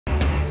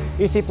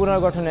EC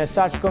পুনর্গঠনের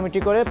search committee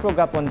করে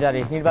প্রজ্ঞাপন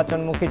জারি।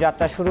 নির্বাচনমুখী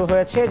যাত্রা শুরু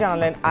হয়েছে,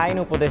 জানালেন আইন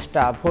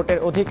উপদেষ্টা। ভোটের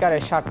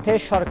অধিকারের স্বার্থে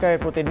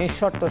সরকারের প্রতি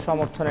নিঃশর্ত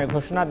সমর্থনের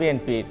ঘোষণা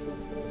বিএনপির।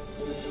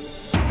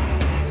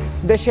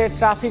 দেশের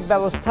ট্রাফিক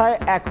ব্যবস্থায়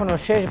এখনো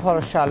শেষ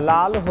ভরসা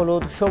লাল,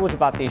 হলুদ, সবুজ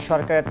বাতি।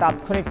 সরকারের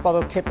তাৎক্ষণিক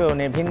পদক্ষেপেও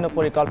নেই ভিন্ন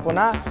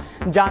পরিকল্পনা।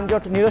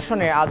 যানজট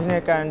নিরসনে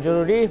আধুনিকায়ন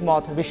জরুরি,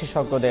 মত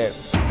বিশেষজ্ঞদের।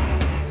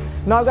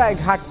 নওগাঁয়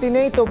ঘাটতি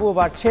নেই, তবুও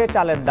বাড়ছে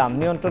চালের দাম।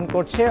 নিয়ন্ত্রণ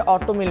করছে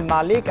অটোমিল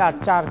মালিক আর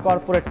 4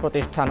 কর্পোরেট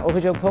প্রতিষ্ঠান।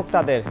 অভিযোগ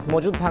ভোক্তাদের,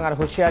 মজুদ ভাঙার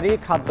হুঁশিয়ারি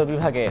খাদ্য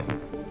বিভাগের।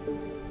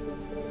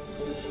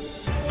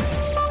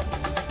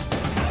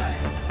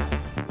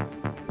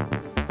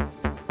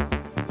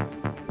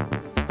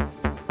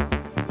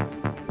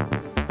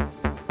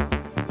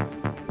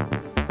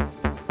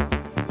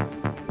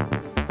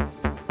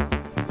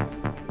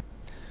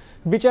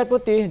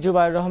 বিচারপতি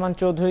জুবায়ের রহমান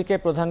চৌধুরীকে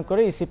প্রধান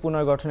করে ইসি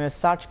পুনর্গঠনের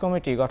সার্চ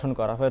কমিটি গঠন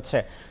করা হয়েছে।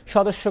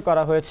 সদস্য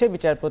করা হয়েছে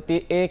বিচারপতি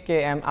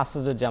AKM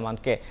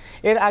আসাদুজ্জামানকে।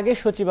 এর আগে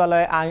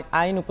সচিবালয়ে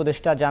আইন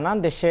উপদেষ্টা জানান,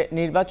 দেশে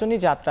নির্বাচনী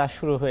যাত্রা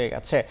শুরু হয়ে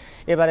গেছে।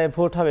 এবারে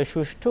ভোট হবে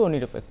সুষ্ঠু ও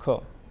নিরপেক্ষ।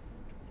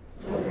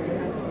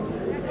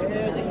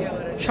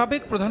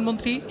 সাবেক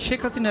প্রধানমন্ত্রী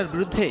শেখ হাসিনার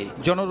বিরুদ্ধে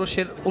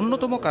জনরোষের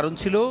অন্যতম কারণ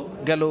ছিল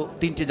গেল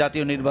 3টি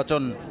জাতীয়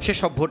নির্বাচন।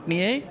 সেসব ভোট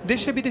নিয়ে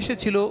দেশে বিদেশে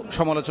ছিল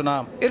সমালোচনা।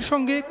 এর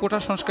সঙ্গে কোটা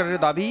সংস্কারের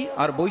দাবি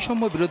আর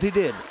বৈষম্য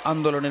বিরোধীদের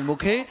আন্দোলনের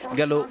মুখে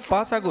গেল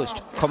 5 আগস্ট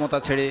ক্ষমতা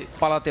ছেড়ে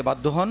পালাতে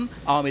বাধ্য হন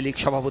আওয়ামী লীগ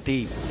সভাপতি।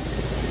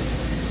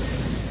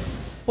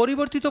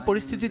 পরিবর্তিত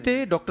পরিস্থিতিতে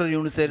ডক্টর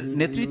ইউনূসের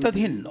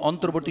নেতৃত্বাধীন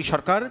অন্তর্বর্তী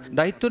সরকার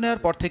দায়িত্ব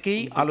নেওয়ার পর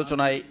থেকেই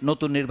আলোচনায়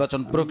নতুন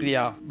নির্বাচন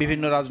প্রক্রিয়া।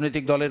 বিভিন্ন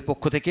রাজনৈতিক দলের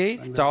পক্ষ থেকে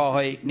চাওয়া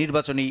হয়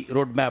নির্বাচনী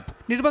রোডম্যাপ।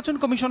 নির্বাচন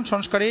কমিশন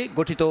সংস্কারে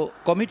গঠিত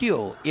কমিটিও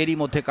এরই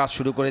মধ্যে কাজ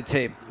শুরু করেছে,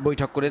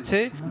 বৈঠক করেছে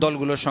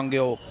দলগুলোর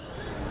সঙ্গেও।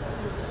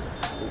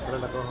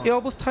 এ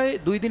অবস্থায়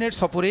 2 দিনের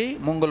সফরে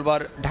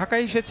মঙ্গলবার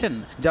ঢাকায় এসেছেন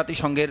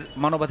জাতিসংঘের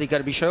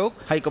মানবাধিকার বিষয়ক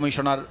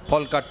হাইকমিশনার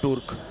ফলকার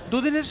তুর্ক। 2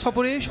 দিনের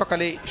সফরে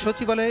সকালে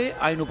সচিবালয়ে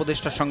আইন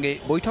উপদেষ্টার সঙ্গে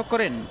বৈঠক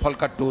করেন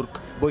ফলকার তুর্ক।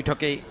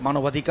 বৈঠকে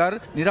মানবাধিকার,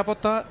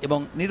 নিরাপত্তা এবং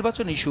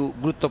নির্বাচন ইস্যু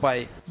গুরুত্ব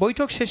পায়।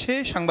 বৈঠক শেষে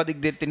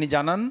সাংবাদিকদের তিনি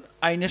জানান,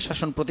 আইনের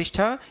শাসন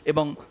প্রতিষ্ঠা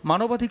এবং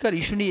মানবাধিকার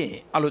ইস্যু নিয়ে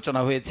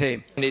আলোচনা হয়েছে।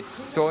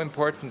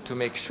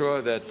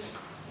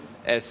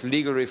 As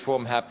legal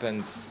reform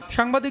happens.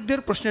 সাংবাদিকদের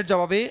প্রশ্নের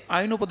জবাবে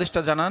আইন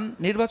উপদেষ্টা জানান,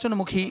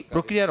 নির্বাচনমুখী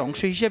প্রক্রিয়ার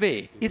অংশ হিসেবে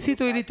ইসি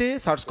তৈরিতে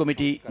সার্চ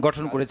কমিটি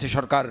গঠন করেছে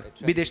সরকার।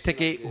 বিদেশ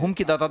থেকে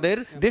হুমকিদাতাদের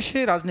দেশে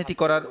রাজনীতি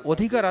করার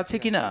অধিকার আছে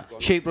কিনা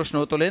সেই প্রশ্ন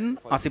তোলেন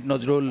আসিফ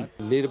নজরুল।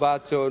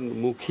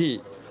 নির্বাচনমুখী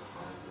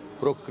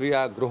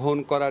প্রক্রিয়া গ্রহণ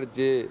করার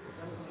যে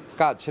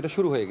কাজ সেটা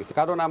শুরু হয়ে গেছে,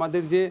 কারণ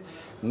আমাদের যে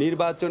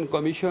নির্বাচন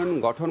কমিশন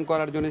গঠন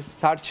করার জন্য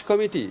সার্চ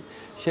কমিটি,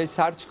 সেই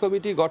সার্চ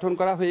কমিটি গঠন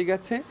করা হয়ে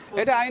গেছে।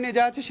 এটা আইনে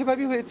যা আছে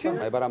সেভাবেই হয়েছে।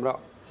 এবার আমরা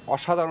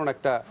অসাধারণ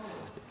একটা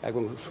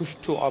এবং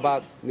সুষ্ঠু,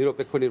 অবাধ,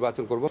 নিরপেক্ষ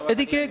নির্বাচন করব।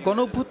 এদিকে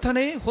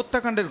গণঅভ্যুত্থানে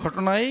হত্যাকাণ্ডের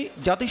ঘটনায়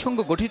জাতিসংঘ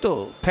গঠিত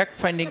ফ্যাক্ট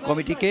ফাইন্ডিং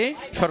কমিটিকে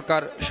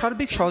সরকার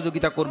সার্বিক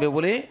সহযোগিতা করবে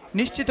বলে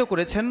নিশ্চিত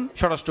করেছেন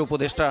স্বরাষ্ট্র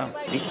উপদেষ্টা।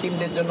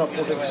 ভিকটিমদের জন্য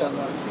প্রোটেকশন,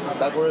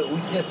 তারপরে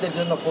উইটনেসদের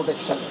জন্য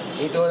প্রোটেকশন,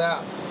 এটা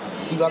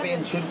কিভাবে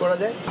এনশিওর করা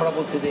যায় আমরা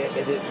বলছি যে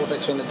এদের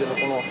প্রোটেকশনের জন্য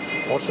কোনো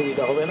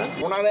অসুবিধা হবে না।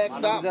 ওনারা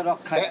একটা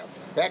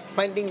ফ্যাক্ট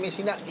ফাইন্ডিং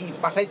মেশিন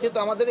পাঠাইছে তো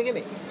আমাদের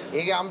এখানে,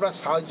 আমরা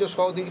সাহায্য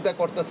সহযোগিতা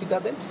করতেছি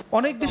তাদের।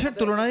 অনেক দেশের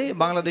তুলনায়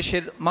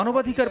বাংলাদেশের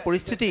মানবাধিকার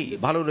পরিস্থিতি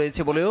ভালো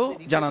রয়েছে বলেও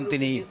জানান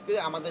তিনি।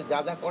 আমাদের যা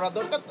যা করা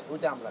দরকার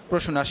ওইটা আমরা।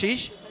 প্রসূন আশিস,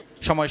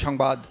 সময়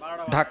সংবাদ,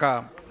 ঢাকা।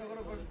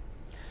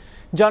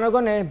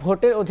 জনগণের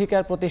ভোটের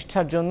অধিকার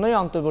প্রতিষ্ঠার জন্যই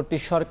অন্তর্বর্তী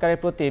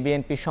সরকারের প্রতি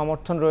বিএনপির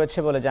সমর্থন রয়েছে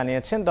বলে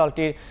জানিয়েছেন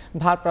দলটির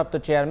ভারপ্রাপ্ত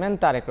চেয়ারম্যান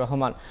তারেক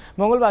রহমান।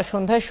 মঙ্গলবার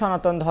সন্ধ্যায়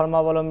সনাতন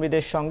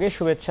ধর্মাবলম্বীদের সঙ্গে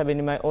শুভেচ্ছা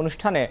বিনিময়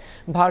অনুষ্ঠানে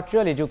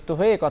ভার্চুয়ালি যুক্ত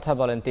হয়ে কথা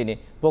বলেন তিনি।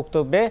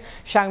 বক্তব্যে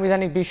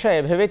সাংবিধানিক বিষয়ে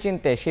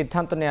ভেবেচিন্তে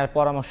সিদ্ধান্ত নেওয়ার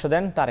পরামর্শ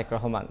দেন তারেক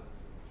রহমান।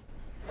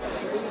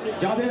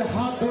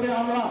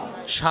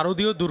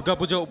 শারদীয়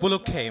দুর্গাপূজা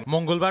উপলক্ষে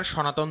মঙ্গলবার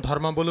সনাতন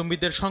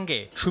ধর্মাবলম্বীদের সঙ্গে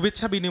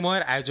শুভেচ্ছা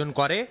বিনিময়ের আয়োজন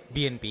করে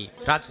বিএনপি।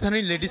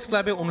 রাজধানীর লেডিস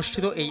ক্লাবে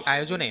অনুষ্ঠিত এই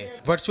আয়োজনে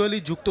ভার্চুয়ালি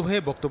যুক্ত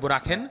হয়ে বক্তব্য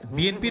রাখেন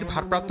বিএনপির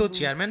ভারপ্রাপ্ত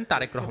চেয়ারম্যান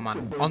তারেক রহমান।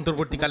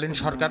 অন্তর্বর্তীকালীন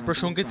সরকার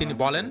প্রসঙ্গে তিনি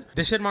বলেন,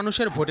 দেশের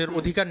মানুষের ভোটের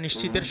অধিকার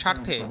নিশ্চিতের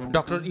স্বার্থে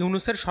ডক্টর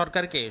ইউনূসের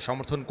সরকারকে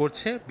সমর্থন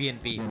করছে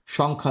বিএনপি।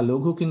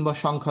 সংখ্যালঘু কিংবা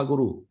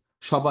সংখ্যাগুরু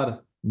সবার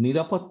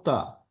নিরাপত্তা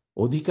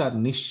অধিকার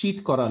নিশ্চিত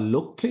করার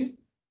লক্ষ্যে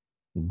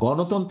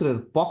গণতন্ত্রের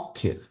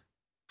পক্ষের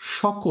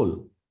সকল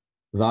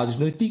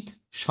রাজনৈতিক,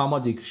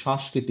 সামাজিক,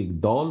 সাংস্কৃতিক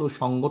দল ও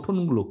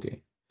সংগঠনগুলোকে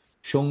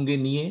সঙ্গে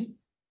নিয়ে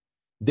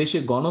দেশে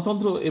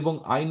গণতন্ত্র এবং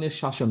আইনের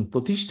শাসন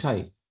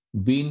প্রতিষ্ঠায়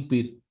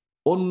বিএনপির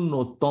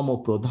অন্যতম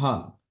প্রধান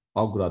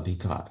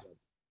অগ্রাধিকার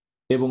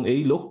এবং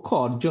এই লক্ষ্য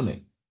অর্জনে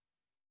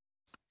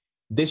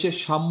দেশের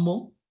সাম্য,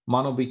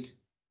 মানবিক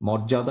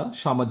মর্যাদা,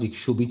 সামাজিক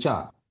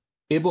সুবিচার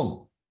এবং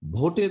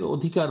ভোটের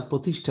অধিকার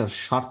প্রতিষ্ঠার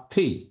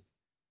স্বার্থেই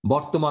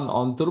বর্তমান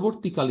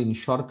অন্তর্বর্তীকালীন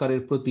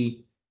সরকারের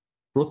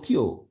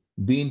প্রতিও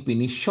বিএনপি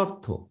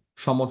নিঃশর্ত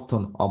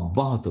সমর্থন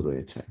অব্যাহত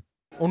রয়েছে।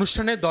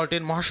 অনুষ্ঠানে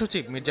দলটির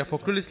মহাসচিব মির্জা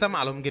ফখরুল ইসলাম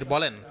আলমগীর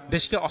বলেন,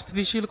 দেশকে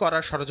অস্থিতিশীল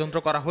করার ষড়যন্ত্র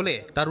করা হলে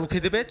তা রুখে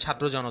দেবে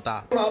ছাত্র জনতা।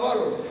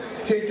 আবারও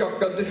সেই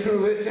চক্রান্ত শুরু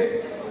হয়েছে।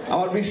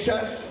 আমার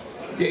বিশ্বাস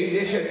যে এই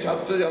দেশের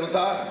ছাত্র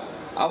জনতা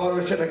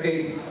আবারও সেটাকে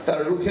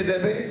তারা রুখে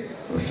দেবে।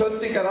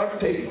 সত্যিকার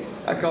অর্থেই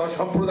একটা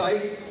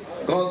অসাম্প্রদায়িক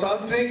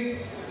গণতান্ত্রিক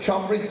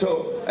সমৃদ্ধ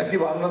একটি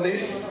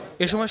বাংলাদেশ।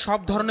 এ সময় সব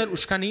ধরনের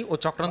উস্কানি ও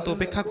চক্রান্ত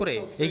উপেক্ষা করে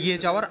এগিয়ে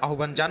যাওয়ার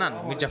আহ্বান জানান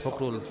মির্জা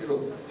ফখরুল।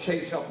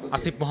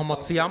 আসিফ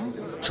মোহাম্মদ সিয়াম,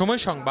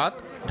 সময় সংবাদ,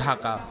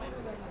 ঢাকা।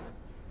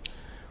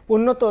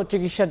 উন্নত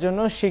চিকিৎসার জন্য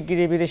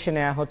শিগগিরই বিদেশে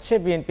নেওয়া হচ্ছে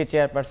বিএনপি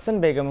চেয়ারপারসন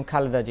বেগম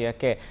খালেদা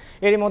জিয়াকে।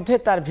 এর মধ্যে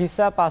তার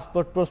ভিসা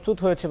পাসপোর্ট প্রস্তুত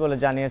হয়েছে বলে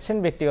জানিয়েছেন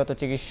ব্যক্তিগত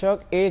চিকিৎসক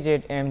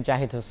AZM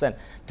জাহিদ হোসেন।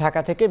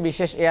 ঢাকা থেকে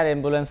বিশেষ এয়ার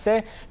অ্যাম্বুলেন্সে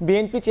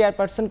বিএনপি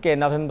চেয়ারপারসনকে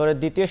নভেম্বরের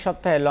দ্বিতীয়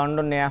সপ্তাহে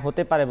লন্ডন নেওয়া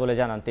হতে পারে বলে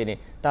জানান তিনি।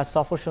 তার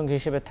সফরসঙ্গী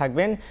হিসেবে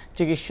থাকবেন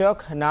চিকিৎসক,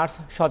 নার্স,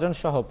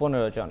 স্বজনসহ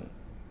 15 জন।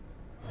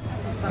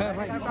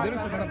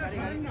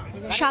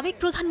 সাবেক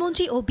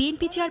প্রধানমন্ত্রী ও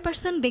বিএনপি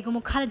চেয়ারপারসন বেগম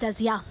খালেদা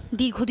জিয়া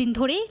দীর্ঘদিন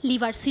ধরে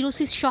লিভার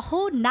সিরোসিস সহ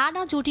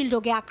নানা জটিল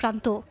রোগে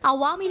আক্রান্ত।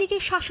 আওয়ামী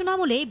লীগের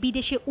শাসনামলে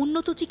বিদেশে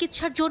উন্নত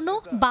চিকিৎসার জন্য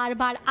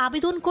বারবার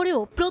আবেদন করেও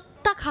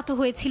প্রত্যাখ্যাত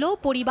হয়েছিল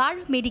পরিবার,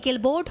 মেডিকেল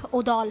বোর্ড ও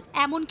দল।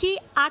 এমনকি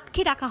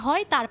আটকে রাখা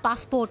হয় তার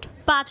পাসপোর্ট।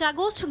 5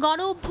 আগস্ট গণ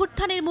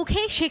অভ্যুত্থানের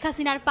মুখে শেখ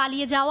হাসিনার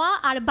পালিয়ে যাওয়া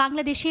আর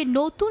বাংলাদেশের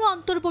নতুন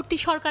অন্তর্বর্তী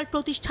সরকার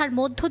প্রতিষ্ঠার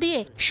মধ্য দিয়ে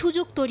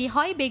সুযোগ তৈরি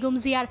হয় বেগম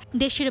জিয়ার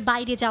দেশের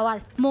বাইরে যাওয়ার।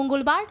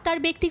 মঙ্গলবার তার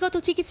ব্যক্তিগত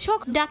চিকিৎসক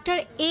ডাক্তার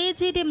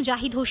AZM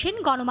জাহিদ হোসেন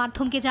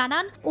গণমাধ্যমকে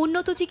জানান,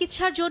 উন্নত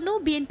চিকিৎসার জন্য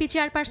বিএনপি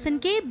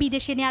চেয়ারপারসনকে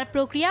বিদেশে নেয়ার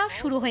প্রক্রিয়া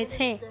শুরু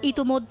হয়েছে।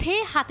 ইতোমধ্যে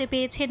হাতে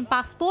পেয়েছেন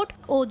পাসপোর্ট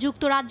ও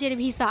যুক্তরাজ্যের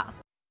ভিসা।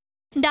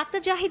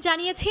 ডাক্তার জাহিদ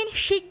জানিয়েছেন,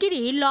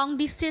 শিগগিরই লং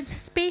ডিস্টেন্স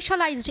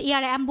স্পেশালাইজড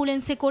এয়ার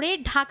অ্যাম্বুলেন্সে করে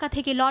ঢাকা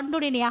থেকে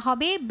লন্ডনে নেওয়া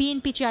হবে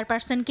বিএনপি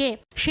চেয়ারপারসনকে।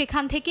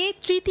 সেখান থেকে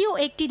তৃতীয়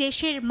একটি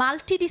দেশের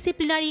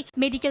মাল্টিডিসিপ্লিনারি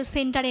মেডিকেল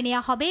সেন্টারে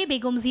নেওয়া হবে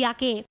বেগম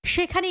জিয়াকে।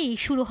 সেখানেই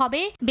শুরু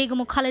হবে বেগম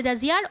খালেদা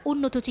জিয়ার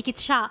উন্নত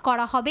চিকিৎসা।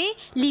 করা হবে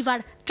লিভার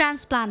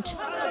ট্রান্সপ্লান্ট।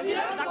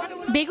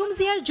 বেগম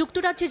জিয়ার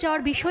যুক্তরাজ্যে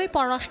যাওয়ার বিষয়ে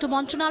পররাষ্ট্র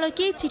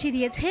মন্ত্রণালয়কে চিঠি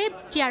দিয়েছে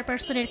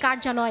চেয়ারপারসনের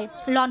কার্যালয়।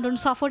 লন্ডন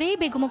সফরে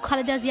বেগম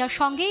খালেদা জিয়ার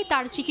সঙ্গে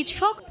তার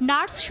চিকিৎসক,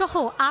 নার্স সহ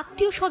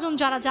আত্মীয় স্বজন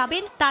যারা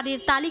যাবেন তাদের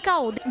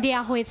তালিকাও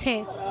দেয়া হয়েছে।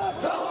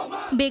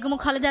 বেগম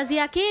খালেদা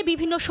জিয়াকে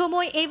বিভিন্ন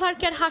সময়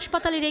এভারকেয়ার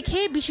হাসপাতালে রেখে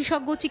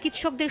বিশেষজ্ঞ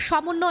চিকিৎসকদের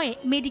সমন্বয়ে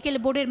মেডিকেল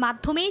বোর্ডের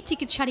মাধ্যমে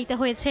চিকিৎসা নিতে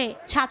হয়েছে।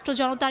 ছাত্র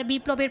জনতার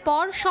বিপ্লবের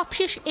পর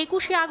সবশেষ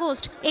 21শে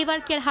আগস্ট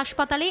এভারকেয়ার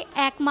হাসপাতালে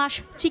 1 মাস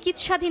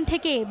চিকিৎসাধীন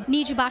থেকে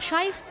নিজ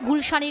বাসায়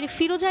গুলশানের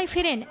ফিরোজায়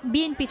ফেরেন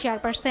বিএনপি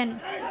চেয়ারপারসন।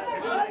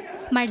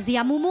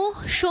 মার্জিয়া মুমু,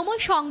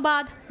 সময়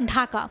সংবাদ,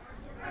 ঢাকা।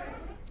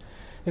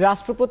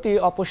 রাষ্ট্রপতি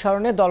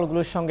অপসারণে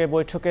দলগুলোর সঙ্গে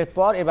বৈঠকের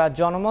পর এবার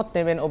জনমত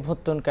নেবেন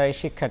অভ্যুত্থানকারী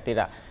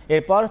শিক্ষার্থীরা।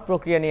 এরপর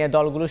প্রক্রিয়া নিয়ে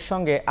দলগুলোর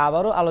সঙ্গে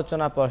আবারও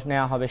আলোচনার পর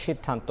নেওয়া হবে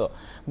সিদ্ধান্ত।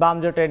 বাম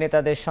জোটের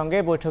নেতাদের সঙ্গে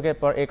বৈঠকের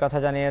পর একথা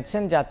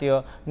জানিয়েছেন জাতীয়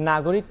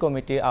নাগরিক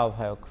কমিটির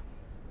আহ্বায়ক।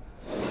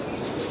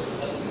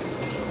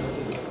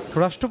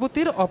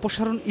 রাষ্ট্রপতির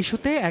অপসারণ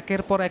ইস্যুতে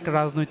একের পর এক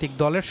রাজনৈতিক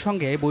দলের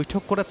সঙ্গে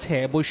বৈঠক করেছে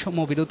বৈষম্য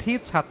বিরোধী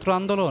ছাত্র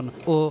আন্দোলন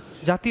ও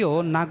জাতীয়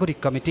নাগরিক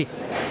কমিটি।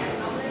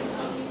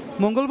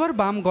 মঙ্গলবার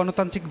বাম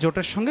গণতান্ত্রিক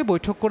জোটের সঙ্গে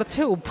বৈঠক করেছে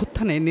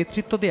অভ্যুত্থানে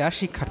নেতৃত্ব দেয়া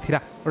শিক্ষার্থীরা।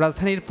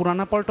 রাজধানীর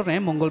পুরানা পল্টনে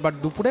মঙ্গলবার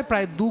দুপুরে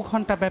প্রায় 2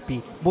 ঘণ্টা ব্যাপী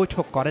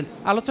বৈঠক করেন।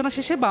 আলোচনা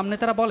শেষে বাম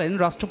নেতারা বলেন,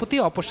 রাষ্ট্রপতি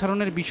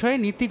অপসারণের বিষয়ে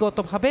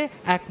নীতিগতভাবে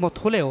একমত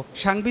হলেও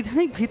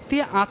সাংবিধানিক ভিত্তি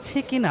আছে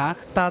কিনা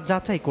তা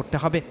যাচাই করতে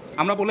হবে।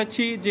 আমরা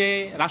বলেছি যে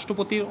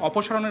রাষ্ট্রপতির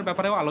অপসারণের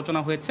ব্যাপারেও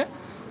আলোচনা হয়েছে।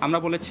 আমরা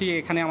বলেছি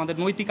এখানে আমাদের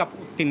নৈতিক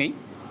আপত্তি নেই,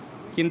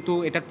 কিন্তু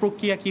এটার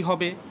প্রক্রিয়া কি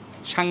হবে,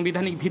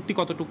 সাংবিধানিক ভিত্তি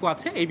কতটুকু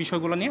আছে, এই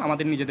বিষয়গুলো নিয়ে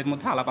আমাদের নিজেদের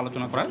মধ্যে আলাপ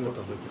আলোচনা করার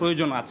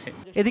প্রয়োজন আছে।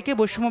 এদিকে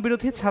বৈষম্য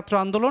বিরোধী ছাত্র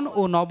আন্দোলন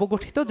ও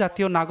নবগঠিত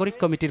জাতীয় নাগরিক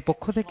কমিটির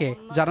পক্ষ থেকে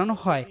জানানো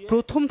হয়,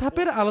 প্রথম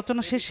ধাপের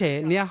আলোচনা শেষে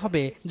নেওয়া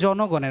হবে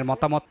জনগণের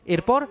মতামত।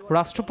 এরপর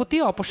রাষ্ট্রপতি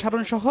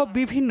অপসারণ সহ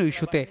বিভিন্ন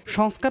ইস্যুতে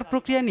সংস্কার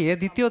প্রক্রিয়া নিয়ে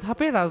দ্বিতীয়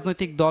ধাপে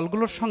রাজনৈতিক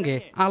দলগুলোর সঙ্গে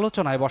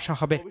আলোচনায় বসা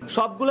হবে।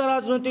 সবগুলো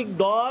রাজনৈতিক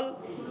দল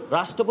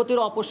রাষ্ট্রপতির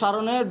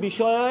অপসারণের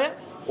বিষয়ে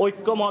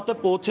ঐক্যমতে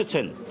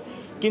পৌঁছেছেন,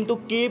 কিন্তু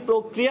কি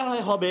প্রক্রিয়া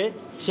হবে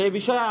সেই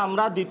বিষয়ে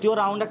আমরা দ্বিতীয়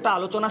রাউন্ড একটা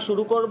আলোচনা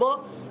শুরু করব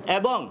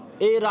এবং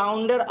এই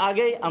রাউন্ডের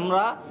আগেই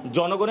আমরা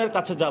জনগণের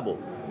কাছে যাব,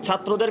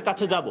 ছাত্রদের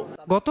কাছে যাব।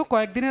 গত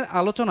কয়েকদিনের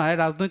আলোচনায়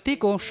রাজনৈতিক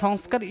ও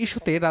সংস্কার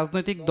ইস্যুতে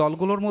রাজনৈতিক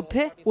দলগুলোর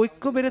মধ্যে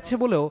ঐক্য বেড়েছে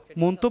বলেও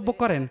মন্তব্য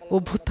করেন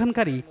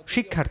অভ্যুত্থানকারী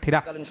শিক্ষার্থীরা।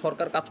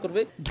 সরকার কাজ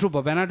করবে। ধ্রুব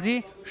ব্যানার্জি,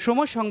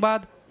 সময় সংবাদ,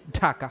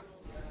 ঢাকা।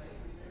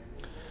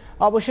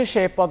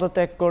 অবশেষে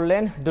পদত্যাগ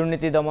করলেন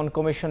দুর্নীতি দমন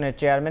কমিশনের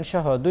চেয়ারম্যান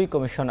সহ 2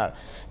 কমিশনার।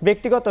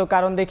 ব্যক্তিগত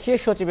কারণ দেখিয়ে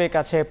সচিবের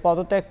কাছে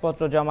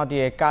পদত্যাগপত্র জমা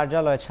দিয়ে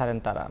কার্যালয় ছাড়েন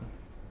তারা।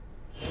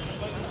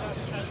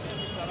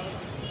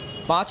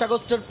 5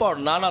 আগস্টের পর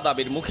নানা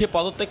দাবির মুখে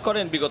পদত্যাগ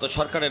করেন বিগত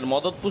সরকারের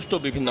মদতপুষ্ট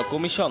বিভিন্ন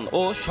কমিশন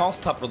ও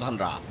সংস্থা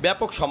প্রধানরা।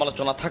 ব্যাপক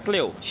সমালোচনা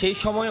থাকলেও সেই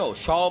সময়েও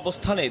স্ব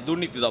অবস্থানে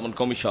দুর্নীতি দমন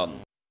কমিশন।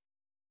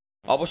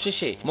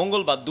 অবশেষে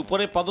মঙ্গলবার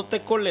দুপুরে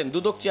পদত্যাগ করলেন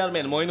দুদক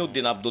চেয়ারম্যান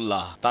মঈনুদ্দিন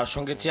আব্দুল্লাহ। তার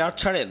সঙ্গে চেয়ার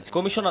ছাড়েন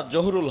কমিশনার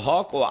জহুরুল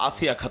হক ও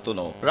আসিয়া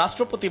খাতুনও।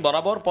 রাষ্ট্রপতি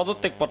বরাবর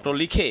পদত্যাগপত্র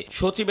লিখে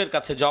সচিবের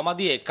কাছে জমা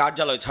দিয়ে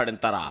কার্যালয় ছাড়েন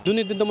তারা।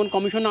 দুর্নীতি দমন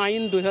কমিশন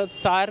আইন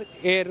 2004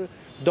 এর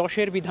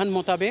 10 বিধান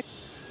মোতাবেক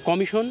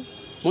কমিশন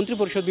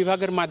মন্ত্রিপরিষদ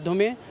বিভাগের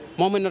মাধ্যমে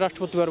মহামান্য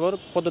রাষ্ট্রপতি বরাবর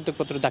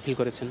পদত্যাগপত্র দাখিল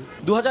করেছেন।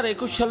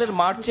 2021 সালের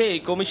মার্চে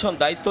এই কমিশন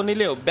দায়িত্ব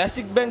নিলেও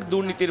বেসিক ব্যাংক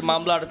দুর্নীতির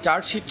মামলার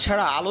চার্জশিট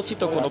ছাড়া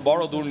আলোচিত কোনো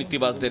বড়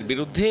দুর্নীতিবাজদের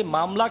বিরুদ্ধে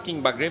মামলা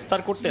কিংবা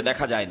গ্রেফতার করতে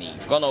দেখা যায়নি।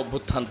 গণ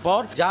অভ্যুত্থান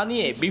পর যা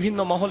নিয়ে বিভিন্ন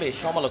মহলে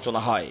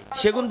সমালোচনা হয়।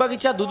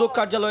 সেগুনবাগিচা দুদক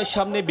কার্যালয়ের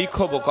সামনে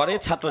বিক্ষোভও করে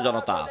ছাত্র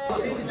জনতা।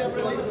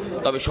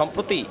 তবে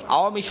সম্প্রতি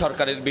আওয়ামী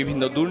সরকারের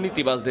বিভিন্ন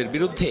দুর্নীতিবাজদের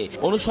বিরুদ্ধে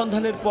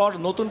অনুসন্ধানের পর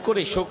নতুন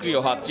করে সক্রিয়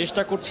হওয়ার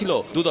চেষ্টা করছিল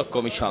দুদক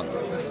কমিশন।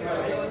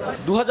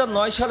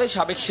 2009 সালে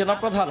সাবেক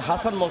সেনাপ্রধান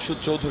হাসান মকসুদ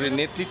চৌধুরীর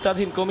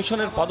নেতৃত্বাধীন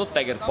কমিশনের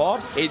পদত্যাগের পর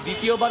এই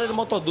দ্বিতীয়বারের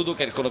মতো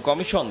দুদকের কোনো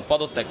কমিশন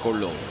পদত্যাগ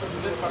করল।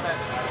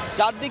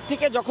 চারদিক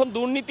থেকে যখন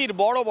দুর্নীতির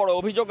বড় বড়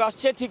অভিযোগ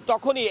আসছে, ঠিক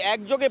তখনই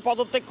একযোগে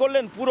পদত্যাগ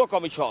করলেন পুরো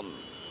কমিশন।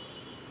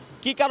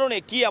 কি কারণে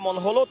কি এমন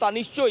হলো তা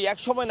নিশ্চয়ই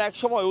একসময় না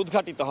একসময়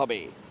উদ্ঘাটিত হবে।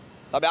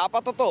 তবে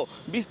আপাতত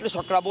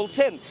বিশ্লেষকরা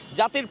বলছেন,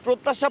 জাতির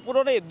প্রত্যাশা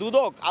পূরণে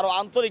দুদক আরও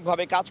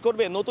আন্তরিকভাবে কাজ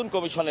করবে নতুন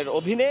কমিশনের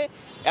অধীনে,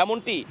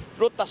 এমনটি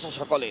প্রত্যাশা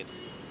সকলের।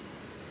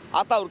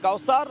 আতাউর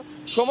কাউসার,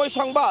 সময়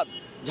সংবাদ,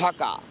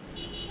 ঢাকা।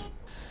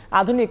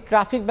 আধুনিক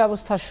ট্রাফিক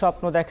ব্যবস্থার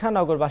স্বপ্ন দেখা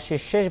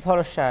নগরবাসীর শেষ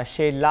ভরসা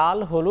সেই লাল,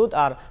 হলুদ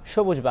আর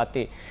সবুজ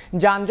বাতি।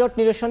 যানজট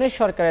নিরসনে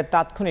সরকারের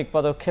তাৎক্ষণিক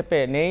পদক্ষেপে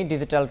নেই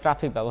ডিজিটাল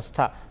ট্রাফিক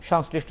ব্যবস্থা।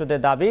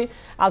 সংশ্লিষ্টদের দাবি,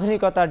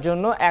 আধুনিকতার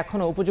জন্য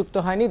এখনও উপযুক্ত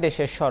হয়নি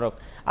দেশের সড়ক।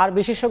 আর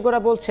বিশেষজ্ঞরা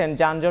বলছেন,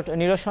 যানজট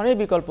নিরসনের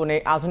বিকল্প নেই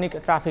আধুনিক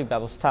ট্রাফিক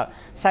ব্যবস্থা।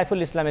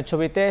 সাইফুল ইসলামের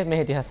ছবিতে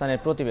মেহেদি হাসানের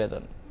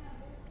প্রতিবেদন।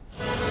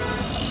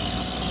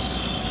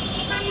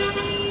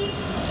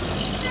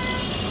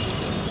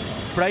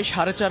 প্রায়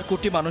 4.5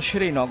 কোটি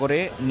মানুষের এই নগরে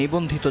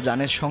নিবন্ধিত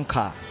যানের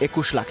সংখ্যা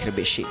 21 লাখের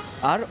বেশি।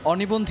 আর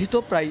অনিবন্ধিত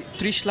প্রায়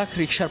 30 লাখ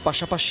রিকশার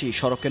পাশাপাশি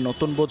সড়কে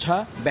নতুন বোঝা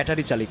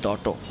ব্যাটারি চালিত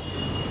অটো।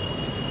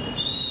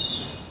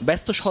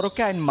 ব্যস্ত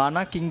সড়কে আইন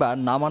মানা কিংবা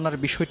না মানার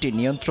বিষয়টি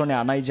নিয়ন্ত্রণে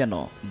আনাই যেন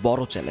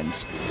বড় চ্যালেঞ্জ।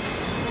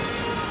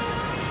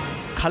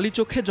 খালি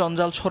চোখে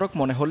জঞ্জাল সড়ক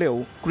মনে হলেও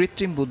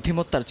কৃত্রিম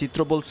বুদ্ধিমত্তার চিত্র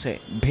বলছে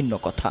ভিন্ন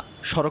কথা।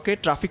 সড়কে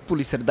ট্রাফিক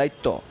পুলিশের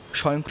দায়িত্ব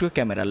স্বয়ংক্রিয়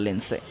ক্যামেরার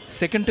লেন্সে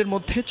সেকেন্ডের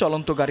মধ্যে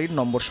চলন্ত গাড়ির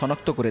নম্বর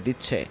শনাক্ত করে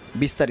দিচ্ছে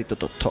বিস্তারিত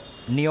তথ্য।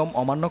 নিয়ম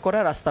অমান্য করা,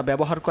 রাস্তা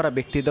ব্যবহার করা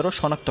ব্যক্তিদেরও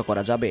শনাক্ত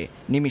করা যাবে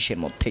নিমিষের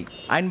মধ্যেই।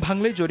 আইন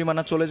ভাঙলেই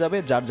জরিমানা চলে যাবে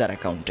যার যার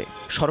অ্যাকাউন্টে।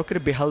 সড়কের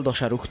বেহাল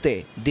দশা রুখতে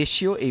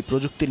দেশীয় এই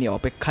প্রযুক্তি নিয়ে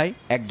অপেক্ষায়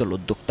একদল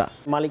উদ্যোক্তা।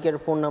 মালিকের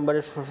ফোন নাম্বারে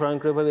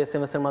স্বয়ংক্রিয়ভাবে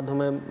SMS এর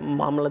মাধ্যমে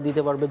মামলা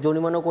দিতে পারবে,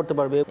 জরিমানাও করতে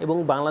পারবে। এবং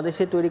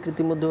বাংলাদেশে তৈরি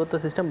কৃত্রিম বুদ্ধিমত্তা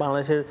সিস্টেম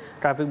বাংলাদেশের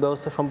ট্রাফিক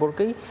ব্যবস্থা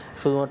সম্পর্কেই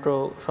শুধুমাত্র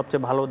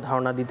সবচেয়ে ভালো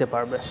ধারণা দিতে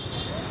পারবে।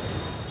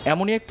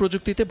 এমনই এক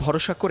প্রযুক্তিতে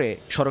ভরসা করে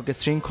সড়কে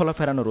শৃঙ্খলা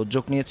ফেরানোর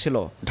উদ্যোগ নিয়েছিল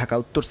ঢাকা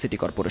উত্তর সিটি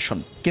কর্পোরেশন,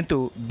 কিন্তু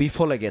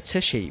বিফলে গেছে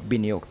সেই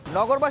বিনিয়োগ।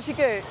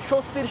 নগরবাসীকে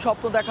স্বস্তির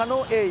স্বপ্ন দেখানো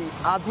এই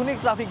আধুনিক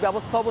ট্রাফিক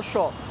ব্যবস্থা অবশ্য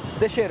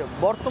দেশের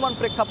বর্তমান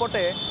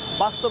প্রেক্ষাপটে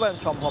বাস্তবায়ন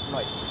সম্ভব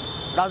নয়।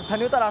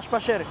 রাজধানী ও তার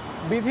আশপাশের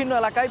বিভিন্ন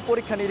এলাকায়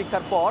পরীক্ষা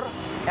নিরীক্ষার পর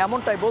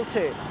এমনটাই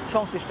বলছে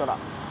সংশ্লিষ্টরা।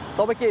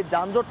 তবে কি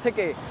যানজট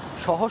থেকে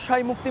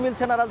সহসাই মুক্তি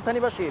মিলছে না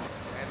রাজধানীবাসীর?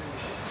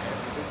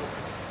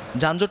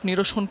 যানজট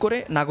নিরসন করে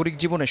নাগরিক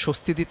জীবনে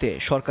স্বস্তি দিতে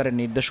সরকারের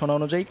নির্দেশনা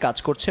অনুযায়ী কাজ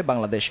করছে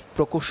বাংলাদেশ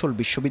প্রকৌশল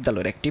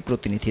বিশ্ববিদ্যালয়ের একটি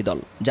প্রতিনিধি দল,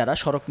 যারা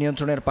সড়ক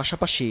নিয়ন্ত্রণের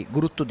পাশাপাশি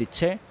গুরুত্ব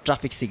দিচ্ছে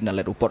ট্রাফিক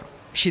সিগন্যালের উপর।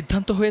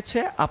 সিদ্ধান্ত হয়েছে,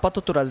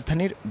 আপাতত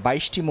রাজধানীর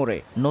 22টি মোড়ে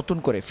নতুন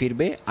করে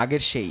ফিরবে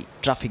আগের সেই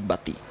ট্রাফিক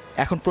বাতি।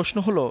 এখন প্রশ্ন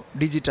হলো,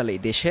 ডিজিটাল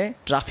এই দেশে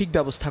ট্রাফিক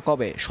ব্যবস্থা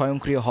কবে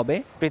স্বয়ংক্রিয় হবে?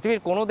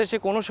 পৃথিবীর কোনো দেশে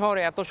কোনো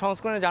শহরে এত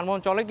সংস্করণের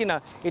যানবাহন চলে কিনা,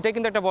 এটা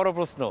কিন্তু একটা বড়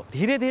প্রশ্ন।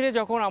 ধীরে ধীরে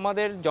যখন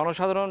আমাদের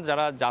জনসাধারণ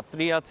যারা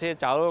যাত্রী আছে,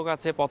 চালক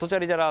আছে,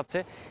 পথচারী যারা আছে,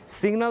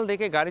 সিগন্যাল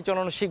দেখে গাড়ি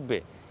চালানো শিখবে,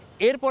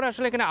 এরপরে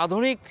আসলে এখানে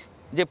আধুনিক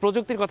যে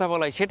প্রযুক্তির কথা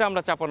বলা হয় সেটা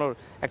আমরা চাপানোর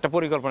একটা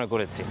পরিকল্পনা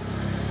করেছি।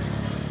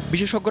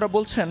 বিশেষজ্ঞরা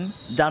বলছেন,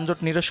 যানজট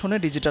নিরসনে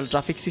ডিজিটাল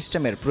ট্রাফিক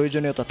সিস্টেমের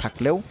প্রয়োজনীয়তা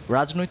থাকলেও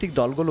রাজনৈতিক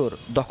দলগুলোর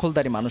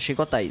দখলদারি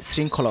মানসিকতায়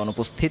শৃঙ্খলা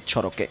অনুপস্থিত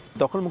সড়কে।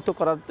 দখলমুক্ত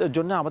করার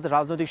জন্য আমাদের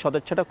রাজনৈতিক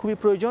সদিচ্ছাটা খুবই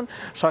প্রয়োজন।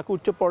 সরকার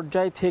উচ্চ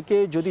পর্যায় থেকে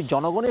যদি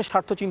জনগণের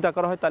স্বার্থ চিন্তা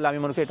করা হয়, তাহলে আমি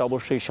মনে করি এটা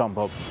অবশ্যই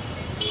সম্ভব।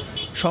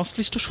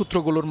 সংশ্লিষ্ট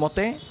সূত্রগুলোর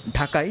মতে,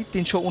 ঢাকায়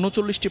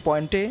 339টি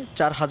পয়েন্টে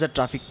 4000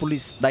 ট্রাফিক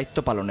পুলিশ দায়িত্ব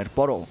পালনের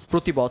পরও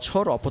প্রতি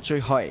বছর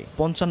অপচয় হয়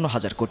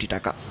 55,000 কোটি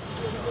টাকা।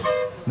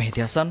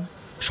 মেহেদি হাসান,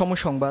 সময়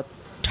সংবাদ,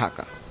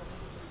 ঢাকা।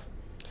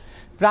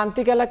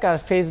 প্রান্তিক এলাকার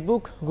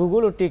ফেসবুক,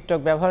 গুগল ও টিকটক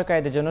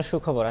ব্যবহারকারীদের জন্য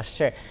সুখবর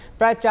আসছে।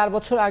 প্রায় 4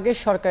 বছর আগে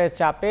সরকারের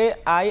চাপে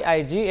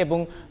আইআইজি এবং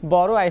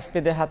বড়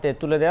আইএসপিদের হাতে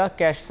তুলে দেওয়া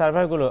ক্যাশ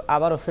সার্ভারগুলো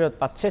আবারও ফেরত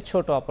পাচ্ছে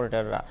ছোট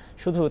অপারেটররা।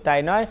 শুধু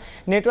তাই নয়,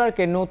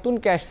 নেটওয়ার্কে নতুন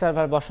ক্যাশ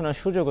সার্ভার বসানোর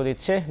সুযোগও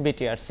দিচ্ছে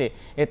বিটিআরসি।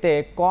 এতে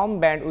কম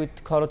ব্যান্ডউইথ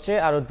খরচে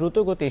আরও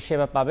দ্রুতগতির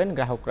সেবা পাবেন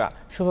গ্রাহকরা।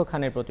 শুভ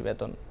খানের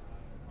প্রতিবেদন।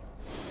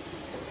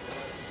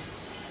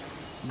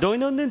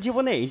 দৈনন্দিন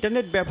জীবনে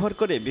ইন্টারনেট ব্যবহার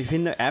করে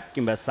বিভিন্ন অ্যাপ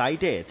কিংবা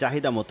সাইটে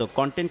চাহিদা মতো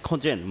কন্টেন্ট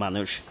খোঁজেন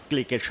মানুষ।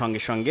 ক্লিকের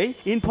সঙ্গে সঙ্গেই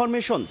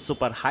ইনফরমেশন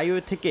সুপার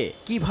হাইওয়ে থেকে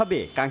কিভাবে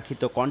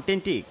কাঙ্ক্ষিত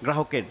কন্টেন্টটি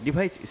গ্রাহকের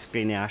ডিভাইস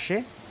স্ক্রিনে আসে।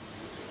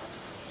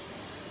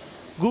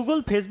 গুগল,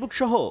 ফেসবুক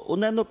সহ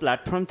অন্যান্য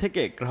প্ল্যাটফর্ম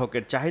থেকে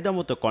গ্রাহকের চাহিদা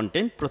মতো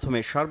কন্টেন্ট প্রথমে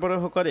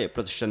সরবরাহ করে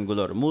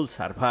প্রতিষ্ঠানগুলোর মূল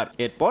সার্ভার।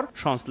 এরপর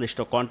সংশ্লিষ্ট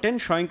কন্টেন্ট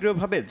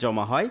স্বয়ংক্রিয়ভাবে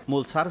জমা হয়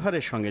মূল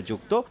সার্ভারের সঙ্গে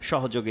যুক্ত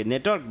সহযোগী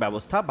নেটওয়ার্ক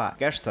ব্যবস্থা বা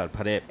ক্যাশ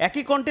সার্ভারে।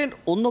 একই কন্টেন্ট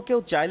অন্য কেউ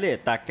চাইলে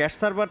তা ক্যাশ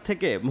সার্ভার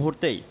থেকে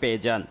মুহূর্তেই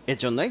পেয়ে যান।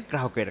 এজন্যই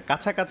গ্রাহকের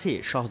কাছাকাছি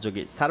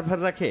সহযোগী সার্ভার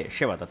রাখে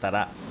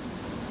সেবাদাতারা।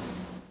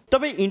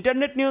 তবে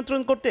ইন্টারনেট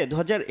নিয়ন্ত্রণ করতে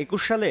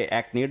 2021 সালে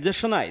এক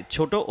নির্দেশনায়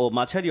ছোট ও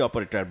মাঝারি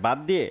অপারেটর বাদ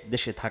দিয়ে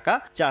দেশে থাকা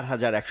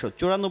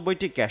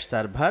 4194টি cash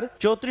server,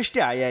 34টি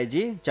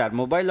IIG, 4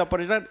 mobile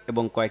operator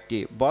এবং কয়েকটি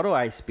বড়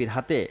আইএসপির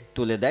হাতে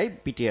তুলে দেয়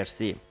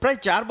বিটিআরসি। প্রায়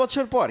 4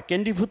 বছর পর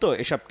কেন্দ্রীভূত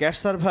এসব ক্যাশ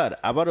সার্ভার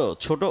আবারও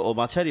ছোট ও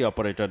মাঝারি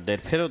অপারেটরদের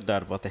ফেরত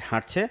দেওয়ার পথে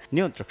হাঁটছে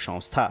নিয়ন্ত্রক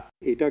সংস্থা।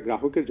 এটা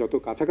গ্রাহকের যত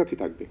কাছাকাছি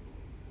থাকবে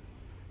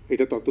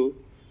এটা তত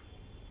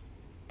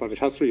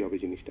সাশ্রয়ী হবে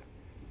জিনিসটা।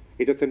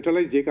 এটা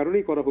সেন্ট্রালাইজ যে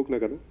কারণেই করা হোক না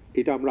কেন,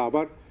 এটা আমরা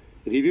আবার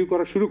রিভিউ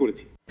করা শুরু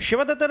করেছি।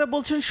 সেবাদাতারা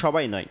বলছেন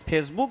সবাই নয়।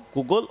 ফেসবুক,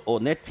 গুগল ও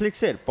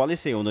নেটফ্লিক্সের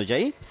পলিসি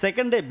অনুযায়ী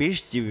সেকেন্ডে 20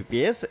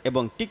 জিবিপিএস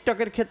এবং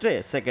টিকটকের ক্ষেত্রে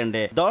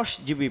সেকেন্ডে 10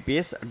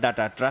 জিবিপিএস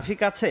ডাটা ট্রাফিক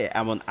আছে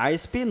এমন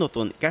আইএসপি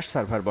নতুন ক্যাশ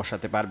সার্ভার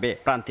বসাতে পারবে।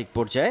 প্রান্তিক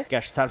পর্যায়ে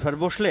ক্যাশ সার্ভার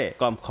বসলে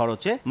কম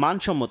খরচে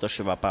মানসম্মত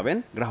সেবা পাবেন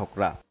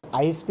গ্রাহকরা।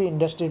 আইএসপি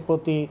ইন্ডাস্ট্রির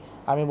প্রতি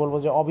আমি বলবো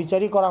যে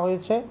অবিচারই করা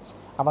হয়েছে।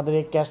 আমাদের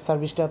এই ক্যাশ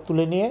সার্ভিসটা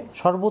তুলে নিয়ে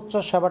সর্বোচ্চ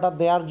সেবাটা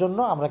দেওয়ার জন্য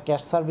আমরা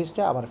ক্যাশ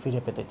সার্ভিসটা আবার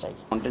ফিরে পেতে চাই।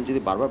 কন্টেন্ট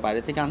যদি বারবার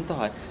বাইরে থেকে আনতে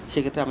হয়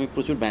সেক্ষেত্রে আমি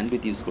প্রচুর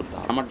ব্যান্ডউইথ ইউজ করতে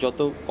হয়। আমার যত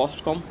কস্ট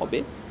কম হবে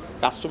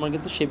কাস্টমার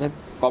কিন্তু সেভাবে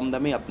কম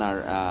দামে আপনার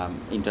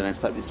ইন্টারনেট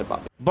সার্ভিসটা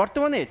পাবে।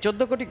 বর্তমানে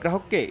 14 কোটি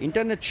গ্রাহককে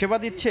ইন্টারনেট সেবা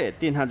দিচ্ছে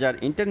 3000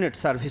 ইন্টারনেট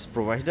সার্ভিস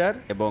প্রোভাইডার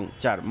এবং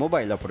 4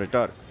 মোবাইল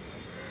অপারেটর।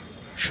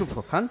 শুভ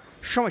খান,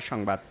 সময়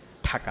সংবাদ,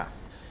 ঢাকা।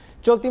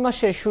 চলতি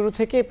মাসের শুরু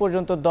থেকে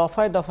পর্যন্ত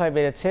দফায় দফায়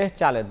বেড়েছে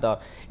চালের দর।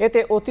 এতে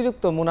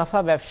অতিরিক্ত মুনাফা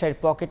ব্যবসায়ীর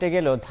পকেটে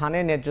গেলেও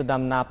ধানের ন্যায্য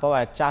দাম না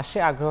পাওয়ায় চাষে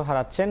আগ্রহ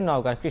হারাচ্ছেন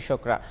নওগাঁর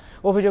কৃষকরা।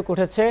 অভিযোগ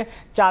উঠেছে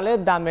চালের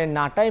দামের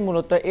নাটাই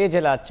মূলত এ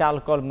জেলার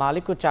চালকল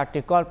মালিক ও 4টি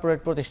কর্পোরেট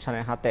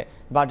প্রতিষ্ঠানের হাতে।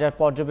 বাজার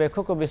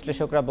পর্যবেক্ষক ও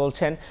বিশ্লেষকরা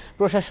বলছেন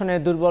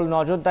প্রশাসনের দুর্বল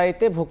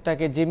নজরদারিতে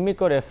ভোক্তাকে জিম্মি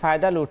করে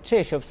ফায়দা লুটছে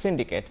এসব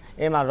সিন্ডিকেট।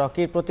 এমআর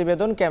রকির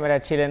প্রতিবেদন,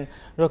 ক্যামেরায় ছিলেন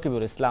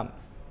রকিবুল ইসলাম।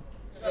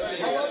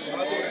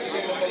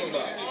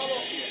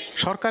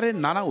 সরকারের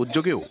নানা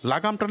উদ্যোগেও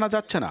লাগাম টানা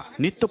যাচ্ছে না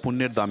নিত্য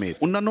পণ্যের দামের।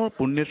 অন্যান্য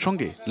পণ্যের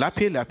সঙ্গে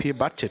লাফিয়ে লাফিয়ে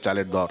বাড়ছে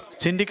চালের দর।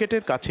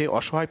 সিন্ডিকেটের কাছে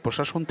অসহায়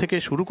প্রশাসন থেকে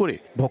শুরু করে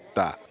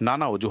ভোক্তা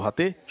নানা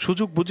অজুহাতে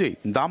সুযোগ বুঝেই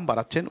দাম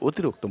বাড়াচ্ছেন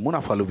অতিরিক্ত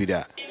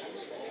মুনাফালুবিরা।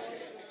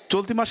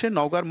 চলতি মাসে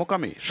নওগাঁর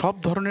মোকামে সব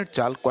ধরনের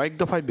চাল কয়েক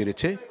দফায়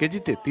বেড়েছে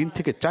কেজিতে 3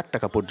 থেকে 4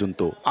 টাকা পর্যন্ত।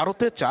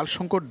 আড়তে চাল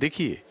সংকট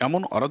দেখিয়ে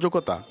এমন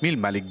অরাজকতা মিল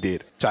মালিকদের।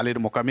 চালের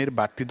মোকামের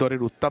বাড়তি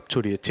দরের উত্তাপ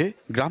ছড়িয়েছে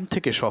গ্রাম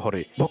থেকে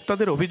শহরে।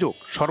 ভোক্তাদের অভিযোগ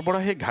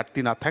সরবরাহে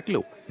ঘাটতি না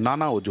থাকলেও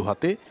নানা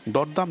অজুহাতে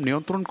দরদাম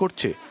নিয়ন্ত্রণ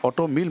করছে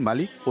অটো মিল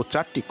মালিক ও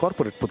 4টি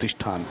কর্পোরেট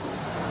প্রতিষ্ঠান।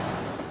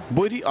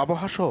 বৈরী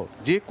আবহাওয়া সহ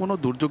যে কোনো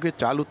দুর্যোগে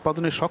চাল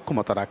উৎপাদনের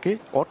সক্ষমতা রাখে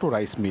অটো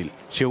রাইস মিল।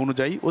 সে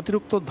অনুযায়ী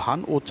অতিরিক্ত ধান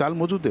ও চাল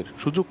মজুদের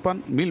সুযোগ পান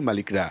মিল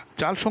মালিকরা।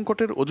 চাল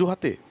সংকটের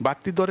অজুহাতে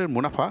বাড়তি দরের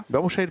মুনাফা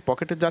ব্যবসায়ীর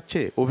পকেটে যাচ্ছে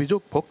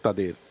অভিযোগ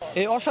ভোক্তাদের।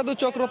 এই অসাধু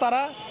চক্র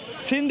তারা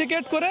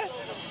সিন্ডিকেট করে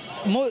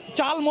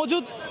চাল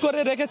মজুদ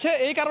করে রেখেছে,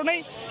 এই কারণেই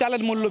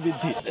চালের মূল্য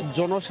বৃদ্ধি।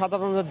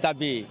 জনসাধারণের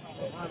দাবি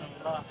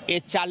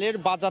এই চালের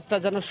বাজারটা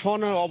যেন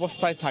সমান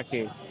অবস্থায়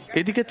থাকে।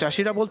 এদিকে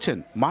চাষিরা বলছেন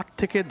মাঠ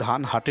থেকে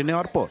ধান হাটে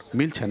নেওয়ার পর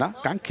মিলছে না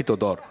কাঙ্ক্ষিত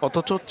দর,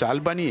 অথচ চাল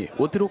বানিয়ে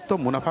অতিরিক্ত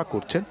মুনাফা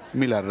করছেন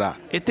মিলাররা।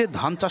 এতে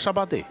ধান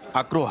চাষাবাদে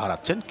আগ্রহ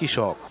হারাচ্ছেন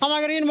কৃষক।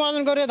 আমাদের ঋণ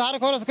মদন করে ধার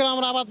খরচ করে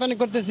আমরা আবাদ পানি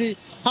করতেছি,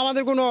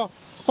 আমাদের কোনো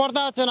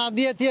কর্তা হচ্ছে না,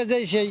 দিয়ে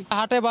যাই সেই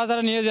হাটে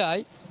বাজারে নিয়ে যাই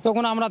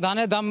তখন আমরা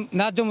ধানের দাম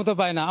ন্যায্য মতো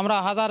পাই না। আমরা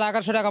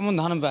 1100 টাকা মন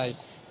ধান পাই,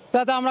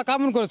 তাতে আমরা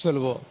কেমন করে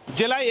চলবো?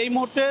 জেলায় এই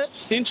মুহূর্তে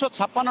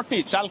 356টি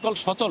চালকল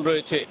সচল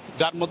রয়েছে,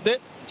 যার মধ্যে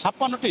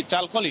 56টি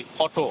চালকলই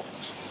অটো।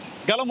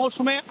 গেল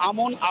মৌসুমে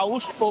আমন,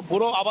 আউশ ও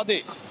বোরো আবাদে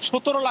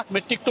 17 লাখ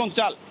মেট্রিক টন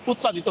চাল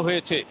উৎপাদিত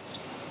হয়েছে।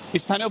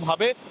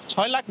 স্থানীয়ভাবে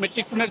 6 লাখ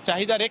মেট্রিক টনের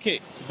চাহিদা রেখে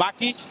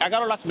বাকি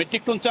 11 লাখ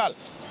মেট্রিক টন চাল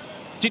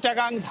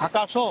চিটাগাং,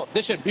 ঢাকা সহ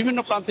দেশের বিভিন্ন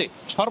প্রান্তে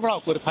সরবরাহ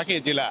করে থাকে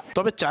জেলা।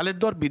 তবে চালের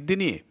দর বৃদ্ধি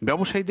নিয়ে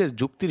ব্যবসায়ীদের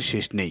যুক্তির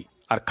শেষ নেই।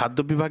 আর খাদ্য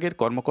বিভাগের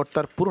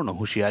কর্মকর্তার পুরনো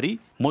হুঁশিয়ারি,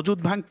 মজুদ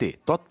ভাঙতে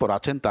তৎপর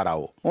আছেন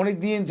তারাও। অনেক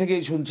দিন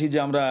থেকেই শুনছি যে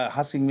আমরা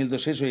হাসিং মিল তো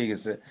শেষ হয়ে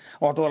গেছে,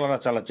 অটোওয়ালারা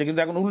চালাচ্ছে, কিন্তু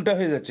এখন উল্টা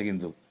হয়ে যাচ্ছে।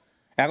 কিন্তু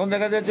এখন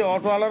দেখা যাচ্ছে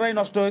অটোওয়ালারাই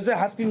নষ্ট হয়েছে।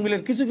 হাস্কিং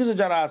মিলের কিছু কিছু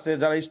যারা আছে,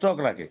 যারা স্টক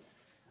রাখে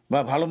বা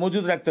ভালো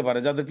মজুদ রাখতে পারে,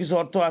 যাদের কিছু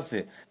অর্থ আছে,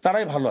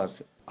 তারাই ভালো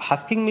আছে।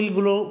 হাস্কিং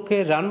মিলগুলোকে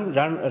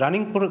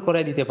রানিং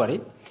করে দিতে পারে,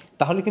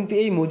 তাহলে কিন্তু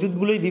এই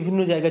মজুদগুলোই বিভিন্ন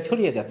জায়গায়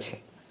ছড়িয়ে যাচ্ছে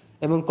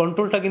এবং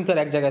কন্ট্রোলটা কিন্তু আর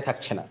এক জায়গায়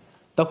থাকছে না।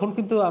 তখন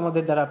কিন্তু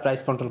আমাদের দ্বারা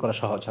প্রাইস কন্ট্রোল করা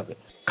সহজ হবে।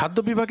 খাদ্য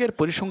বিভাগের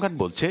পরিসংখ্যান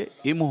বলছে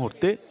এই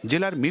মুহূর্তে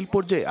জেলার মিল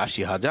পর্যায়ে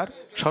 80,000,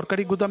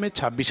 সরকারি গুদামে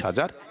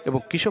 26,000 এবং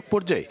কৃষক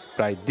পর্যায়ে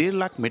প্রায় 1.5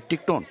 লাখ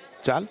মেট্রিক টন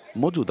চাল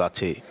মজুদ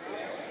আছে।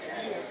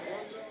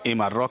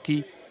 এমআর রকি,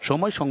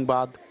 সময়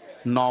সংবাদ,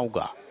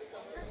 নওগাঁ।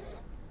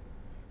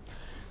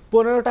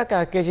 15 টাকা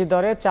কেজি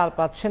দরে চাল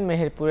পাচ্ছেন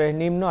মেহেরপুরের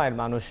নিম্ন আয়ের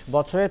মানুষ।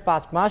 বছরের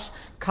 5 মাস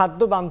খাদ্য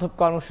বান্ধব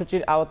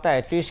কর্মসূচির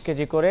আওতায় 30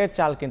 কেজি করে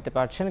চাল কিনতে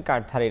পারছেন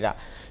কার্ডধারীরা।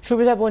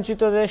 সুবিধা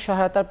বঞ্চিতদের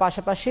সহায়তার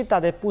পাশাপাশি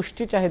তাদের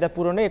পুষ্টি চাহিদা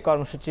পূরণে এই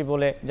কর্মসূচি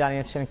বলে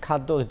জানিয়েছেন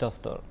খাদ্য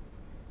অধিদপ্তর।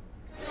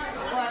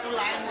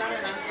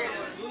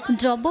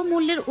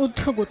 দ্রব্যমূল্যের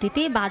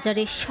ঊর্ধ্বগতিতে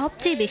বাজারে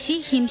সবচেয়ে বেশি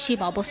হিমশিম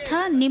অবস্থা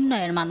নিম্ন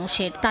আয়ের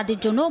মানুষের। তাদের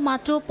জন্য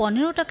মাত্র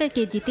 15 টাকা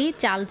কেজিতে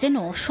চাল যেন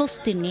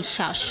স্বস্তির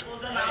নিঃশ্বাস।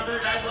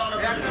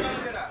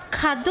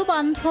 খাদ্য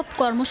বান্ধব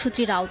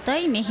কর্মসূচির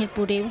আওতায়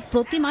মেহেরপুরে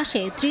প্রতি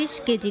মাসে 30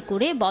 কেজি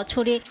করে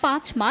বছরে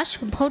 5 মাস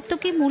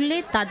ভর্তুকি মূল্যে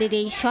তাদের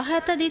এই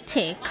সহায়তা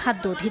দিচ্ছে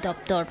খাদ্য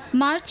অধিদপ্তর।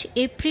 মার্চ,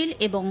 এপ্রিল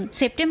এবং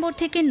সেপ্টেম্বর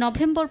থেকে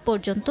নভেম্বর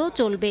পর্যন্ত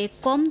চলবে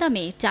কম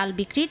দামে চাল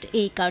বিক্রির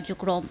এই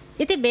কার্যক্রম।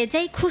 এতে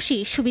বেজায় খুশি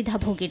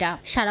সুবিধাভোগীরা।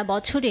 সারা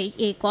বছরেই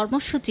এই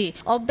কর্মসূচি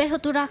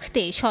অব্যাহত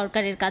রাখতে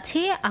সরকারের কাছে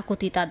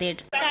আকুতি তাদের।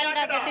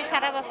 চালটা যদি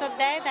সারা বছর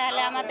দেয়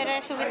তাহলে আমাদের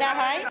সুবিধা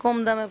হয়, কম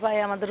দামে পাই,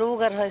 আমাদের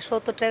উপকার হয়।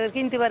 70 টাকা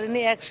কিনতে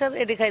পারিনি, 100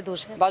 এটি খাই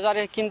 200।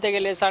 বাজারে কিনতে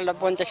গেলে চালটা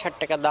 50-60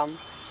 টাকা দাম,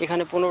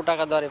 এখানে 15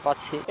 টাকা দরে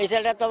পাচ্ছি। এই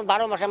চালটা তো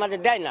 12 মাস আমাদের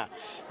দেয় না,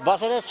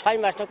 বছরে 6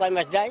 মাস না কয়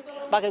মাস দেয়,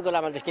 বাকিগুলো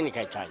আমাদের কিনে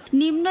খাই চাল।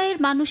 নিম্ন আয়ের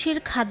মানুষের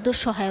খাদ্য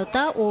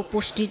সহায়তা ও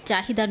পুষ্টির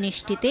চাহিদা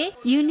নিশ্চিতে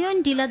ইউনিয়ন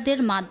ডিলারদের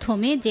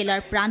মাধ্যমে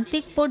জেলার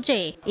প্রান্তিক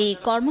পর্যায়ে এই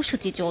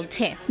কর্মসূচি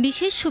চলছে।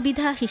 বিশেষ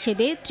সুবিধা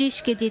হিসেবে 30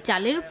 কেজি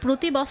চালের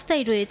প্রতি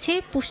বস্তায় রয়েছে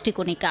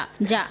পুষ্টিকণিকা,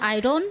 যা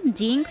আয়রন,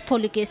 জিঙ্ক,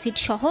 ফলিক অ্যাসিড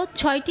সহ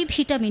 6টি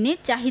ভিটামিনের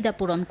চাহিদা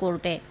পূরণ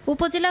করবে।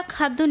 উপজেলা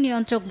খাদ্য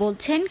নিয়ন্ত্রক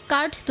বলছেন,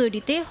 কার্ড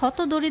তৈরিতে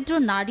হতদরিদ্র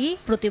নারী,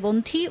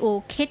 প্রতিবন্ধী ও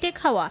খেটে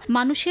খাওয়া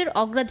মানুষের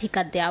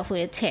অগ্রাধিকার দেওয়া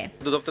হয়েছে।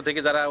 দপ্তর থেকে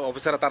যারা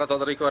অফিসাররা তারা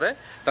তদারকি করে,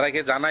 তারাকে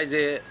জানায়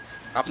যে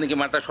আপনি কি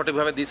মালটা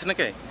সঠিকভাবে দিচ্ছেন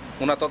নাকি,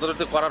 ওনার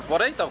তদারকি করার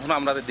পরেই তখন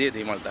আমরা দিয়ে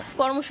দিই মালটা।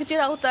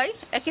 কর্মসূচির আওতায়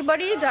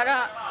একেবারেই যারা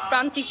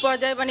প্রান্তিক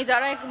পর্যায়ে মানে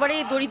যারা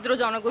একেবারেই দরিদ্র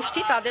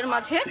জনগোষ্ঠী তাদের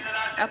মাঝে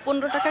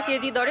 15 টাকা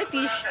কেজি দরে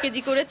 30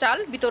 কেজি করে চাল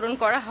বিতরণ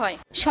করা হয়।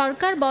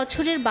 সরকার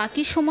বছরের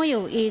বাকি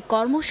সময়েও এই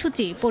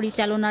কর্মসূচি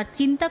পরিচালনার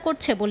চিন্তা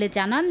করছে বলে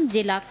জানান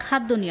জেলা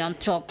খাদ্য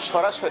নিয়ন্ত্রক।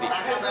 সরাসরি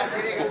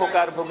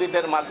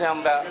উপকারভোগীদের মাঝে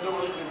আমরা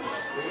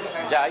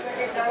যাই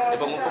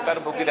এবং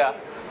উপকারভোগীরা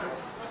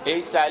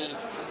এই চাল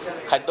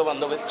খাদ্য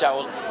বান্ধবের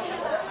চাউল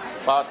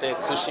পাওয়াতে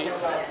খুশি।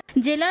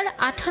 জেলার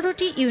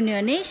 18টি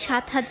ইউনিয়নে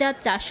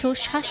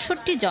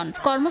 7,467 জন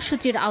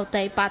কর্মসূচির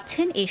আওতায়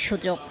পাচ্ছেন এই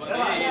সুযোগ।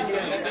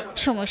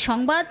 সময়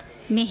সংবাদ,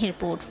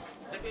 মেহেরপুর।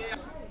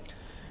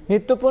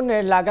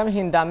 নিত্যপণ্যের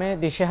লাগামহীন দামে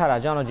দিশেহারা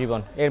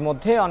জনজীবন। এর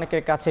মধ্যে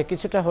অনেকের কাছে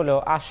কিছুটা হলেও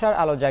আশার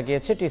আলো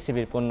জাগিয়েছে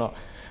টিসিবির পণ্য।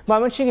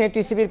 ময়মনসিংহে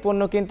টিসিবির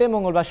পণ্য কিনতে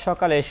মঙ্গলবার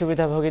সকালে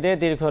সুবিধাভোগীদের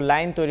দীর্ঘ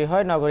লাইন তৈরি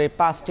হয় নগরীর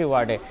 5টি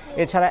ওয়ার্ডে।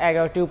 এছাড়া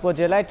 11টি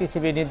উপজেলায়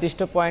টিসিবির নির্দিষ্ট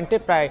পয়েন্টে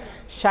প্রায়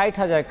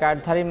 60,000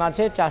 কার্ডধারীর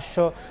মাঝে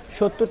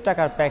 470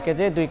 টাকার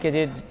প্যাকেজে 2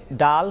 কেজি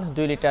ডাল,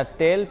 2 লিটার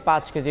তেল,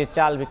 5 কেজি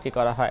চাল বিক্রি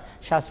করা হয়।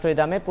 সাশ্রয়ী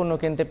দামে পণ্য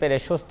কিনতে পেরে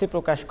স্বস্তি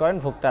প্রকাশ করেন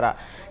ভোক্তারা।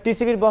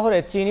 টিসিবির বহরে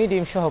চিনি,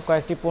 ডিম সহ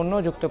কয়েকটি পণ্য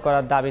যুক্ত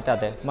করার দাবি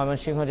তাদের।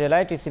 ময়মনসিংহ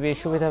জেলায়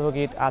টিসিবির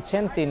সুবিধাভোগী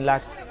আছেন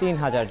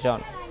 3,03,000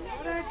 জন।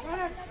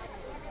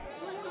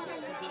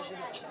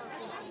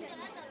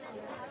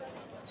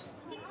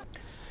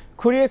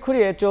 খুঁড়িয়ে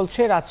খুঁড়িয়ে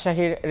চলছে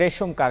রাজশাহীর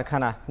রেশম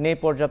কারখানা। নেই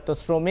পর্যাপ্ত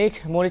শ্রমিক,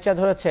 মরিচা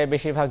ধরেছে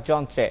বেশিরভাগ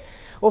যন্ত্রে।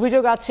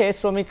 অভিযোগ আছে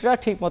শ্রমিকরা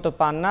ঠিকমতো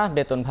পান না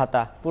বেতন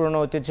ভাতা। পুরনো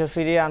ঐতিহ্য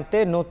ফিরিয়ে আনতে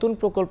নতুন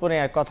প্রকল্প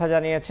নেওয়ার কথা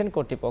জানিয়েছেন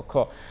কর্তৃপক্ষ।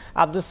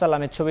 আব্দুল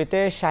সালামের ছবিতে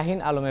শাহিন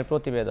আলমের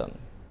প্রতিবেদন।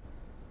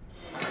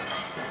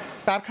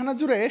 কারখানা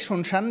জুড়ে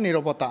শুনশান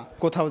নীরবতা,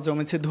 কোথাও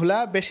জমেছে ধুলা,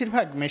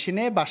 বেশিরভাগ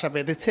মেশিনে বাসা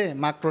বেঁধেছে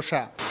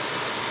মাকড়সা।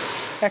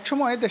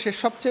 একসময় দেশের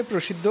সবচেয়ে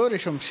প্রসিদ্ধ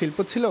রেশম শিল্প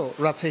ছিল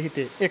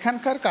রাজশাহীতে।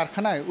 এখানকার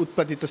কারখানায়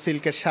উৎপাদিত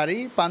সিল্কের শাড়ি,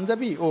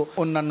 পাঞ্জাবি ও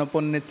অন্যান্য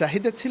পণ্যের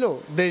চাহিদা ছিল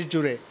দেশ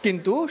জুড়ে।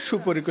 কিন্তু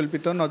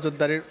সুপরিকল্পিত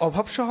নজরদারির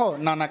অভাবসহ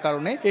নানা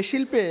কারণে এ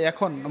শিল্পে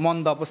এখন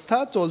মন্দাবস্থা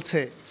চলছে।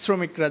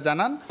 শ্রমিকরা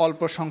জানান,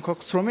 অল্প সংখ্যক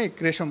শ্রমিক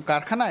রেশম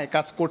কারখানায়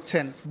কাজ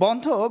করছেন।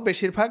 বন্ধ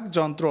বেশিরভাগ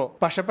যন্ত্র,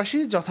 পাশাপাশি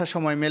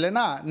যথাসময় মেলে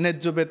না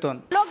ন্যায্য বেতন।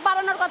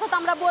 কথা তো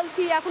আমরা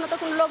বলছি, এখনো তো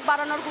কোনো লোক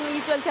বাড়ানোর কোনো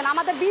চলছে না।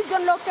 আমাদের 20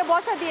 জন লোককে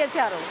বসা দিয়েছে,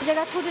 আরো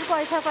জায়গা ছুটির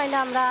পয়সা পাই না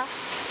আমরা,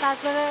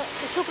 তারপরে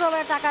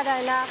শুক্রবারে টাকা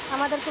দেয় না,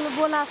 আমাদের কোনো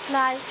বোনাস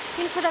নাই।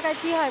 300 টাকায়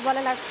কি হয়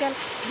বলেন আজকাল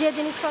যে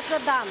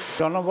জিনিসপত্রের দাম।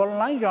 জনবল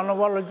নাই,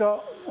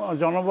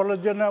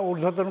 জনবলের জন্য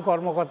ঊর্ধ্বতন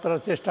কর্মকর্তারা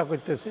চেষ্টা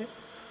করতেছে,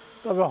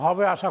 তবে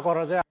হবে আশা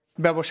করা যায়।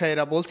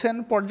 ব্যবসায়ীরা বলছেন,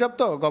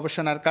 পর্যাপ্ত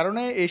গবেষণার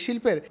কারণে এই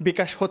শিল্পের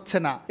বিকাশ হচ্ছে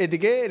না।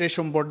 এদিকে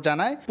রেশম বোর্ড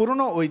জানায়,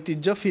 পুরনো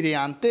ঐতিহ্য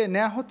ফিরিয়ে আনতে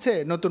নেওয়া হচ্ছে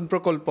নতুন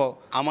প্রকল্প।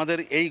 আমাদের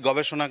এই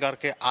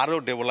গবেষণাগারকে আরও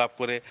ডেভেলপ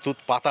করে তুত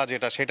পাতা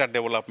যেটা সেটার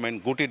ডেভেলপমেন্ট,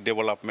 গুটির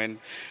ডেভেলপমেন্ট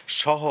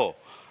সহ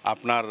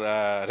আপনার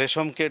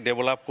রেশমকে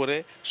ডেভেলপ করে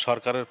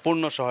সরকারের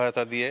পূর্ণ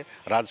সহায়তা দিয়ে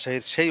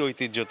রাজশাহীর সেই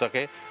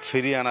ঐতিহ্যতাকে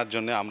ফিরিয়ে আনার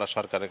জন্য আমরা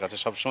সরকারের কাছে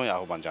সবসময়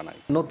আহ্বান জানাই।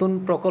 নতুন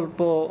প্রকল্প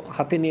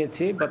হাতে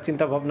নিয়েছি বা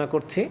চিন্তা ভাবনা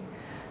করছি,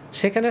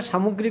 সেখানে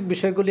সামগ্রিক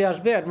বিষয়গুলি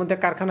আসবে, এর মধ্যে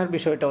কারখানার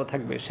বিষয়টাও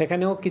থাকবে।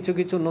 সেখানেও কিছু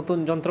কিছু নতুন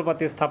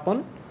যন্ত্রপাতি স্থাপন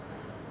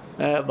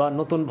বা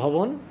নতুন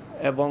ভবন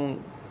এবং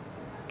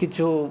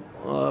কিছু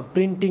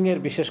প্রিন্টিংয়ের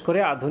বিশেষ করে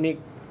আধুনিক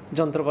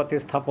যন্ত্রপাতি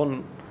স্থাপন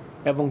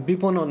এবং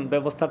বিপণন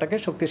ব্যবস্থাটাকে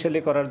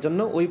শক্তিশালী করার জন্য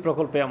ওই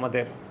প্রকল্পে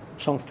আমাদের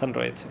সংস্থান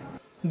রয়েছে।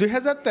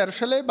 2013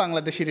 সালে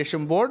বাংলাদেশি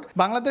রেশম বোর্ড,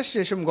 বাংলাদেশ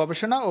রেশম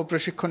গবেষণা ও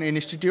প্রশিক্ষণ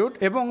ইনস্টিটিউট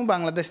এবং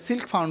বাংলাদেশ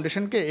সিল্ক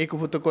ফাউন্ডেশনকে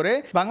একীভূত করে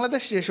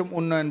বাংলাদেশ রেশম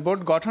উন্নয়ন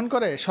বোর্ড গঠন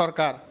করে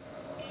সরকার।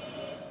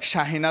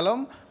 শাহিন আলম,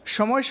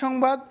 সময়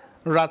সংবাদ,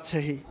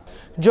 রাজশাহী।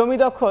 জমি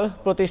দখল,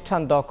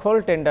 প্রতিষ্ঠান দখল,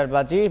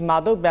 টেন্ডারবাজি,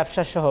 মাদক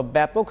ব্যবসা সহ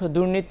ব্যাপক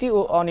দুর্নীতি ও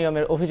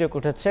অনিয়মের অভিযোগ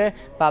উঠেছে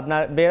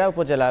পাবনার বেড়া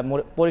উপজেলা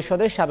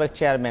পরিষদের সাবেক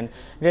চেয়ারম্যান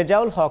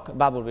রেজাউল হক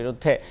বাবুর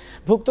বিরুদ্ধে।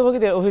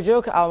 ভুক্তভোগীদের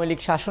অভিযোগ, আওয়ামী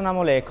লীগ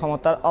শাসনামলে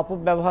ক্ষমতার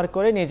অপব্যবহার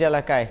করে নিজ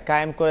এলাকায়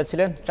কায়েম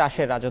করেছিলেন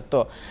ত্রাসের রাজত্ব।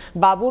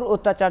 বাবুর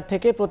অত্যাচার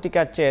থেকে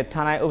প্রতিকার চেয়ে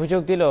থানায়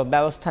অভিযোগ দিলেও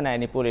ব্যবস্থা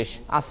নেয়নি পুলিশ।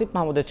 আসিফ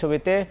মাহমুদের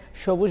ছবিতে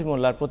সবুজ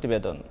মোল্লার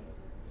প্রতিবেদন।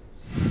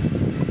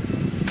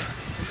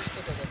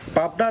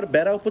 পাবনার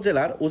বেড়া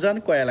উপজেলার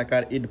উজানকয়া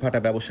এলাকার ইটভাটা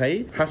ব্যবসায়ী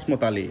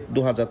হাসমত আলী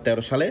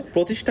 2013 সালে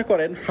প্রতিষ্ঠা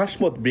করেন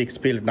হাসমত ব্রিক্স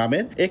ফিল্ড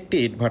নামের একটি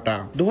ইটভাটা।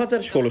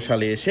 2016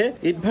 সালে এসে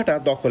ইটভাটা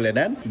দখলে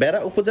নেন বেড়া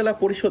উপজেলা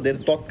পরিষদের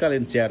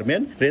তৎকালীন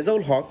চেয়ারম্যান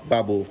রেজাউল হক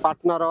বাবু।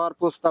 পার্টনার হওয়ার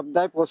প্রস্তাব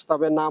দেয়,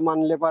 প্রস্তাবে না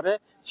মানলে পারে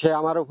সে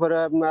আমার উপরে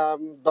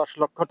 10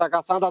 লক্ষ টাকা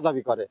চাঁদা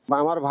দাবি করে।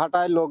 আমার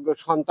ভাটায় লোক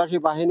সন্ত্রাসী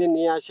বাহিনী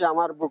নিয়ে আসে,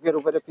 আমার বুকের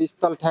উপরে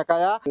পিস্তল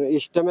ঠেকায়া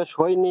স্টেমে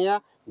সই নিয়ে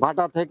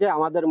ভাটা থেকে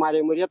আমাদের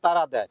মারিয়ে মরিয়ে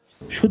তারা দেয়।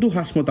 শুধু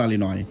হাসমত আলী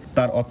নয়,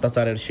 তার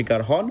অত্যাচারের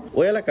শিকার হন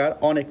ওই এলাকার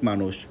অনেক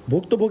মানুষ।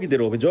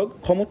 ভুক্তভোগীদের অভিযোগ,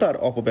 ক্ষমতার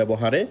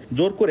অপব্যবহারে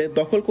জোর করে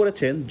দখল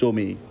করেছেন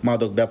জমি,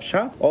 মাদক ব্যবসা,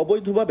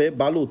 অবৈধভাবে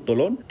বালু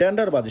উত্তোলন,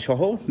 টেন্ডারবাজি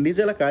সহ নিজ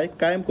এলাকায়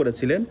কায়েম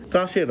করেছিলেন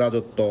ত্রাসের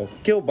রাজত্ব।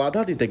 কেউ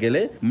বাধা দিতে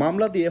গেলে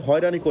মামলা দিয়ে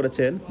হয়রানি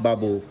করেছেন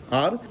বাবু।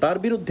 আর তার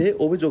বিরুদ্ধে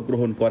অভিযোগ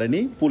গ্রহণ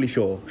করেনি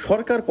পুলিশও।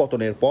 সরকার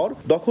পতনের পর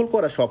দখল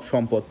করা সব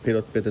সম্পদ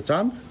ফেরত পেতে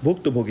চান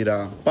ভুক্তভোগীরা।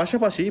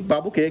 পাশাপাশি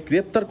বাবুকে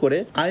গ্রেপ্তার করে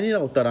আইনের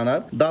আওতায়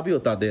আনার দাবিও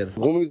তাদের।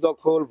 ভূমি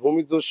দখল,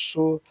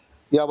 ভূমিদস্যু,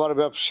 ইয়াবার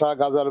ব্যবসা,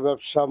 গাঁজার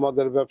ব্যবসা,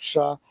 মদের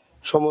ব্যবসা,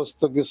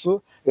 সমস্ত কিছু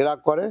এরা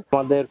করে।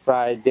 আমাদের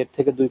প্রায় 1.5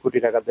 থেকে 2 কোটি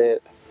টাকাতে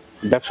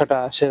ব্যবসাটা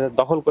সে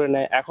দখল করে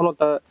নেয়, এখনো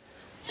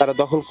তারা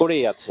দখল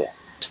করেই আছে।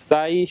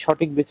 তাই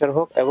সঠিক বিচার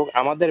হোক এবং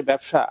আমাদের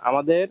ব্যবসা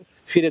আমাদের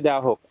ফিরে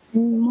দেওয়া হোক।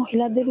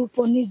 মহিলাদের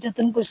উপর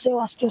নির্যাতন করছে,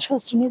 অস্ত্র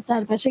শস্ত্র নিয়ে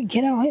চারপাশে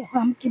ঘেরা হয়ে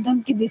হুমকি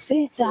ধমকি দিছে।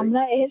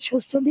 আমরা এর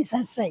সুস্থ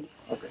বিচার চাই।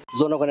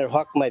 জনগণের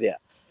হক মাইরা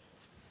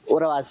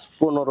ওরা আজ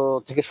 15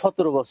 থেকে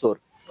 17 বছর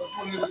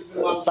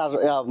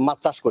মাছ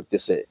চাষ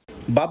করতেছে।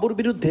 বাবুর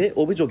বিরুদ্ধে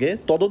অভিযোগে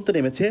তদন্তে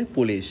নেমেছে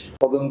পুলিশ।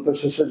 তদন্ত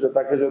শেষে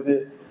তাকে যদি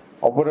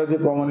অপরাধী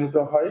প্রমাণিত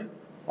হয়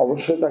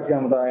অবশ্যই তাকে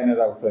আমরা আইনের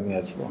আওতায় নিয়ে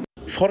আসবো।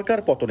 সরকার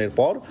পতনের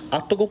পর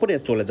আত্মগোপনে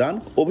চলে যান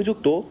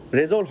অভিযুক্ত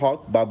রেজাউল হক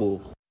বাবু।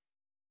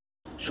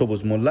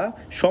 সবুজ মোল্লা,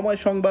 সময়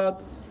সংবাদ,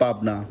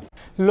 পাবনা।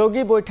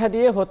 লগি বৈঠা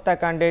দিয়ে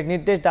হত্যাকাণ্ডের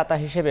নির্দেশদাতা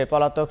হিসেবে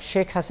পলাতক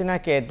শেখ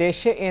হাসিনাকে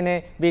দেশে এনে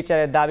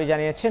বিচারের দাবি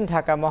জানিয়েছেন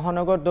ঢাকা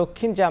মহানগর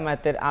দক্ষিণ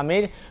জামায়াতের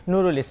আমির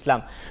নুরুল ইসলাম।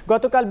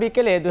 গতকাল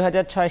বিকেলে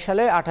 2006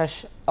 সালের 28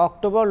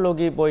 অক্টোবর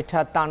লগি বৈঠা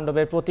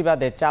তাণ্ডবের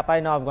প্রতিবাদে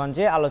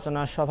চাঁপাইনবাবগঞ্জে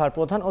আলোচনা সভার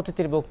প্রধান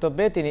অতিথির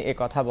বক্তব্যে তিনি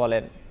একথা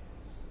বলেন।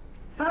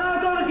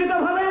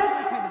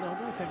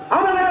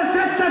 আমাদের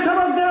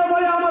স্বেচ্ছাসেবকদের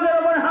উপরে আমাদের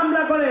উপরে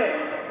হামলা করে,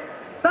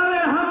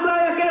 তাদের হামলা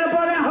একের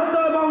পর আহত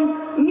এবং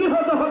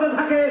নিহত হতে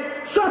থাকে,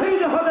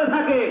 শহীদ হতে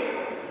থাকে।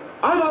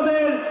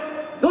 আমাদের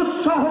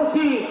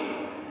দুঃসাহসী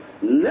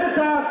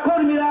নেতা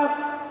কর্মীরা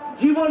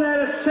জীবনের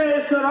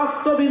শেষ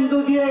রক্তবিন্দু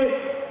দিয়ে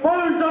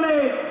পল্টনে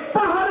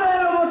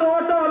পাহাড়ের মতো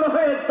অটল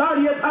হয়ে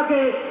দাঁড়িয়ে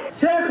থাকে।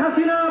 শেখ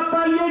হাসিনা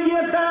পালিয়ে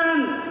গিয়েছেন,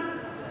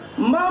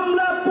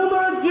 মামলা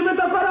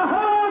পুনরুজ্জীবিত করা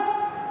হোক,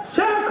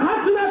 শেখ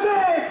হাসিনাকে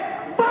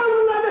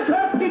বাংলাদেশে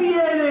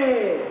ফিরিয়ে এনে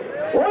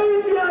ওই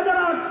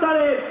 2008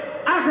 সালের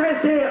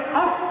 28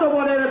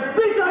 অক্টোবরের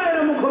বিচারের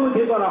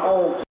মুখোমুখি করা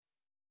হোক।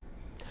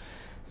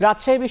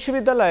 রাজশাহী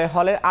বিশ্ববিদ্যালয়ে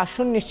হলের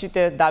আসন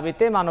নিশ্চিতের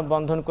দাবিতে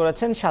মানববন্ধন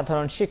করেছেন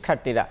সাধারণ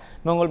শিক্ষার্থীরা।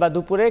 মঙ্গলবার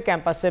দুপুরে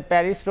ক্যাম্পাসে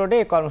প্যারিস রোডে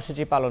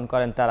কর্মসূচি পালন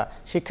করেন তারা।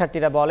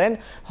 শিক্ষার্থীরা বলেন,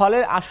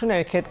 হলের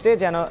আসনের ক্ষেত্রে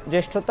যেন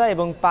জ্যেষ্ঠতা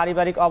এবং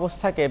পারিবারিক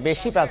অবস্থাকে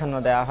বেশি প্রাধান্য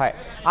দেওয়া হয়।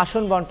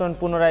 আসন বন্টন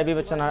পুনরায়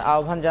বিবেচনার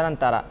আহ্বান জানান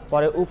তারা।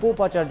 পরে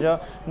উপ-উপাচার্য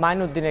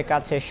মাইনুদ্দিনের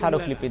কাছে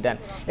স্মারকলিপি দেন।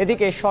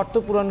 এদিকে শর্ত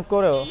পূরণ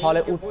করেও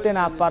হলে উঠতে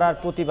না পারার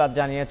প্রতিবাদ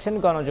জানিয়েছেন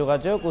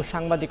গণযোগাযোগ ও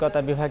সাংবাদিকতা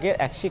বিভাগের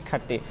এক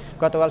শিক্ষার্থী।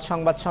 গতকাল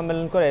সংবাদ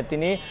সম্মেলন করে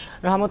তিনি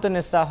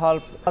রহমতুন্নেসা হল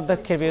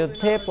অধ্যক্ষের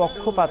বিরুদ্ধে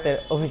পক্ষপাতের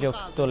অভিযোগ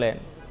তোলেন।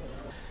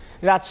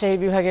 রাজশাহী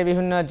বিভাগের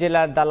বিভিন্ন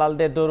জেলার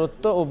দালালদের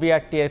দৌরত্ব ও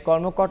বিআরটি এর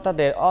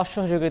কর্মকর্তাদের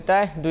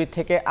অসহযোগিতায় 2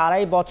 থেকে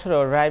 2.5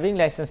 বছরও ড্রাইভিং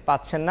লাইসেন্স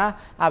পাচ্ছেন না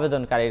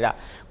আবেদনকারীরা।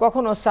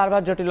 কখনো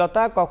সার্ভার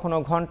জটিলতা, কখনো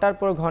ঘন্টার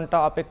পর ঘন্টা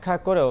অপেক্ষা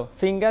করেও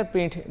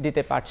ফিঙ্গারপ্রিন্ট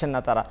দিতে পারছেন না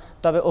তারা।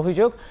 তবে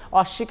অভিযোগ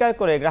অস্বীকার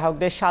করে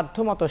গ্রাহকদের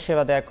সাধ্যমতো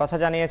সেবা দেওয়ার কথা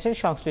জানিয়েছেন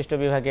সংশ্লিষ্ট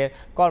বিভাগের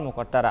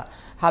কর্মকর্তারা।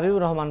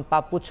 হাবিবুর রহমান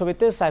পাপ্পুর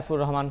ছবিতে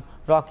সাইফুর রহমান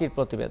রকির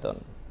প্রতিবেদন।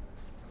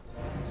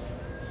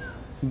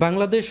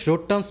 Bangladesh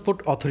road transport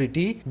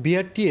authority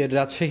BRT এর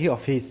রাজশাহী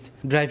অফিস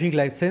ড্রাইভিং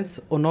লাইসেন্স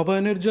ও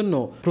নবায়নের জন্য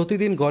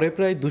প্রতিদিন গড়ে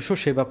প্রায় 200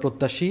 সেবা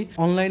প্রত্যাশী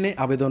অনলাইনে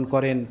আবেদন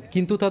করেন,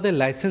 কিন্তু তাদের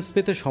লাইসেন্স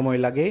পেতে সময়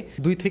লাগে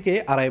 2 থেকে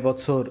 2.5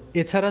 বছর।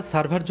 এছাড়া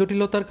সার্ভার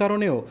জটিলতার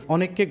কারণেও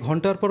অনেককে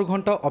ঘন্টার পর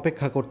ঘন্টা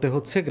অপেক্ষা করতে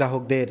হচ্ছে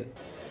গ্রাহকদের।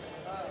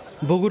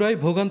 বগুড়ায়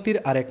ভোগান্তির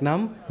আরেক নাম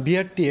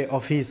বিআরটিএ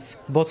অফিস।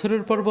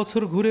 বছরের পর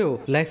বছর ঘুরেও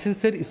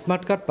লাইসেন্সের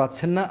স্মার্ট কার্ড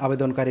পাচ্ছেন না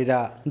আবেদনকারীরা।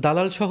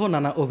 দালাল সহ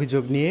নানা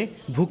অভিযোগ নিয়ে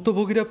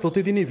ভুক্তভোগীরা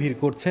প্রতিদিনই ভিড়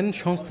করছেন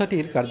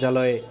সংস্থাটির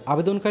কার্যালয়ে।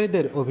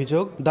 আবেদনকারীদের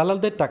অভিযোগ,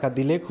 দালালদের টাকা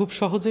দিলে খুব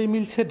সহজেই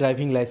মিলছে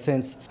ড্রাইভিং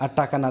লাইসেন্স, আর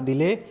টাকা না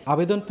দিলে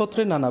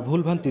আবেদনপত্রে নানা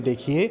ভুলভ্রান্তি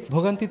দেখিয়ে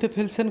ভোগান্তিতে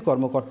ফেলছেন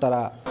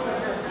কর্মকর্তারা।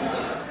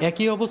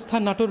 একই অবস্থা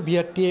নাটোর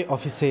বিআরটিএ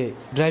অফিসে।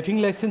 ড্রাইভিং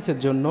লাইসেন্সের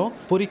জন্য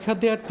পরীক্ষা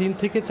দেওয়ার 3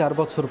 থেকে 4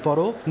 বছর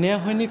পরও নেওয়া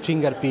হয়নি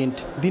ফিঙ্গারপ্রিন্ট।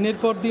 দিনের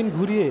পর দিন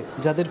ঘুরিয়ে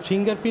যাদের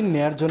ফিঙ্গারপ্রিন্ট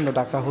নেয়ার জন্য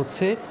ডাকা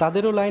হচ্ছে,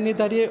 তাদেরও লাইনে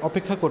দাঁড়িয়ে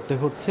অপেক্ষা করতে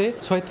হচ্ছে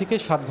 6 থেকে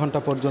 7 ঘন্টা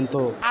পর্যন্ত।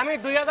 আমি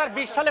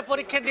 2020 সালে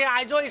পরীক্ষা দিয়ে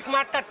আজও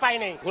স্মার্ট কার্ড পাই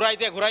নাই।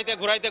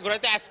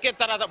 ঘুরাইতে আজকে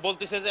তারা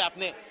বলতেছে যে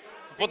আপনি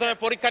প্রথমে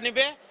পরীক্ষা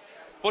নিবে,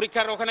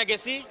 পরীক্ষার ওখানে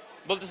গেছি,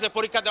 বলতেছে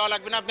পরীক্ষা দেওয়া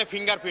লাগবে না, আপনি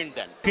ফিঙ্গারপ্রিন্ট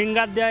দেন।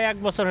 ফিঙ্গার দেওয়া 1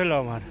 বছর হলো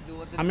আমার,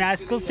 আমি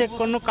আজকাল চেক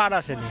কোনো কার্ড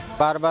আসেনি।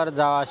 বারবার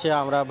যাওয়া আসে,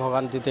 আমরা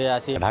ভোগান্তিতে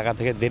আছি। ঢাকা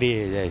থেকে দেরি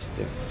হয়ে যায়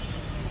আসতে।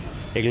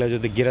 এগুলো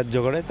যদি গ্রাহ্য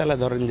করে তাহলে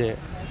ধরেন যে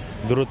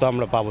দ্রুত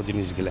আমরা পাবো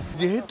জিনিসগুলো।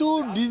 যেহেতু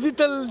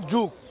ডিজিটাল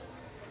যুগ,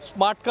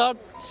 স্মার্ট কার্ড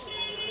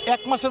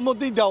 1 মাসের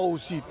মধ্যেই দেওয়া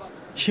উচিত।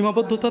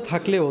 সীমাবদ্ধতা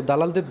থাকলেও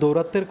দালালদের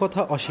দৌরাত্মের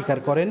কথা অস্বীকার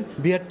করেন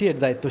বিআরটিএর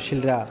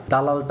দায়িত্বশীলরা।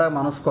 দালালটা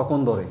মানুষ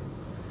কখন ধরে?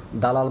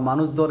 দালাল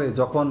মানুষ ধরে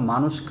যখন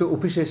মানুষকে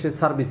অফিসে এসে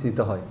সার্ভিস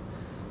নিতে হয়।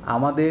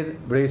 আমাদের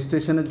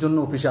রেজিস্ট্রেশনের জন্য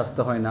অফিসে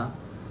আসতে হয় না।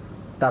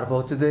 তারপর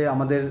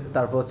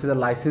হচ্ছে যে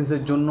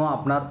লাইসেন্সের জন্য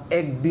আপনার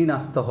একদিন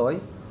আসতে হয়,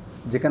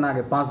 যেখানে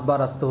আগে 5 বার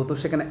আসতে হতো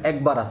সেখানে 1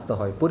 বার আসতে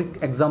হয়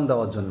এক্সাম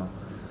দেওয়ার জন্য।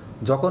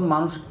 যখন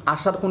মানুষ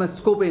আসার কোনো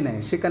স্কোপই নেই,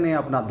 সেখানে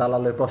আপনার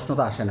দালালের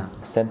প্রশ্নটা আসে না।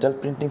 সেন্ট্রাল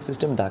প্রিন্টিং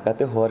সিস্টেম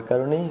ঢাকাতে হওয়ার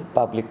কারণেই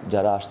পাবলিক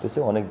যারা আসতেছে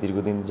অনেক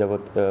দীর্ঘদিন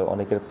যাবৎ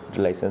অনেকের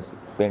লাইসেন্স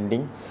পেন্ডিং।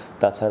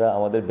 তাছাড়া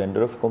আমাদের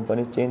ভেন্ডর অফ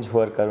কোম্পানি চেঞ্জ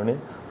হওয়ার কারণে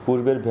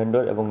পূর্বের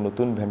ভেন্ডর এবং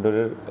নতুন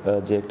ভেন্ডরের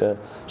যে একটা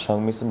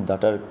সংমিশ্রণ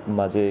ডাটার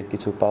মাঝে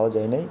কিছু পাওয়া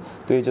যায় নাই,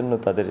 তো এই জন্য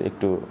তাদের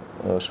একটু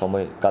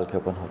সময়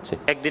কালক্ষেপণ হচ্ছে।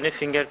 একদিনে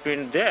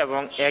ফিঙ্গারপ্রিন্ট দেয়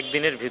এবং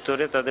একদিনের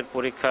ভিতরে তাদের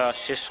পরীক্ষা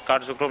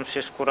কার্যক্রম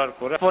শেষ করার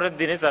পরে পরের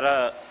দিনে তারা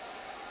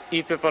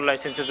ই পেপার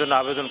লাইসেন্সের জন্য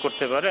আবেদন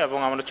করতে পারে এবং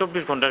আমরা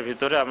 24 ঘন্টার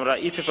ভিতরে আমরা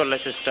ই পেপার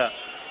লাইসেন্সটা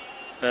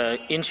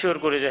ইনশিওর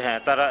করি যে হ্যাঁ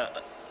তারা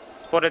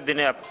পরের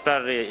দিনে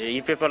আপনার ই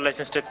পেপার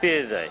লাইসেন্সটা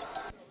পেয়ে যায়।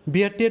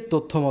 বিআরটিএর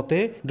তথ্য মতে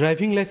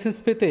ড্রাইভিং লাইসেন্স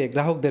পেতে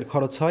গ্রাহকদের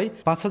খরচ হয়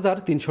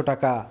 5300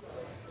 টাকা।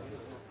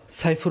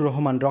 সাইফুর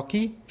রহমান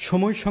রকি,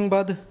 সময়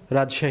সংবাদ,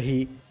 রাজশাহী।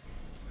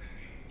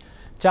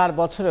 4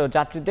 বছরেও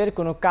যাত্রীদের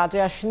কোনো কাজে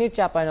আসেনি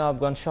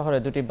চাঁপাইনবাবগঞ্জ শহরে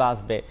 2টি বাস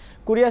বে।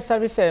 কুরিয়ার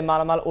সার্ভিসের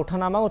মালামাল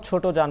ওঠানামা ও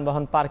ছোট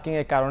যানবাহন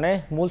পার্কিংয়ের কারণে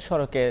মূল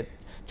সড়কে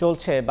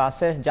চলছে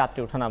বাসের যাত্রী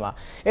ওঠানামা।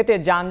 এতে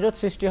যানজট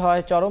সৃষ্টি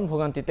হয়, চরম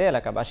ভোগান্তিতে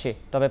এলাকাবাসী।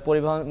 তবে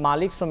পরিবহন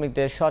মালিক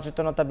শ্রমিকদের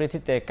সচেতনতা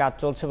বৃদ্ধিতে কাজ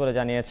চলছে বলে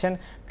জানিয়েছেন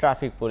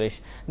ট্রাফিক পুলিশ।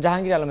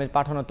 জাহাঙ্গীর আলমের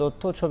পাঠানো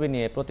তথ্য ছবি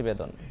নিয়ে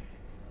প্রতিবেদন।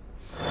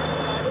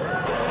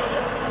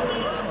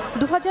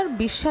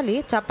 2020 সালে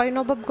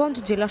চাঁপাইনবাবগঞ্জ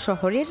জেলা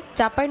শহরের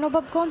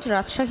চাঁপাইনবাবগঞ্জ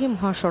রাজশাহী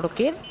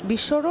মহাসড়কের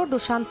বিশ্ব রোড ও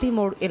শান্তি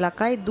মোড়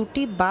এলাকায়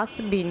 2টি বাস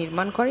বে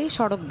নির্মাণ করে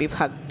সড়ক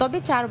বিভাগ। তবে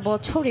 4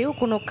 বছরেও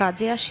কোনো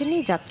কাজে আসেনি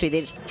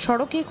যাত্রীদের।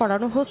 সড়কে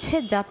করানো হচ্ছে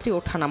যাত্রী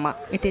ওঠানামা।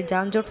 এতে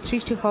যানজট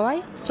সৃষ্টি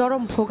হওয়ায়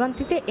চরম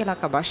ভোগান্তিতে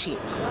এলাকাবাসী।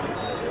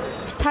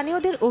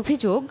 স্থানীয়দের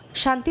অভিযোগ,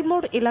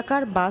 শান্তিমোড়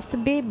এলাকার বাস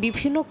বে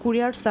বিভিন্ন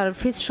কুরিয়ার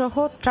সার্ভিস সহ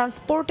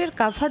ট্রান্সপোর্টের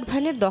কাভার্ড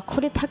ভ্যানের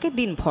দখলে থাকে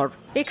দিনভর।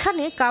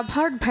 এখানে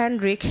কাভার্ড ভ্যান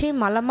রেখে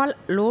মালামাল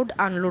লোড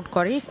আনলোড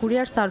করে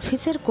কুরিয়ার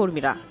সার্ভিসের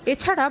কর্মীরা।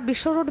 এছাড়া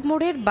বিশ্ব রোড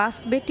মোড়ের বাস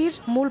বেটির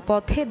মূল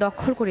পথে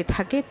দখল করে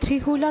থাকে 3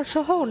 হুইলার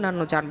সহ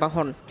অন্যান্য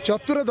যানবাহন।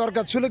 চত্বরে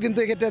দরকার ছিল, কিন্তু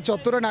এক্ষেত্রে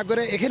চত্বরে না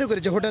করে এখানে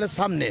করেছে হোটেলের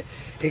সামনে।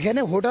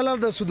 এখানে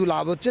হোটেলারদের শুধু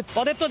লাভ হচ্ছে।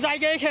 ওদের তো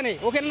জায়গা এখানে,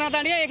 ওখানে না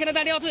দাঁড়িয়ে এখানে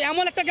দাঁড়িয়ে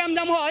এমন একটা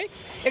গ্যামজাম হয়,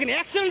 এখানে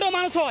অ্যাক্সিডেন্টও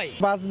মানুষ হয়।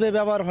 বাস বে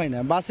ব্যবহার হয় না,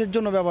 বাসের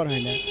জন্য ব্যবহার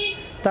হয় না।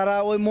 তারা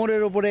ওই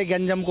মোড়ের উপরে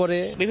গ্যাঞ্জাম করে।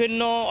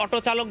 বিভিন্ন অটো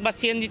চালক বা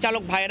সিএনজি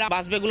চালক ভাইরা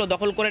বাস বেগুলো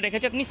দখল করে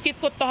রেখেছে। নিশ্চিত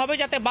করতে হবে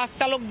যাতে বাস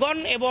চালকগণ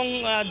এবং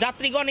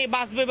যাত্রীগণ এই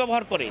বাস বে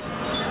ব্যবহার করে।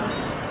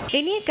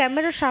 এ নিয়ে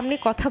ক্যামেরার সামনে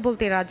কথা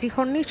বলতে রাজি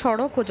হননি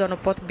সড়ক ও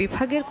জনপথ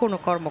বিভাগের কোনো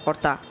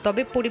কর্মকর্তা।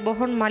 তবে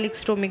পরিবহন মালিক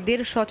শ্রমিকদের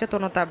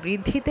সচেতনতা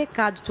বৃদ্ধিতে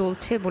কাজ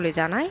চলছে বলে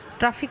জানায়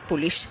ট্রাফিক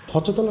পুলিশ।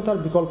 সচেতনতার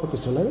বিকল্প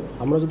কিছু নেই।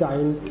 আমরা যদি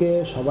আইনকে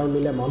সবাই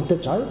মিলে মানতে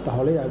চাই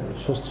তাহলে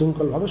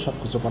সুশৃঙ্খলভাবে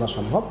সবকিছু করা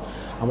সম্ভব।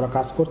 আমরা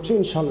কাজ করছি,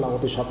 ইনশাআল্লাহ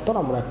অতি সত্বর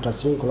আমরা একটা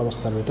শৃঙ্খল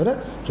অবস্থার ভিতরে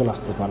চলে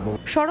আসতে পারবো।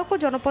 সড়ক ও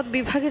জনপথ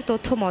বিভাগের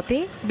তথ্য মতে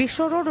বিশ্ব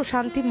রোড ও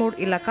শান্তি মোড়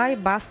এলাকায়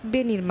বাস বে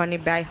নির্মাণে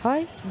ব্যয়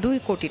হয় 2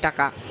 কোটি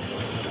টাকা।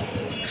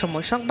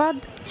 সময় সংবাদ,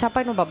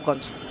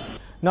 চাঁপাইনবাবগঞ্জ।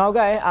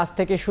 নওগাঁয় আজ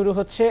থেকে শুরু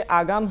হচ্ছে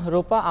আগাম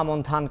রোপা আমন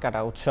ধান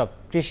কাটা উৎসব।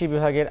 কৃষি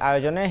বিভাগের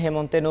আয়োজনে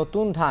হেমন্তে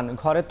নতুন ধান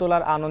ঘরে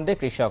তোলার আনন্দে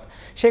কৃষক।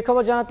 সে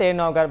খবর জানাতে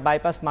নওগাঁর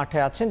বাইপাস মাঠে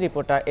আছেন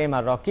রিপোর্টার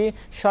এম.আর. রকি।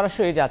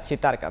 সরাসরি যাচ্ছি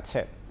তার কাছে।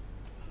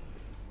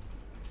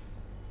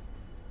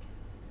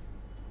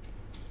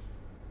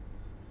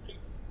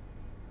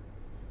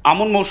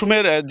 আমন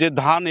মৌসুমের যে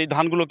ধান, এই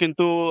ধানগুলো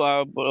কিন্তু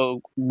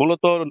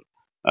মূলত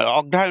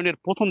অগ্রহায়ণের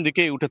প্রথম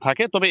দিকেই উঠে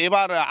থাকে। তবে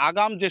এবার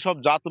আগাম যেসব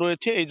জাত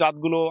রয়েছে এই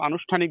জাতগুলো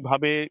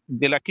আনুষ্ঠানিকভাবে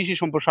জেলা কৃষি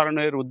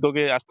সম্প্রসারণের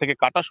উদ্যোগে আজ থেকে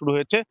কাটা শুরু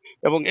হয়েছে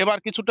এবং এবার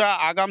কিছুটা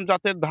আগাম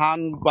জাতের ধান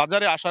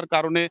বাজারে আসার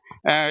কারণে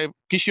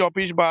কৃষি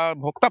অফিস বা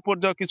ভোক্তা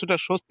পর্যায়ে কিছুটা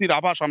স্বস্তির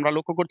আভাস আমরা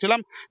লক্ষ্য করছিলাম।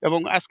 এবং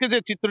আজকে যে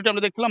চিত্রটি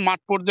আমরা দেখছিলাম মাঠ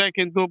পর্যায়ে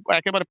কিন্তু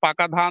একেবারে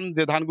পাকা ধান,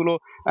 যে ধানগুলো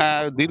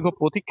দীর্ঘ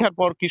প্রতীক্ষার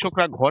পর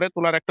কৃষকরা ঘরে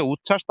তোলার একটা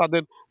উচ্ছ্বাস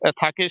তাদের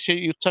থাকে, সেই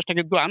উচ্ছ্বাসটা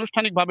কিন্তু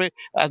আনুষ্ঠানিকভাবে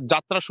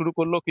যাত্রা শুরু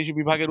করলো কৃষি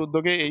বিভাগের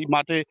উদ্যোগে। এই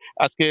মাঠে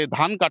আজকে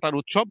ধান কাটার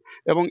উৎসব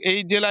এবং এই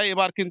জেলায়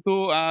এবার কিন্তু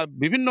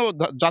বিভিন্ন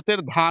জাতের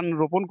ধান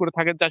রোপণ করে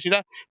থাকেন চাষিরা।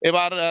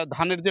 এবার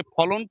ধানের যে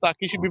ফলন তা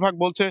কৃষি বিভাগ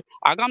বলছে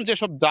আগাম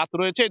যেসব জাত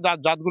রয়েছে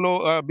জাতগুলো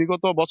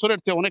বিগত বছরের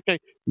চেয়ে অনেকটাই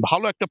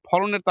ভালো একটা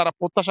ফলনের তারা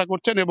প্রত্যাশা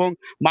করছেন এবং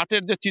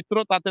মাঠের যে চিত্র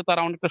তাতে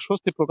তারা অনেকটা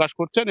স্বস্তি প্রকাশ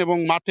করছেন। এবং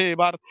মাঠে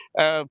এবার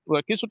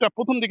কিছুটা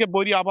প্রথম দিকে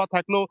বৈরী আবহাওয়া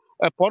থাকলেও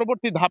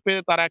পরবর্তী ধাপে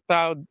তারা একটা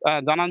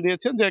জানান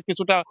দিয়েছেন যে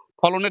কিছুটা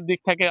ফলনের দিক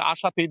থেকে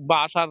আশাতীত বা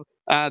আশার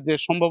যে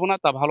সম্ভাবনা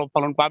তা ভালো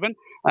ফলন পাবেন।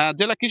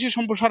 জেলা কৃষি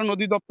সম্প্রসারণ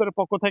অধিদপ্তরের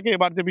পক্ষ থেকে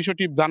এবার যে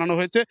বিষয়টি জানানো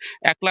হয়েছে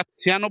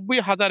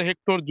 1,96,000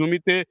 হেক্টর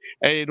জমিতে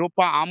এই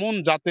রোপা আমন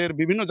জাতের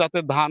বিভিন্ন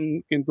জাতের ধান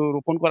কিন্তু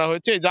রোপণ করা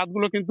হয়েছে। এই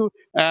জাতগুলো কিন্তু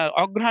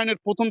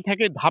অগ্রহায়ণের প্রথম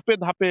থেকে ধাপে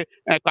ধাপে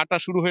কাটা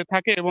শুরু হয়ে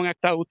থাকে এবং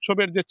একটা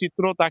উৎসবের যে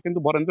চিত্র তা কিন্তু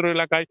বরেন্দ্র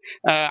এলাকায়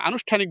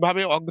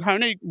আনুষ্ঠানিকভাবে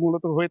অগ্রহায়ণেই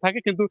মূলত হয়ে থাকে।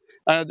 কিন্তু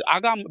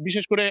আগাম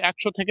বিশেষ করে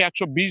 100 থেকে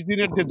 120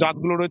 দিনের যে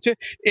জাতগুলো রয়েছে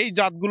এই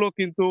জাতগুলো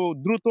কিন্তু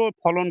দ্রুত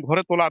ফলন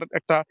ঘরে তোলার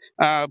একটা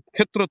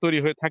ক্ষেত্র তৈরি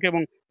হয়ে থাকে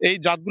এবং এই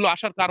জাতগুলো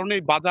আসার কারণে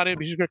বাজারে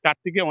বিশেষ করে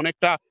কার্তিকে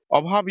অনেকটা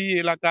অভাবী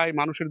এলাকায়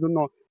মানুষের জন্য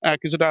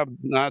কিছুটা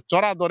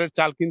চড়া দরের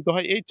চাল কিনতে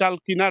হয়। এই চাল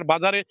কেনার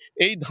বাজারে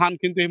এই ধান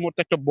কিন্তু এই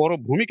মুহূর্তে একটা বড়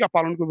ভূমিকা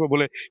পালন করবে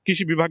বলে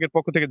কৃষি বিভাগের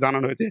পক্ষ থেকে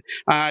জানানো হয়েছে।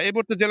 এই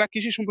মুহূর্তে জেলা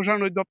কৃষি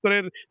সম্প্রসারণ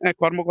অধিদপ্তরের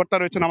কর্মকর্তা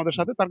রয়েছেন আমাদের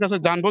সাথে, তার কাছে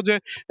জানবো যে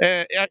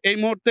এই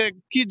মুহূর্তে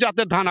কি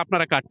জাতের ধান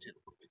আপনারা কাটছেন?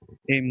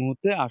 এই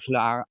মুহূর্তে আসলে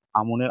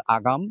আমনের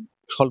আগাম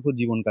স্বল্প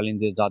জীবনকালীন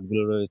যে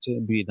জাতগুলো রয়েছে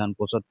বিধান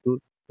 75,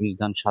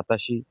 বিধান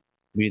 87,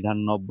 বিধান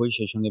 90,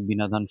 সেই সঙ্গে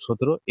বিনাধান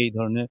 17, এই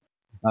ধরনের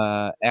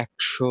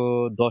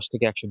 110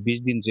 থেকে 120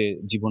 দিন যে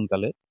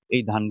জীবনকালে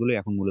এই ধানগুলো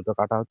এখন মূলত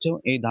কাটা হচ্ছে।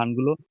 এই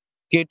ধানগুলো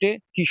কেটে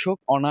কৃষক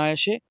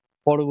অনায়াসে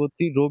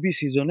পরবর্তী রবি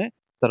সিজনে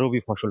তার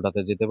রবি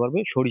ফসলটাতে যেতে পারবে,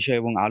 সরিষা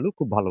এবং আলু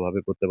খুব ভালোভাবে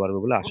করতে পারবে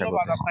বলে আশা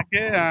করছি। আপনাকে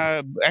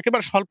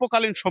একেবারে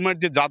স্বল্পকালীন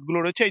সময়ের যে জাতগুলো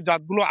রয়েছে এই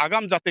জাতগুলো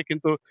আগাম জাতে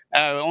কিন্তু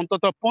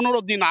অন্তত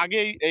 15 দিন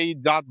আগেই এই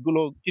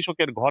জাতগুলো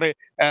কৃষকের ঘরে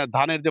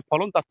ধানের যে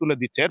ফলন তা তুলে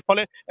দিচ্ছে। এর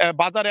ফলে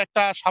বাজারে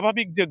একটা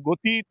স্বাভাবিক যে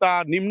গতি তা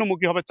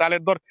নিম্নমুখী হবে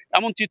চালের দর,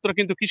 এমন চিত্র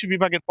কিন্তু কৃষি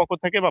বিভাগের পক্ষ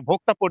থেকে বা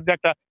ভোক্তা পর্যায়ে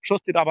একটা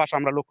স্বস্তির আভাস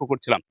আমরা লক্ষ্য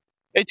করছিলাম।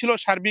 এই ছিল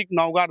সার্বিক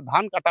নওগাঁর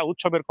ধান কাটা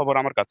উৎসবের খবর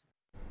আমার কাছে।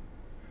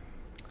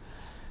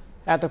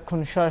 এতক্ষণ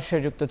সরাসরি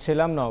যুক্ত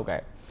ছিলাম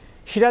নওগাঁয়।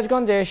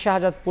 সিরাজগঞ্জের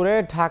শাহজাদপুরে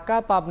ঢাকা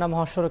পাবনা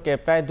মহাসড়কে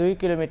প্রায় 2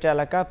 কিলোমিটার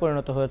এলাকা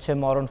পরিণত হয়েছে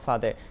মরণ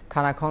ফাঁদে।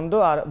 খানাখন্দ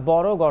আর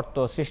বড় গর্ত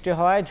সৃষ্টি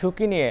হওয়ায়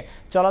ঝুঁকি নিয়ে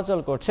চলাচল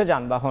করছে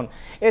যানবাহন।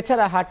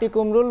 এছাড়া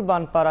হাটিকুমরুল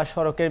বানপাড়া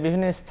সড়কের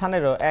বিভিন্ন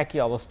স্থানেরও একই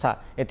অবস্থা।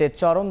 এতে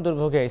চরম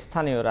দুর্ভোগে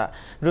স্থানীয়রা।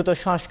 দ্রুত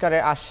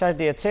সংস্কারের আশ্বাস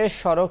দিয়েছে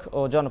সড়ক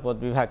ও জনপদ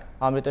বিভাগ।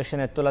 অমৃত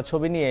সেনের তোলা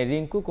ছবি নিয়ে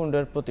রিঙ্কু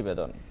কুণ্ডের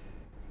প্রতিবেদন।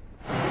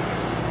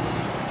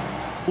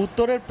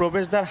 উত্তরের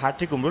প্রবেশদ্বার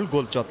হাটিকুমরুল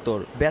গোল চত্বর।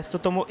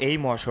 ব্যস্ততম এই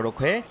মহাসড়ক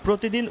হয়ে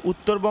প্রতিদিন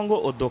উত্তরবঙ্গ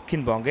ও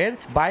দক্ষিণবঙ্গের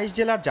 22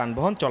 জেলার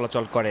যানবাহন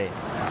চলাচল করে।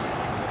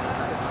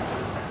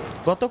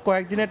 গত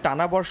কয়েকদিনের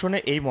টানা বর্ষণে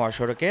এই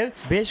মহাসড়কের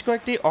বেশ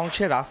কয়েকটি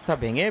অংশে রাস্তা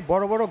ভেঙে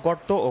বড় বড়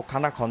গর্ত ও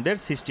খানাখন্দের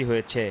সৃষ্টি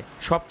হয়েছে।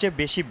 সবচেয়ে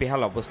বেশি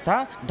বেহাল অবস্থা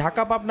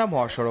ঢাকা পাবনা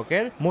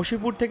মহাসড়কের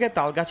মশিপুর থেকে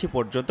তালগাছি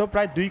পর্যন্ত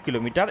প্রায় 2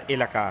 কিলোমিটার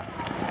এলাকা।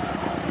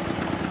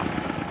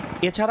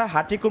 এছাড়া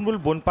হাটিকুমরুল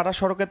বনপাড়া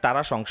সড়কের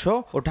তারাস অংশ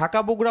ও ঢাকা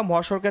বগুড়া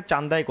মহাসড়কের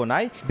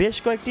চান্দাইকোনায় বেশ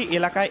কয়েকটি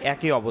এলাকায়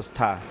একই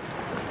অবস্থা।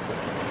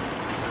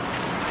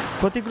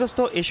 ক্ষতিগ্রস্ত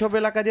এসব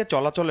এলাকা দিয়ে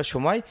চলাচলের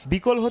সময়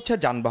বিকল হচ্ছে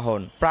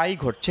যানবাহন, প্রায়ই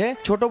ঘটছে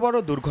ছোট বড়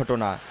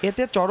দুর্ঘটনা।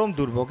 এতে চরম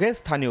দুর্ভোগে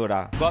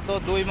স্থানীয়রা। গত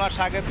 2 মাস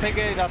আগে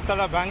থেকে এই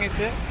রাস্তাটা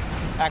ভাঙিছে,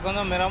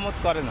 এখনো মেরামত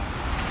করে না।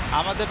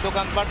 আমাদের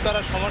দোকানপাট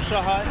করার সমস্যা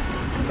হয়,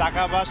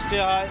 চাকা বাস্টে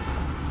হয়,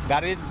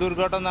 গাড়ির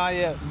দুর্ঘটনা হয়,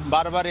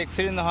 বারবার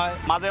অ্যাক্সিডেন্ট হয়।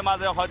 মাঝে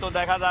মাঝে হয়তো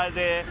দেখা যায়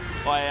যে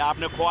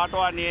আপনি খোয়া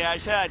টোয়া নিয়ে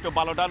আসে একটু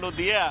বালু টালু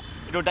দিয়ে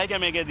একটু ডাইকে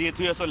মেঘে দিয়ে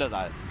থুয়ে চলে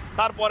যায়।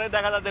 তারপরে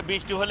দেখা যায় যে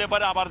বৃষ্টি হলে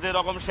পরে আবার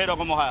যেরকম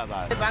সেরকম হয়ে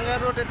যায়। বাংলা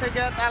রোডে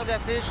থেকে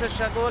তালগাছি,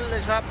 শস্যাকুল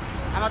এসব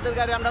আমাদের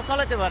গাড়ি আমরা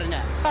চালাতে পারি না।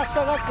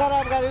 রাস্তাঘাট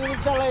খারাপ, গাড়ি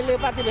চালাইলে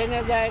পাতি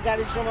ভেঙে যায়,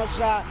 গাড়ির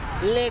সমস্যা,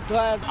 লেট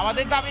হয়।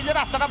 আমাদের দাবি যে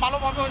রাস্তাটা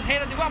ভালোভাবে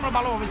ছেড়ে দিব, আমরা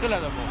ভালোভাবে চলে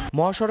যাব।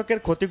 মহাসড়কের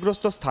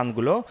ক্ষতিগ্রস্ত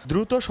স্থানগুলো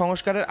দ্রুত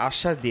সংস্কারের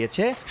আশ্বাস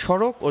দিয়েছে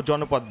সড়ক ও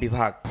জনপদ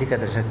বিভাগ।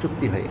 ঠিকাদারের সাথে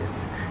চুক্তি হয়ে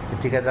গেছে।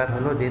 ঠিকাদার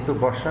হলো যেহেতু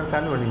বর্ষার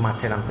কারণে উনি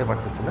মাঠে নামতে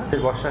পারতেছে না,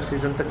 বর্ষার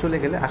সিজনটা চলে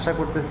গেলে আশা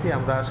করতেছি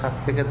আমরা 7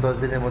 থেকে 10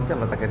 দিনের মধ্যে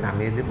আমরা তাকে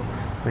নামিয়ে দেব।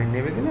 উনি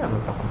নেমে গেলে আমরা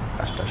তখন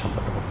কাজটা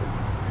সম্পন্ন করতে পারব।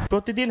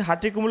 প্রতিদিন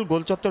হাটিকুমরুল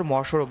গোলচত্বর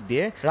মহাসড়ক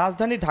দিয়ে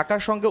রাজধানী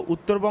ঢাকার সঙ্গে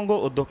উত্তরবঙ্গ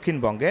ও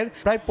দক্ষিণবঙ্গের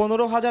প্রায়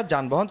 15,000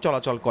 যানবাহন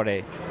চলাচল করে।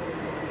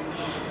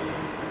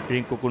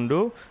 রিঙ্কু কুণ্ডু,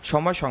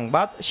 সময়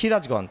সংবাদ,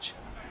 সিরাজগঞ্জ।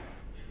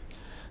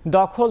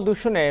 দখল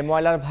দূষণে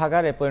ময়লার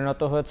ভাগাড়ে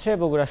পরিণত হয়েছে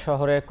বগুড়া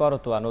শহরের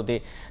করতোয়া নদী।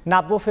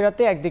 নাব্য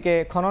ফেরাতে একদিকে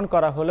খনন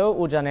করা হলেও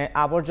উজানে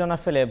আবর্জনা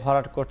ফেলে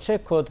ভরাট করছে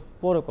খোদ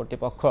পৌর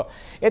কর্তৃপক্ষ।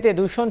 এতে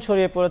দূষণ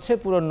ছড়িয়ে পড়েছে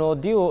পুরো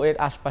নদী ও এর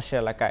আশপাশের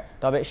এলাকায়।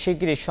 তবে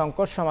শিগগিরই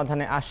সংকট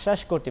সমাধানে আশ্বাস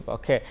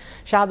কর্তৃপক্ষের।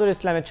 শাহাদুল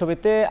ইসলামের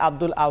ছবিতে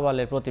আব্দুল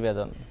আওয়ালের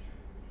প্রতিবেদন।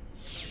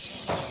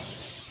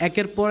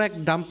 একের পর এক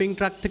ডাম্পিং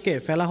ট্রাক থেকে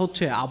ফেলা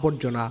হচ্ছে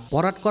আবর্জনা,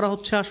 ভরাট করা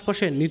হচ্ছে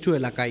আশপাশের নিচু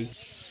এলাকায়।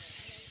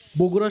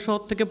 বগুড়া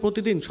শহর থেকে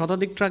প্রতিদিন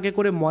শতাধিক ট্রাকে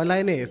করে ময়লা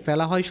এনে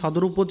ফেলা হয়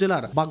সদর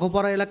উপজেলার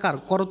বাঘপাড়া এলাকার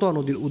করতোয়া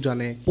নদীর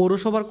উজানে।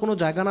 পৌরসভার কোনো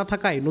জায়গা না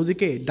থাকায়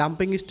নদীকে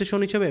ডাম্পিং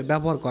স্টেশন হিসেবে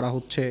ব্যবহার করা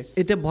হচ্ছে।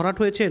 এতে ভরাট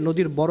হয়েছে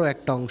নদীর বড়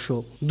একটা অংশ,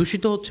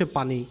 দূষিত হচ্ছে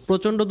পানি।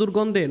 প্রচণ্ড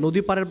দুর্গন্ধে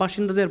নদী পাড়ের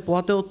বাসিন্দাদের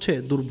পোহাতে হচ্ছে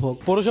দুর্ভোগ।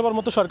 পৌরসভার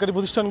মতো সরকারি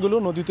প্রতিষ্ঠানগুলো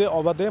নদীতে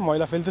অবাধে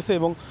ময়লা ফেলতেছে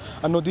এবং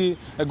নদী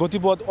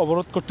গতিপথ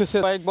অবরোধ করতেছে।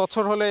 কয়েক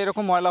বছর হলে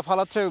এরকম ময়লা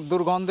ফালাচ্ছে,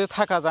 দুর্গন্ধে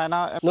থাকা যায় না।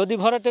 নদী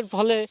ভরাটের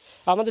ফলে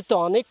আমাদের তো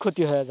অনেক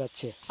ক্ষতি হয়ে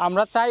যাচ্ছে।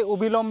 আমরা চাই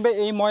অবিলম্বে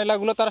এই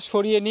ময়লাগুলো তারা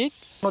সরিয়ে নিক,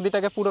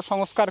 নদীটাকে পুরো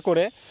সংস্কার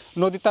করে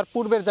নদী তার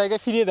পূর্বের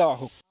জায়গায় ফিরিয়ে দেওয়া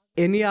হোক।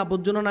 এ নিয়ে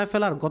আবর্জনা না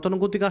ফেলার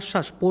গতানুগতিক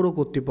আশ্বাস পৌর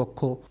কর্তৃপক্ষ।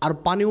 আর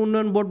পানি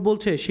উন্নয়ন বোর্ড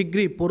বলছে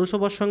শীঘ্রই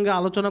পৌরসভার সঙ্গে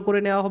আলোচনা করে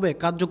নেওয়া হবে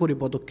কার্যকরী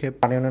পদক্ষেপ।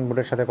 পানি উন্নয়ন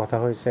বোর্ডের সাথে কথা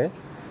হয়েছে,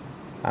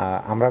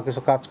 আমরাও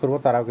কিছু কাজ করব,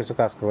 তারাও কিছু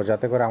কাজ করবো,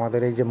 যাতে করে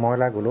আমাদের এই যে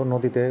ময়লাগুলো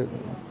নদীতে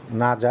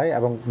না যায়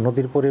এবং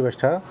নদীর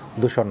পরিবেশটা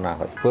দূষণ না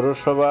হয়।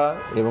 পৌরসভা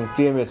এবং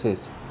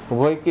টিএমএসএস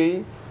উভয়কেই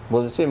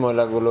বলছে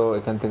ময়লাগুলো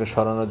এখান থেকে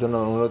সরানোর জন্য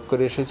অনুরোধ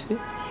করে এসেছি।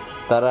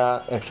 তারা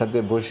একসাথে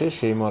বসে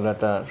সেই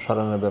ময়লাটা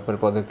সরানোর ব্যাপারে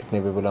পদক্ষেপ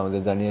নেবে বলে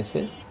আমাদের জানিয়েছে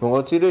এবং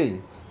অচিরেই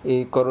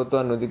এই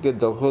করতোয়া নদীকে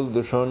দখল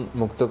দূষণ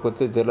মুক্ত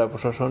করতে জেলা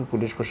প্রশাসন,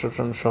 পুলিশ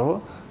প্রশাসন সহ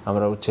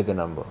আমরা উচ্ছেদে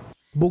নামব।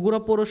 বগুড়া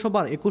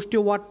পৌরসভার 21টি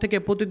ওয়ার্ড থেকে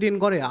প্রতিদিন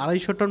গড়ে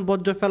 250 টন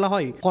বর্জ্য ফেলা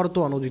হয়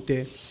করতোয়া নদীতে।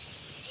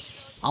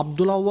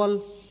 আব্দুল আউয়াল,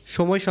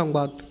 সময়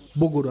সংবাদ,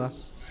 বগুড়া।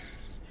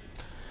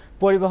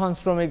 পরিবহন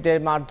শ্রমিকদের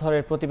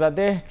মারধরের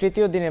প্রতিবাদে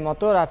তৃতীয় দিনের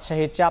মতো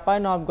রাজশাহীর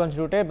চাঁপাইনবাবগঞ্জ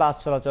রুটে বাস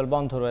চলাচল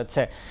বন্ধ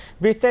রয়েছে।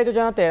 বিস্তারিত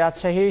জানাতে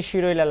রাজশাহীর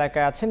শিরোইল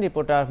এলাকায় আছেন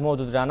রিপোর্টার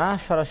মওদুদ রানা।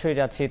 সরাসরি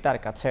যাচ্ছি তার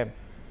কাছে।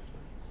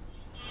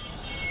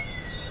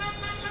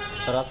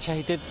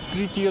 রাজশাহীতে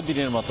তৃতীয়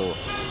দিনের মতো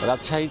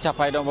রাজশাহী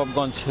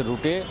চাঁপাইনবাবগঞ্জ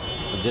রুটে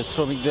যে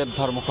শ্রমিকদের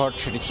ধর্মঘট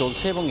সেটি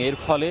চলছে এবং এর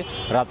ফলে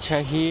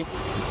রাজশাহী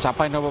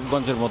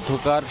চাঁপাইনবাবগঞ্জের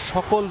মধ্যকার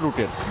সকল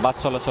রুটের বাস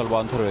চলাচল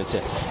বন্ধ রয়েছে।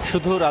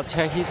 শুধু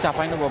রাজশাহী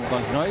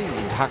চাঁপাইনবাবগঞ্জ নয়,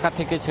 ঢাকা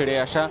থেকে ছেড়ে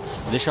আসা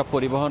যেসব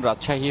পরিবহন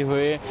রাজশাহী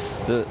হয়ে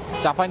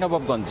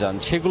চাঁপাইনবাবগঞ্জ যান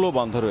সেগুলো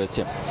বন্ধ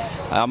রয়েছে।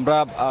 আমরা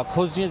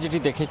খোঁজ নিয়ে যেটি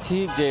দেখেছি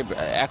যে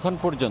এখন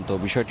পর্যন্ত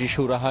বিষয়টি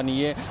সুরাহা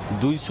নিয়ে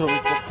দুই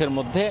শ্রমিক পক্ষের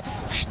মধ্যে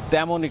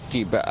তেমন একটি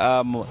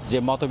যে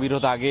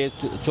মতবিরোধ আগে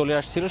চলে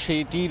আসছিল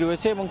সেইটি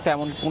রয়েছে এবং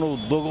তেমন কোনো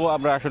উদ্যোগও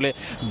আমরা আসলে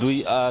দুই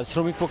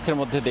শ্রমিক পক্ষের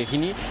মধ্যে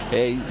দেখিনি।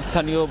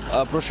 স্থানীয়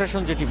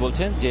প্রশাসন যেটি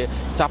বলছেন যে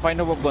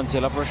চাঁপাইনবাবগঞ্জ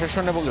জেলা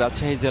প্রশাসন এবং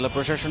রাজশাহী জেলা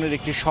প্রশাসনের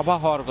একটি সভা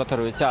হওয়ার কথা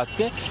রয়েছে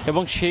আজকে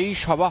এবং সেই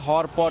সভা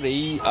হওয়ার পর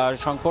এই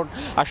সংকট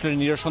আসলে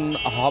নিরসন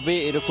হবে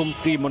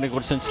এরকমটি মনে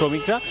করছেন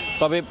শ্রমিকরা।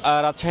 তবে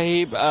রাজশাহী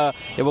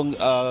এবং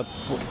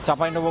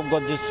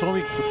চাঁপাইনবাবগঞ্জের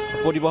শ্রমিক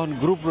পরিবহন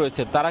গ্রুপ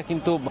রয়েছে তারা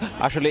কিন্তু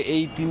আসলে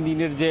এই 3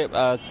 দিনের যে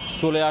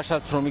চলে আসা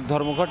শ্রমিক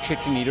ধর্মঘট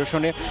সেটি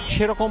নিরসনে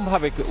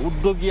সেরকমভাবে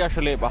উদ্যোগী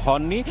আসলে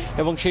হননি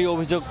এবং সেই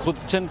অভিযোগ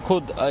খুঁজছেন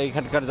খোদ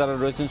এখানকার যারা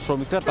রয়েছেন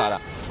শ্রমিকরা তারা।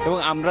 এবং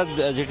আমরা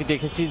যেটি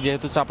দেখেছি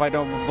যেহেতু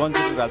চাঁপাইনবাবগঞ্জ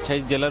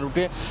রাজশাহী জেলা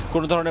রুটে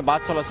কোনো ধরনের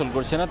বাস চলাচল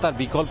করছে না, তার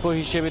বিকল্প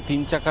হিসেবে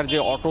 3 চাকার যে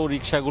অটো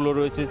রিক্সাগুলো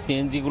রয়েছে,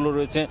 সিএনজিগুলো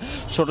রয়েছে,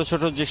 ছোট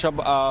ছোট যেসব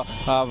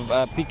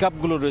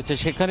পিকআপগুলো রয়েছে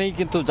সেখানেই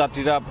কিন্তু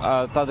যাত্রীরা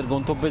তাদের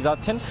গন্তব্যে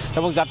যাচ্ছেন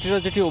এবং যাত্রীরা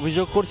যেটি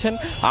অভিযোগ করছেন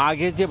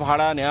আগে যে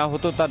ভাড়া নেওয়া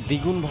হতো তার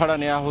দ্বিগুণ ভাড়া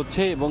নেওয়া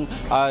হচ্ছে এবং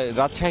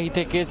রাজশাহী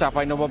থেকে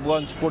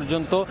চাঁপাইনবাবগঞ্জ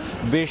পর্যন্ত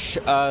বেশ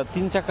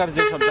 3 চাকার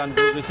যেসব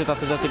যানগুলো রয়েছে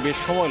তাতে যাতে বেশ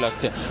সময়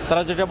লাগছে।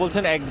 তারা যেটা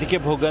বলছেন একদিকে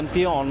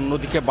ভোগান্তি,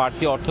 অন্যদিকে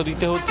বাড়তি অর্থ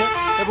দিতে হচ্ছে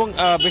এবং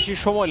বেশি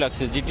সময়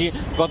লাগছে, যেটি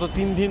গত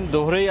 3 দিন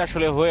ধরেই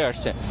আসলে হয়ে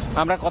আসছে।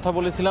 আমরা কথা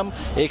বলেছিলাম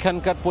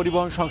এখানকার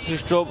পরিবহন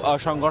সংশ্লিষ্ট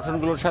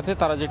সংগঠনগুলোর সাথে,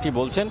 তারা যেটি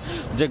বলছেন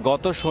যে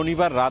গত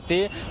শনিবার রাতে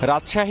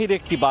রাজশাহীর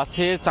একটি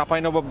বাসে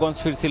চাঁপাইনবাবগঞ্জ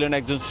ফিরছিলেন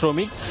একজন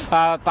শ্রমিক,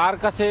 তার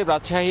কাছে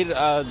রাজশাহীর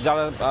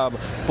যারা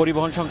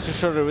পরিবহন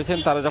সংশ্লিষ্ট রয়েছেন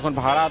তারা যখন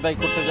ভাড়া আদায়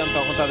করতে যান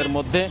তখন তাদের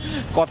মধ্যে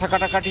কথা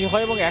কাটাকাটি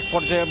হয় এবং এক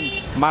পর্যায়ে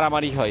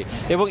মারামারি হয়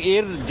এবং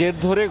এর জের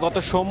ধরে গত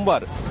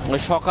সোমবার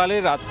সকালে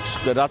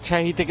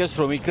রাজশাহী থেকে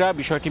শ্রমিকরা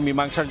বিষয়টি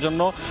মীমাংসার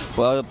জন্য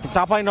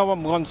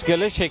চাঁপাইনবাবগঞ্জ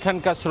গেলে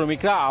সেখানকার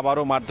শ্রমিকরা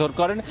আবারও মারধর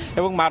করেন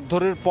এবং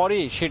মারধরের পরে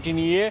সেটি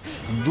নিয়ে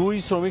দুই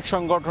শ্রমিক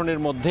সংগঠনের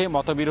মধ্যে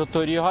মতবিরোধ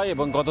তৈরি হয়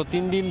এবং গত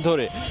 3 দিন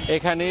ধরে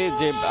এখানে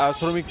যে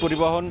শ্রমিক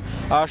পরিবহন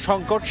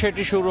সংকট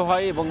সেটি শুরু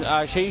হয় এবং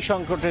সেই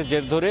সংকটের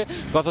জের ধরে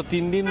গত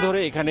 3 দিন ধরে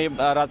এখানে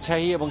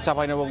রাজশাহী এবং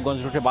চাঁপাইনবাবগঞ্জ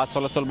রুটে বাস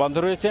চলাচল বন্ধ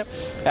রয়েছে।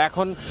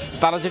 এখন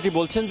তারা যেটি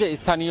বলছেন যে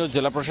স্থানীয়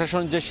জেলা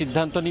প্রশাসন যে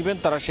সিদ্ধান্ত নেবেন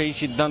তারা সেই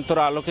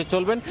সিদ্ধান্তের আলোকে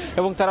চলবেন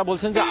এবং তারা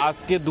বলছেন যে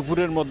আজকে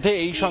দুপুরের মধ্যে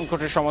এই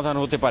সংকটের সমাধান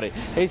হতে পারে।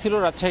 এই ছিল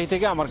রাজশাহী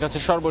থেকে আমার কাছে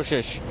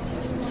সর্বশেষ।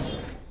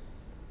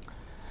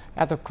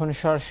 এতক্ষণ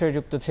সরাসরি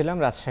যুক্ত ছিলাম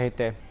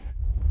রাজশাহীতে।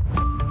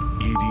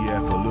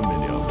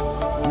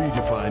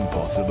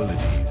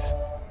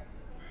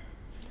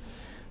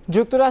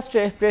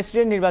 যুক্তরাষ্ট্রে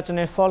প্রেসিডেন্ট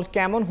নির্বাচনের ফল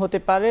কেমন হতে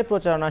পারে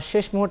প্রচারণার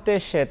শেষ মুহূর্তে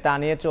এসে তা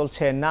নিয়ে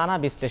চলছে নানা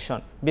বিশ্লেষণ।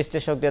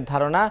 বিশ্লেষকদের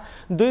ধারণা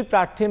 2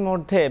 প্রার্থীর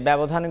মধ্যে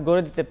ব্যবধান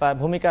গড়ে দিতে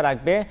ভূমিকা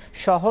রাখবে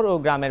শহর ও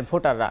গ্রামের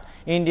ভোটাররা।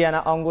 ইন্ডিয়ানা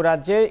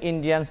অঙ্গরাজ্যের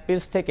ইন্ডিয়ান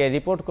স্পিলস থেকে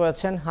রিপোর্ট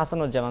করেছেন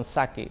হাসানুজ্জামান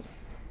সাকিব।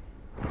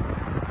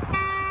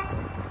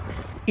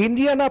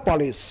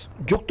 ইন্ডিয়ানাপলিস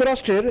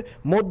যুক্তরাষ্ট্রের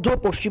মধ্য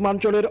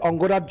পশ্চিমাঞ্চলের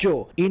অঙ্গরাজ্য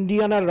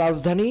ইন্ডিয়ানার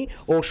রাজধানী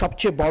ও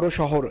সবচেয়ে বড়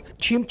শহর।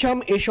 ছিমছাম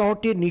এই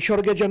শহরটির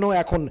নিসর্গে যেন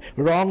এখন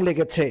রং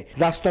লেগেছে।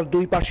 রাস্তার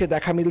দুই পাশে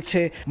দেখা মিলছে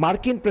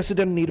মার্কিন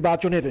প্রেসিডেন্ট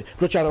নির্বাচনের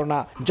প্রচারণা,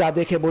 যা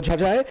দেখে বোঝা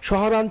যায়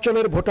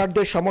শহরাঞ্চলের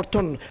ভোটারদের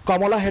সমর্থন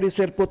কমলা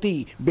হ্যারিসের প্রতি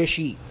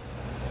বেশি।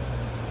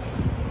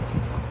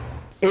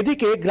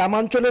 এদিকে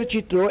গ্রামাঞ্চলের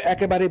চিত্র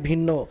একেবারে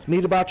ভিন্ন।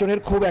 নির্বাচনের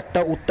খুব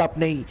একটা উত্তাপ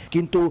নেই,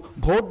 কিন্তু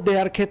ভোট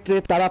দেওয়ার ক্ষেত্রে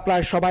তারা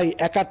প্রায় সবাই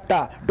একাট্টা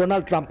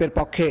ডোনাল্ড ট্রাম্পের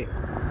পক্ষে।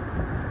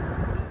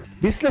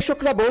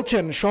 বিশ্লেষকরা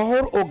বলছেন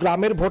শহর ও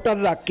গ্রামের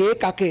ভোটাররা কে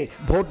কাকে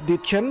ভোট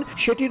দিচ্ছেন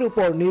সেটির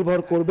উপর নির্ভর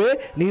করবে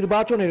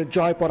নির্বাচনের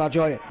জয়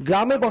পরাজয়।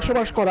 গ্রামে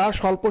বসবাস করা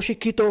স্বল্প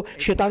শিক্ষিত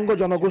শ্বেতাঙ্গ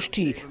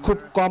জনগোষ্ঠী খুব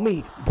কমই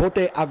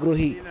ভোটে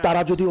আগ্রহী।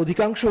 তারা যদি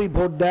অধিকাংশই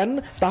ভোট দেন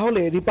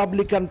তাহলে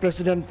রিপাবলিকান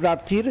প্রেসিডেন্ট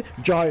প্রার্থীর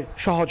জয়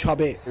সহজ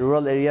হবে।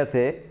 রুরাল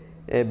এরিয়াতে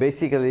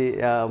বেসিক্যালি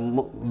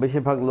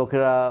বেশিরভাগ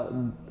লোকেরা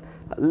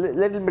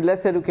little bit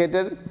less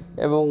educated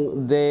এবং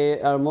they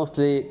are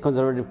mostly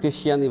conservative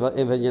Christian,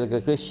 evangelical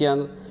Christian,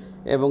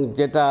 এবং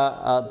যেটা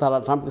তারা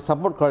ট্রাম্পকে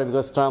সাপোর্ট করে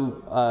because Trump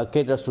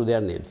কেটার্স to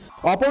their needs.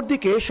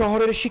 অপরদিকে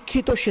শহরের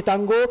শিক্ষিত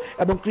শ্বেতাঙ্গ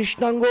এবং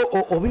কৃষ্ণাঙ্গ ও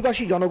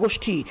অভিবাসী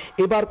জনগোষ্ঠী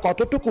এবার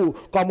কতটুকু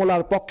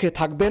কমলার পক্ষে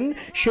থাকবেন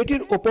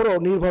সেটির উপরও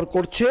নির্ভর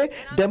করছে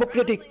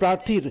ডেমোক্রেটিক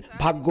প্রার্থীর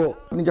ভাগ্য।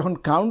 আপনি যখন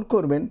কাউন্ট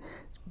করবেন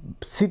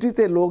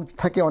সিটিতে লোক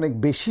থাকে অনেক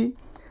বেশি,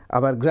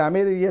 আবার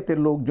গ্রামের এরিয়াতে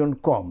লোকজন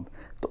কম,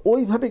 তো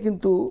ওইভাবে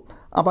কিন্তু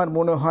আমার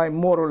মনে হয়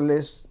মোর অর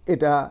লেস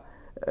এটা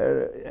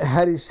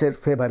হ্যারিসের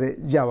ফেভারে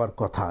যাওয়ার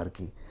কথা আর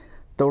কি।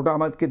 তো ওটা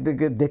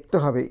আমাদেরকে দেখতে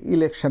হবে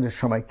ইলেকশনের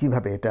সময়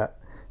কিভাবে এটা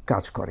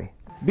কাজ করে।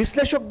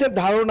 বিশ্লেষকদের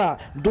ধারণা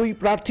দুই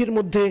প্রার্থীর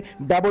মধ্যে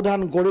ব্যবধান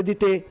গড়ে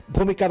দিতে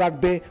ভূমিকা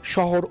রাখবে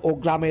শহর ও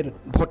গ্রামের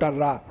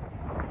ভোটাররা।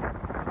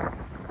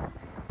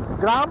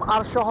 গ্রাম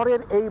আর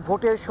শহরের এই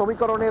ভোটের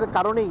সমীকরণের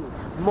কারণেই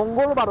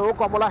মঙ্গলবারও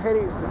কমলা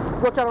হ্যারিস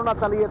প্রচারণা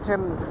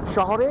চালিয়েছেন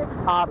শহরে,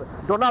 আর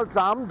ডোনাল্ড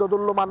ট্রাম্প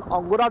দোদুল্যমান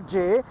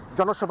অঙ্গরাজ্যে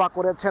জনসভা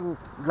করেছেন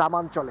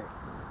গ্রামাঞ্চলে।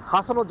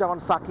 হাসানুজ্জামান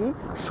সাকি,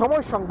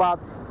 সময় সংবাদ,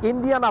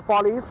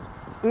 ইন্ডিয়ানাপলিস,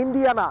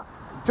 ইন্ডিয়ানা,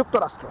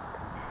 যুক্তরাষ্ট্র।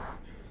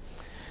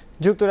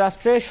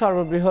 যুক্তরাষ্ট্রের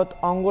সর্ববৃহৎ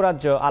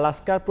অঙ্গরাজ্য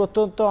আলাস্কার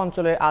প্রত্যন্ত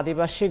অঞ্চলের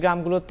আদিবাসী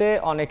গ্রামগুলোতে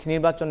অনেক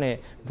নির্বাচনে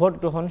ভোট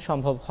গ্রহণ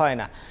সম্ভব হয়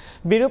না।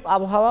 বিরূপ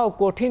আবহাওয়া ও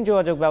কঠিন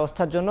যোগাযোগ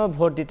ব্যবস্থার জন্য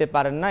ভোট দিতে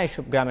পারেন না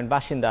এসব গ্রামের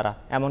বাসিন্দারা।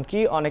 এমনকি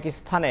অনেক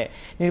স্থানে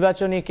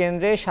নির্বাচনী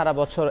কেন্দ্রে সারা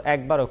বছর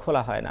একবারও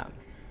খোলা হয় না।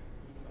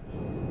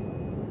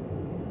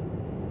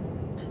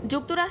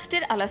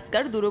 যুক্তরাষ্ট্রের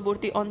আলাস্কার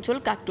দূরবর্তী অঞ্চল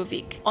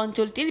কাকটোভিক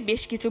অঞ্চলটির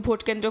বেশ কিছু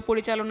ভোট কেন্দ্র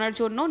পরিচালনার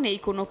জন্য নেই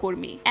কোনো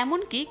কর্মী।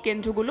 এমনকি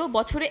কেন্দ্রগুলো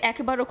বছরে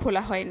একবারও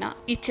খোলা হয় না।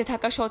 ইচ্ছে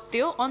থাকা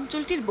সত্ত্বেও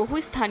অঞ্চলটির বহু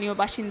স্থানীয়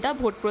বাসিন্দা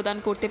ভোট প্রদান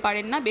করতে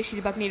পারেন না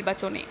বেশিরভাগ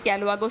নির্বাচনে।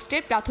 গেল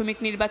আগস্টের প্রাথমিক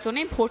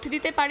নির্বাচনে ভোট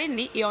দিতে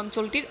পারেননি এই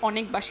অঞ্চলটির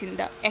অনেক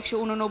বাসিন্দা।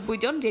 189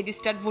 জন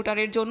রেজিস্টার্ড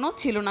ভোটারের জন্য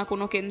ছিল না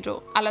কোনো কেন্দ্র।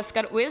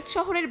 আলাস্কার ওয়েলস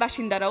শহরের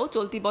বাসিন্দারাও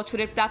চলতি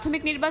বছরের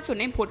প্রাথমিক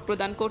নির্বাচনে ভোট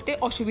প্রদান করতে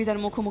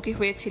অসুবিধার মুখোমুখি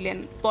হয়েছিলেন।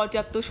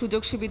 পর্যাপ্ত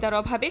সুযোগ সুবিধার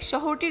অভাবে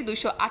শহরটির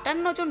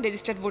 258 জন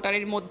রেজিস্টার্ড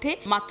ভোটারের মধ্যে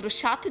মাত্র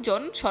 7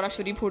 জন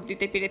সরাসরি ভোট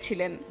দিতে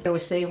পেরেছিলেন।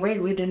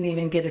 We didn't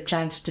even get a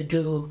chance to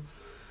do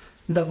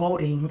the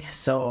voting,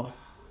 so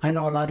I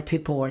know a lot of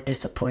people were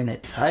disappointed.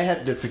 I had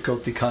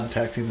difficulty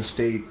contacting the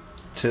state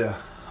to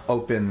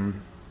open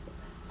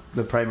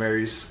the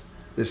primaries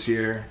this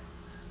year.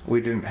 We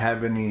didn't have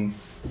any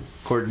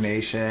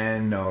coordination,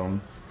 no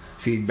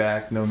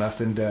feedback, no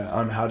nothing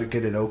on how to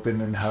get it open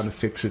and how to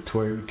fix it to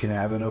where we can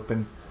have it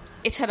open.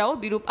 এছাড়াও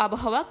বিরূপ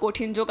আবহাওয়া,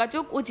 কঠিন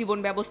যোগাযোগ ও জীবন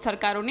ব্যবস্থার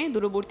কারণে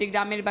দূরবর্তী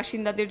গ্রামের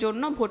বাসিন্দাদের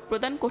জন্য ভোট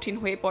প্রদান কঠিন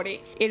হয়ে পড়ে।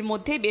 এর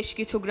মধ্যে বেশ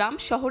কিছু গ্রাম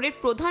শহরের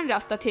প্রধান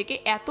রাস্তা থেকে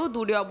এত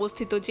দূরে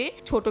অবস্থিত যে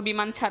ছোট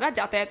বিমান ছাড়া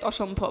যাতায়াত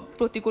অসম্ভব।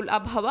 প্রতিকূল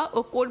আবহাওয়া ও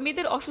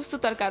কর্মীদের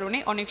অসুস্থতার কারণে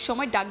অনেক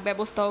সময় ডাক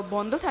ব্যবস্থাও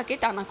বন্ধ থাকে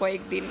টানা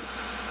কয়েকদিন।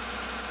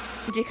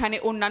 যেখানে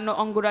অন্যান্য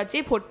অঙ্গরাজ্যে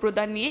ভোট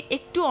প্রদান নিয়ে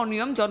একটু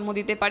অনিয়ম জন্ম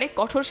দিতে পারে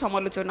কঠোর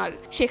সমালোচনার,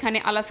 সেখানে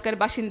আলাস্কার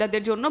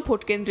বাসিন্দাদের জন্য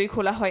ভোট কেন্দ্রই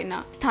খোলা হয় না।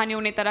 স্থানীয়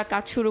নেতারা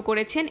কাজ শুরু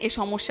করেছেন এ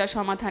সমস্যার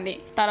সমাধানে।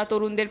 তারা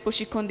তরুণদের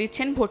প্রশিক্ষণ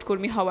দিচ্ছেন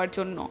ভোটকর্মী হওয়ার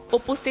জন্য।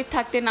 উপস্থিত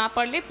থাকতে না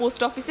পারলে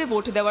পোস্ট অফিসে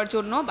ভোট দেওয়ার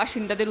জন্য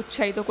বাসিন্দাদের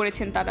উৎসাহিত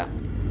করেছেন তারা।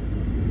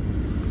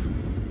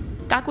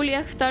 কাকুলি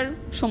আখতার,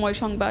 সময়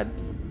সংবাদ।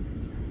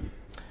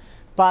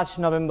 5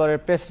 নভেম্বরের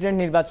প্রেসিডেন্ট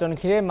নির্বাচন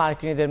ঘিরে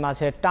মার্কিনীদের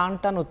মাঝে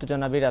টান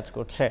উত্তেজনা বিরাজ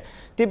করছে।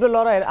 তীব্র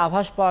লড়াইয়ের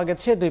আভাস পাওয়া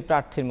গেছে দুই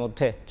প্রার্থীর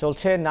মধ্যে।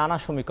 চলছে নানা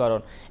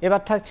সমীকরণ।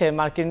 এবার থাকছে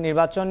মার্কিন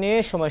নির্বাচন নিয়ে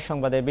সময়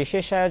সংবাদের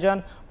বিশেষ আয়োজন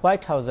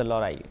হোয়াইট হাউসের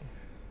লড়াই।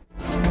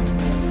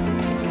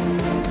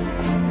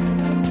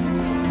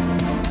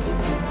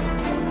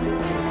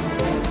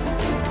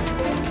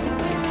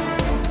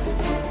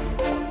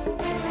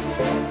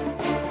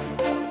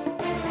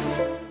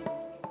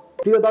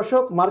 প্রিয়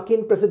দর্শক,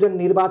 মার্কিন প্রেসিডেন্ট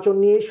নির্বাচন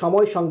নিয়ে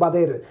সময়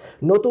সংবাদের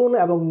নতুন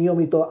এবং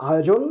নিয়মিত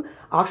আয়োজন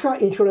আশা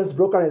ইন্স্যুরেন্স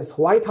ব্রোকারেজ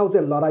হোয়াইট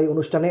হাউসের লড়াই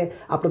অনুষ্ঠানে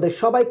আপনাদের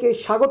সবাইকে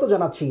স্বাগত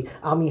জানাচ্ছি।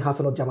 আমি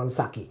হাসানুজ্জামান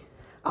সাকি।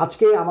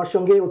 আজকে আমার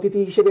সঙ্গে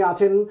অতিথি হিসেবে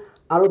আছেন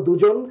আরও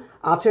দুজন।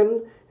 আছেন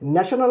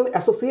national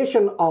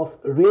association of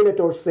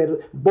রিয়েলটরসের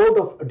board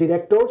of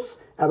directors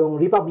এবং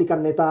রিপাবলিকান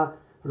নেতা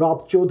রব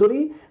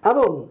চৌধুরী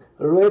এবং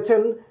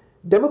রয়েছেন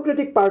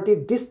ডেমোক্রেটিক পার্টির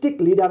ডিস্ট্রিক্ট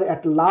লিডার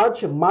অ্যাট লার্জ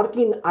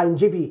মার্কিন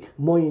আইনজীবী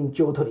মঈন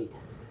চৌধুরী।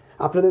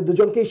 আপনাদের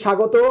দুজনকেই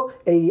স্বাগত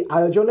এই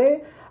আয়োজনে।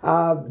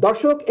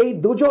 দর্শক, এই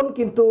দুজন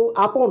কিন্তু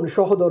আপন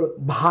সহোদর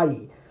ভাই,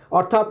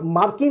 অর্থাৎ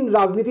মার্কিন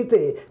রাজনীতিতে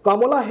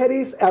কমলা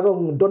হ্যারিস এবং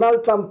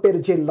ডোনাল্ড ট্রাম্পের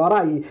যে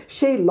লড়াই,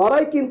 সেই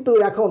লড়াই কিন্তু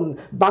এখন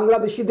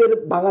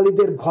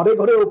বাঙালিদের ঘরে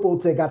ঘরেও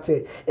পৌঁছে গেছে।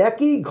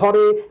 একই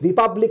ঘরে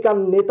রিপাবলিকান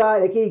নেতা,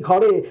 একই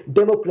ঘরে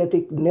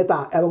ডেমোক্রেটিক নেতা,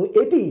 এবং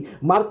এটি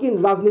মার্কিন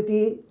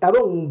রাজনীতি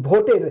এবং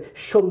ভোটের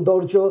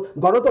সৌন্দর্য,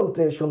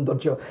 গণতন্ত্রের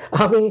সৌন্দর্য।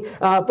 আমি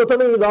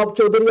প্রথমেই রব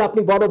চৌধুরী,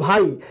 আপনি বড়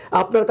ভাই,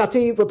 আপনার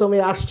কাছেই প্রথমে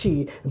আসছি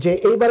যে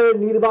এইবারের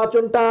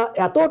নির্বাচনটা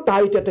এত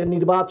টাইট একটা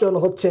নির্বাচন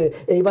হচ্ছে,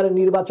 এইবারের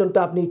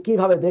নির্বাচনটা আপনি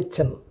কিভাবে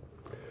দেখছেন?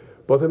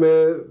 প্রথমে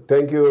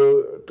থ্যাংক ইউ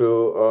টু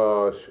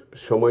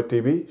সময়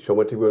টিভি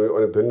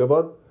অনেক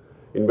ধন্যবাদ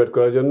ইনভাইট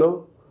করার জন্য,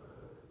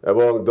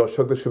 এবং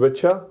দর্শকদের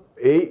শুভেচ্ছা।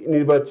 এই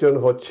নির্বাচন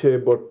হচ্ছে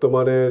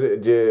বর্তমানের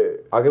যে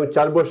আগামী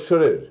 4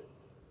 বছরের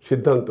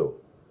সিদ্ধান্ত।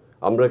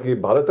 আমরা কি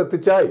ভালো থাকতে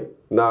চাই,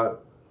 না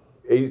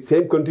এই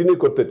সেম কন্টিনিউ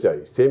করতে চাই,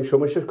 সেম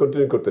সমস্যা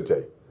কন্টিনিউ করতে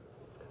চাই?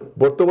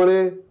 বর্তমানে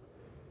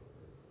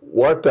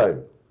war time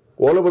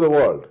all over the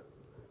world.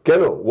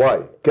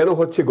 কেন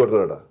হচ্ছে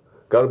ঘটনাটা?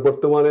 কারণ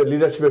বর্তমানে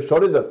লিডারশিপের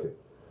শর্টেজ আছে।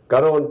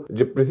 কারণ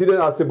যে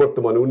প্রেসিডেন্ট আছে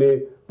বর্তমানে, উনি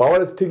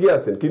পাওয়ারে ঠিকই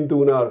আছেন, কিন্তু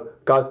উনার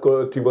কাজ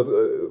ঠিকমতো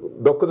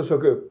দক্ষতার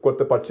সঙ্গে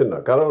করতে পারছেন না,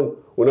 কারণ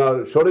উনার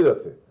শর্টেজ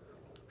আছে,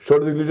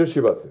 শর্টেজ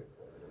লিডারশিপ আছে।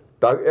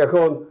 তা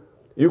এখন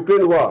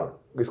Ukraine war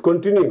is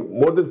continue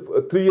more then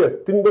 3 years,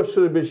 3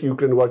 বছরের বেশি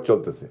ইউক্রেন ওয়ার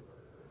চলতেছে।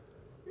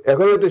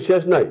 এখন এটা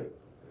শেষ নাই।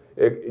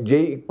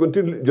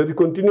 যদি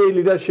কন্টিনিউ এই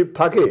লিডারশিপ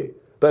থাকে,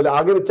 তাহলে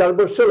আগামী 4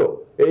 বছরও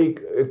এই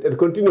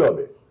কন্টিনিউ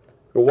হবে,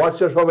 ওয়ার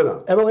শেষ হবে না।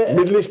 এবং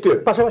মিডল ইস্টের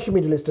পাশাপাশি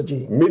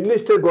মিডল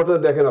ইস্টের ঘটনা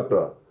দেখেন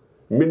আপনারা।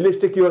 মিডল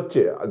ইস্টে কি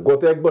হচ্ছে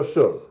গত 1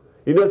 বছর?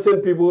 Innocent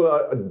people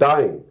R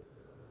dyeing,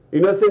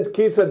 innocent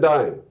kids R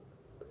dyeing,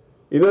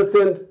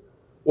 innocent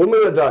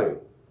women are dyeing.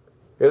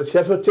 এটা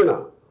শেষ হচ্ছে না,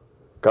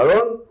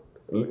 কারণ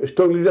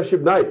স্ট্রং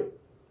লিডারশিপ নাই।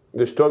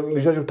 যে স্ট্রং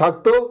লিডারশিপ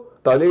থাকতো,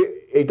 তাহলে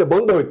এইটা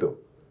বন্ধ হইতো।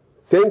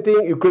 সেম থিং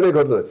ইউক্রেনের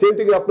ঘটনা, সেম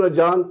থিং আপনারা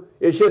যান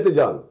এশিয়াতে,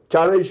 যান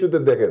চায়না ইস্যুতে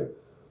দেখেন,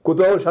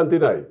 কোথাও শান্তি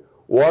নাই।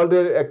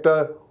 ওয়ার্ল্ডের একটা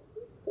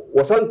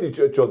অশান্তি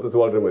চলতেছে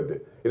ওয়ার্ল্ডের মধ্যে।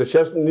 এটা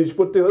শেষ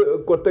নিষ্পত্তি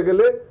করতে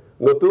গেলে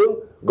নতুন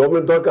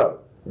গভর্নমেন্ট দরকার,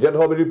 যেটা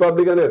হবে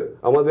রিপাবলিকানের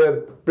আমাদের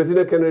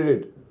প্রেসিডেন্ট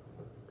ক্যান্ডিডেট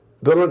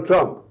ডোনাল্ড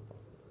ট্রাম্প।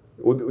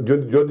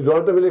 যদি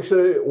ডোনাল্ড ট্রাম্প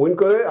ইলেকশনে উইন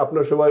করে,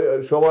 আপনার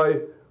সবাই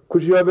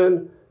খুশি হবেন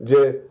যে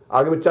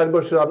আগামী 4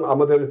 বছর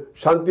আমাদের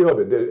শান্তি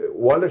হবে,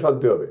 ওয়ার্ল্ডে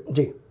শান্তি হবে।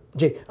 জি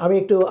জি, আমি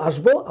একটু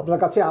আসবো আপনার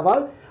কাছে আবার।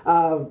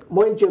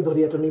 মঈন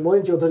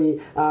চৌধুরী,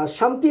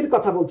 শান্তির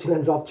কথা বলছিলেন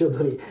রব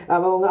চৌধুরী,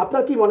 এবং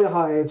আপনার কি মনে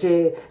হয় যে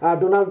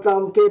ডোনাল্ড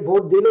ট্রাম্পকে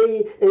ভোট দিলেই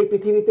এই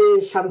পৃথিবীতে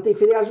শান্তি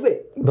ফিরে আসবে?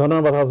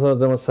 ধন্যবাদ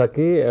হাসান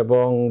সাকি,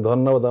 এবং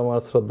ধন্যবাদ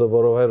আমার শ্রদ্ধা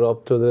বড় ভাই রব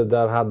চৌধুরী,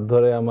 যার হাত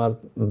ধরে আমার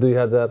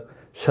 2000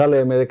 সালে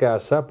আমেরিকায়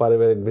আসা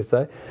পারিবারিক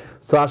ভিসায়।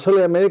 সো আসলে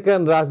আমেরিকান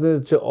রাজনীতি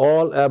হচ্ছে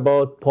অল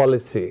অ্যাবাউট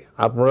পলিসি।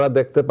 আপনারা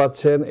দেখতে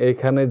পাচ্ছেন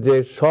এখানে যে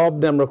সব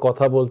নিয়ে আমরা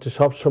কথা বলছি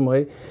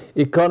সবসময়,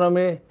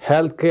 economy,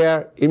 health care,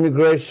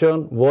 immigration,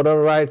 voter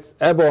rights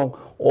এবং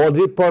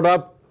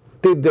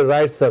রিপ্রোডাক্টিভ যে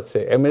রাইটস আছে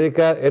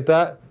আমেরিকার, এটা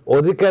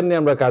অধিকার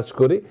নিয়ে আমরা কাজ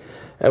করি।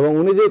 এবং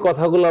উনি যে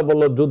কথাগুলো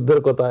বললো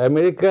যুদ্ধের কথা,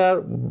 আমেরিকার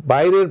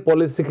বাইরের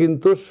পলিসি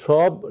কিন্তু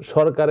সব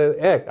সরকারের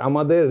এক,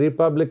 আমাদের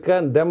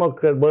রিপাবলিকান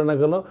ডেমোক্রেট বলে না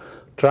কেন,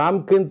 ট্রাম্প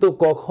কিন্তু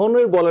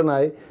কখনোই বলে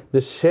নাই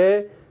যে সে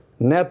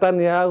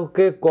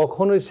নেতানিয়াহুকে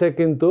কখনোই সে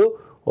কিন্তু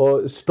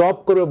স্টপ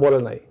করে বলে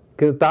নাই,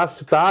 কিন্তু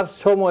তার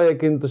সময়ে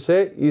কিন্তু সে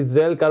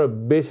ইসরায়েলকে আরো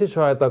বেশি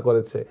সহায়তা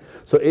করেছে।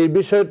 সো এই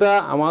বিষয়টা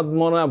আমার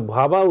মনে হয়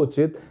ভাবা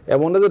উচিত।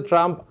 এমন না যে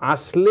ট্রাম্প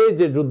আসলে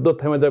যে যুদ্ধ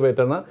থেমে যাবে,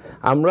 এটা না।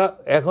 আমরা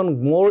এখন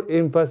মোর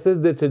এমফাসিস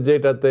দিচ্ছি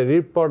যেটাতে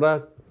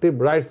রিপ্রোডাক্টিভ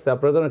রাইটস।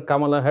 আপনারা জানেন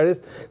Kamala Harris,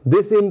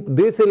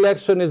 this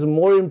election is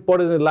more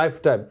important in life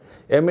time.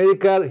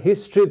 আমেরিকার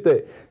হিস্ট্রিতে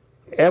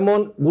এমন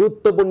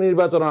গুরুত্বপূর্ণ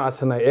নির্বাচন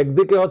আসে নাই।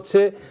 একদিকে হচ্ছে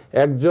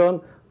একজন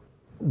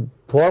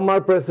ফর্মার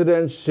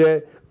প্রেসিডেন্ট, সে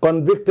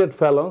কনভিক্টেড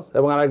ফেলন্স,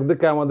 এবং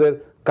আরেকদিকে আমাদের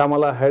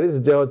কামালা হ্যারিস,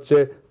 যে হচ্ছে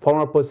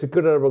ফর্মার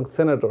প্রসিকিউটর এবং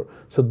সেনেটর।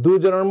 সো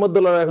দুইজনের মধ্যে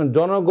লড়াই। এখন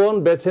জনগণ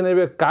বেছে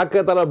নেবে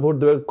কাকে তারা ভোট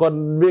দেবে,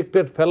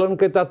 কনভিক্টেড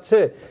ফেলনকে চাচ্ছে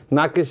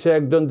নাকি সে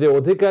একজন যে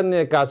অধিকার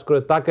নিয়ে কাজ করে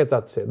তাকে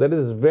চাচ্ছে। That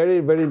is very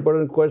very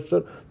important question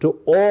to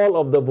all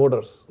of the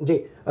voters. জি,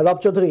 রব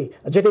চৌধুরী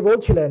যেটি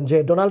বলছিলেন যে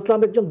ডোনাল্ড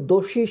ট্রাম্প একজন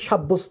দোষী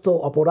সাব্যস্ত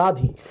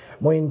অপরাধী,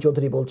 মঈন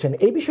চৌধুরী বলছেন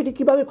এই বিষয়টি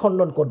কিভাবে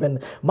খণ্ডন করবেন?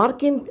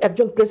 মার্কিন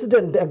একজন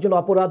প্রেসিডেন্ট একজন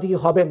অপরাধী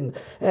হবেন,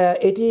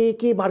 এটি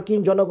কি মার্কিন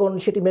জনগণ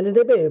সেটি মেনে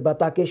নেবে, বা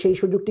তাকে সেই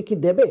সুযোগটি কি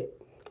দেবে?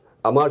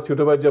 আমার ছোট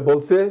ভাই যা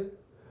বলছে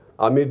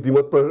আমি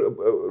দ্বিমত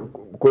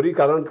করি।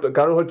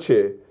 কারণ হচ্ছে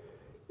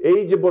এই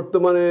যে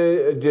বর্তমানে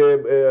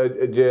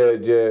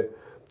যে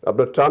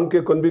আপনার ট্রাম্পকে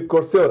কনভিক্ট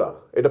করছে ওরা,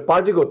 এটা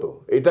পার্টিগত,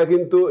 এটা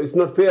কিন্তু ইটস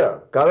নট ফেয়ার।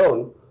 কারণ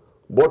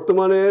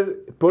বর্তমানের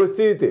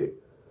পরিস্থিতিতে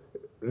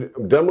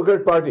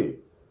ডেমোক্রেট পার্টি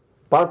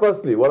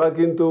পারপাসলি ওরা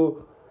কিন্তু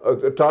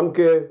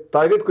ট্রাম্পকে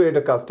টার্গেট করে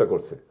এটা কাজটা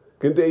করছে।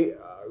 কিন্তু এই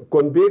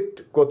কনভিক্ট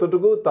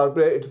কতটুকু,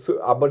 তারপরে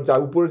আবার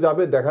উপরে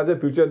যাবে, দেখা যায়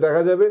ফিউচার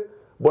দেখা যাবে।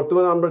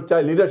 বর্তমানে আমরা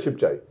চাই লিডারশিপ,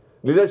 চাই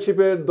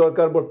লিডারশিপের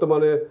দরকার।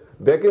 বর্তমানে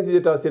ভ্যাকেন্সি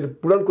যেটা আছে এটা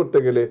পূরণ করতে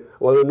গেলে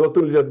আমাদের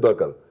নতুন লিডার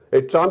দরকার।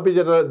 এই ট্রাম্পই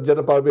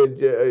যেটা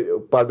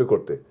পারবে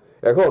করতে।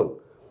 এখন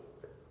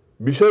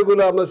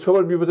বিষয়গুলো আমরা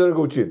সবার বিবেচনা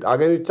করা উচিত।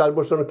 আগামী 4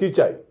 বছর আমরা কী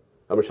চাই?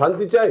 আমরা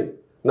শান্তি চাই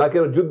নাকি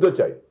আমরা যুদ্ধ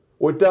চাই?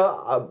 ওইটা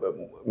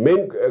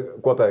মেইন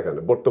কথা এখানে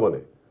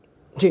বর্তমানে।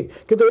 জি,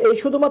 কিন্তু এই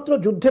শুধুমাত্র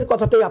যুদ্ধের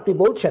কথাটাই আপনি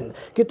বলছেন,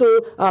 কিন্তু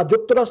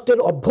যুক্তরাষ্ট্রের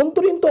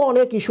অভ্যন্তরীণ তো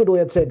অনেক ইস্যু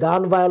রয়েছে,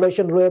 গান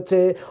ভায়োলেশন রয়েছে,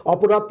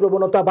 অপরাধ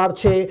প্রবণতা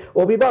বাড়ছে,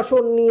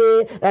 অভিবাসন নিয়ে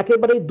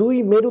একেবারে 2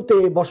 মেরুতে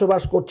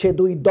বসবাস করছে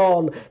 2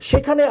 দল।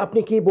 সেখানে আপনি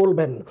কি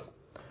বলবেন?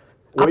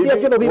 আপনি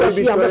একজন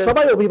অভিবাসী, আমরা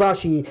সবাই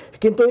অভিবাসী,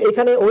 কিন্তু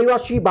এখানে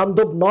অভিবাসী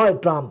বান্ধব নয়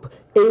ট্রাম্প,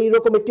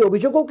 এইরকম একটি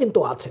অভিযোগও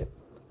কিন্তু আছে।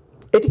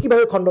 এটি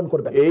কিভাবে খণ্ডন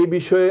করবেন? এই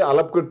বিষয়ে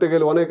আলাপ করতে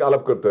গেলে অনেক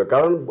আলাপ করতে হয়।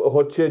 কারণ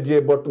হচ্ছে যে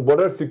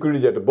বর্ডার সিকিউরিটি,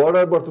 যেটা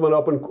বর্ডার বর্তমানে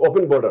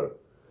ওপেন বর্ডার।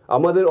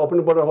 আমাদের ওপেন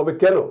বর্ডার হবে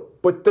কেন?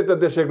 প্রত্যেকটা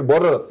দেশে একটা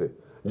বর্ডার আছে,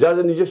 যার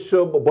নিজস্ব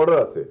বর্ডার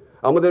আছে।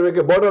 আমাদের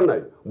বর্ডার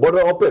নাই,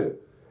 বর্ডার ওপেন।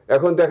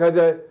 এখন দেখা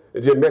যায়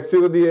যে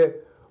মেক্সিকো দিয়ে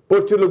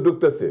প্রচুর লোক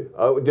ঢুকতেছে,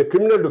 যে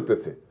ক্রিমিনাল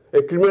ঢুকতেছে।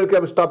 এই ক্রিমিনালকে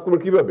আপনি স্টপ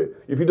করবেন কিভাবে?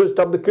 If you don't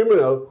stop the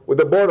criminal with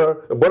the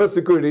border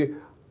security,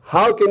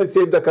 how can you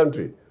save the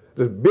country?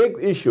 This big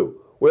issue.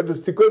 We have to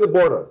secure the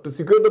border. To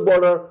secure the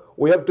border,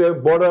 we have to have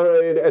border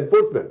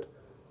enforcement.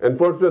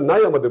 Enforcement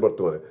নাই আমাদের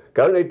বর্তমানে,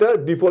 কারণ এটা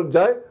default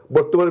যায়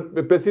বর্তমানে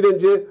president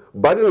যে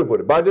বাইডেনের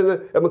উপরে। বাইডেন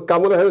এবং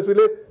কামালা হ্যারিস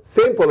মিলে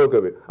সেম ফলো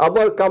করবে।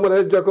 আবার কামালা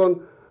হ্যারিস যখন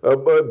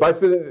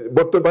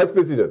বর্তমান ভাইস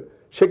প্রেসিডেন্ট,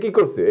 সে কি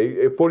করছে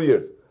এই 4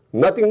 years?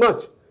 Nothing much.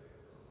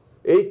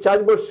 এই 4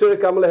 বছরে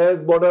কামালা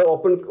হ্যারিস বর্ডার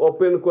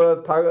ওপেন করা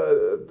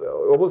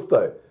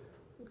অবস্থায়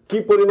কি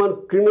পরিমাণ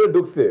ক্রিমিনাল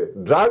ঢুকছে,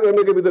 ড্রাগ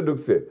আমেরিকার ভিতরে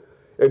ঢুকছে।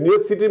 নিউ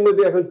ইয়র্ক সিটির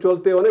মধ্যে এখন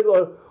চলতে অনেক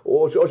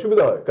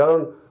অসুবিধা হয়, কারণ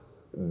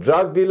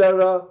drug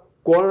ডিলাররা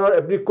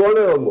every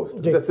corner almost,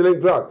 they're selling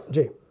drugs.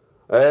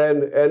 And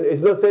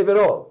it's not safe at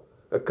all.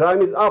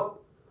 Crime is up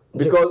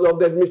because of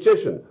the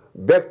administration.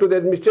 Back to the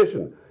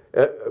administration.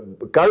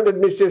 Current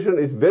administration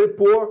is very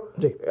poor.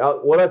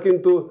 ওরা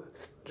কিন্তু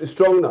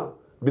strong না।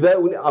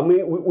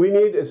 We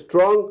need a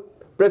strong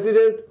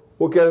president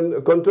who can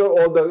control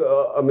all the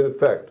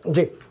fact.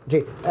 জি জি,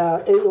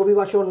 এই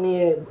অভিবাসন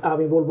নিয়ে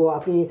আমি বলবো,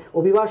 আপনি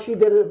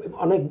অভিবাসীদের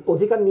অনেক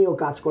অধিকার নিয়েও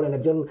কাজ করেন,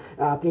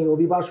 আপনি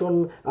অভিবাসন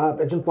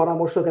একজন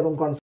পরামর্শক এবং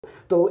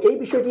তো এই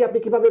বিষয়টি আপনি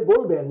কিভাবে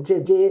বলবেন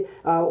যে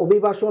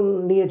অভিবাসন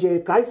নিয়ে যে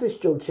ক্রাইসিস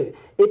চলছে,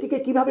 এটিকে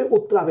কিভাবে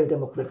উতরাবে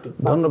ডেমোক্রেটিক?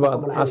 ধন্যবাদ।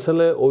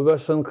 আসলে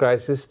অভিবাসন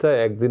ক্রাইসিসটা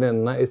একদিনের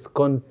না, ইটস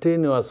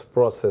কন্টিনিউয়াস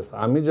প্রসেস।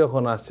 আমি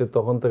যখন আসছি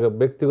তখন থেকে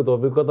ব্যক্তিগত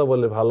অভিজ্ঞতা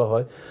বলে ভালো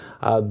হয়,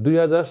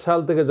 2000 সাল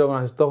থেকে যখন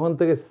আসছি তখন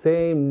থেকে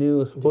সেম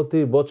নিউজ প্রতি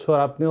বছর।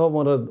 আপনিও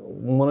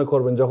মনে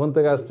করবেন যখন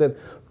থেকে আসছেন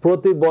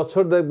প্রতি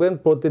বছর দেখবেন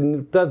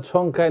প্রতিটা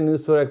সংখ্যায়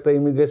নিউজ পেপারে একটা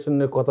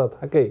ইমিগ্রেশনের কথা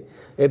থাকেই।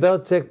 এটা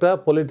হচ্ছে একটা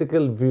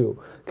পলিটিক্যাল ভিউ,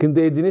 কিন্তু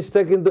এই জিনিসটা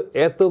কিন্তু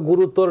এত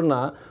গুরুতর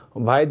না।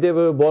 ভাই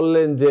যেভাবে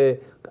বললেন যে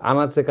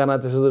আনাচে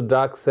কানাচে শুধু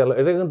ড্রাগ সেল,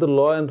 এটা কিন্তু ল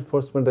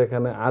এনফোর্সমেন্ট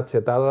এখানে আছে,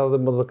 তারা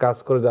তাদের মতো কাজ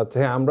করে যাচ্ছে।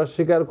 হ্যাঁ, আমরা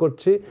স্বীকার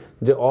করছি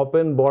যে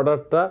ওপেন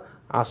বর্ডারটা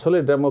আসলে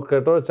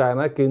ডেমোক্রেটও চায়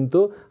না, কিন্তু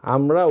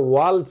আমরা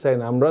ওয়াল চাই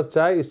না, আমরা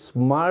চাই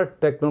smart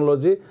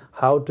technology,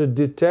 how to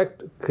detect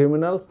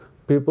criminals,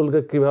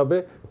 পিপুলকে কিভাবে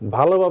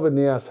ভালোভাবে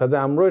নিয়ে আসা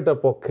যায়। আমরাও এটা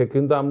পক্ষে,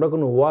 কিন্তু আমরা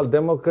কোনো ওয়াল,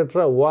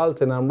 ডেমোক্রেটরা ওয়াল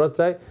চাই না, আমরা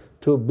চাই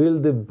to build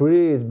the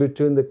bridge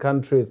between the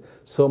countries.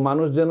 So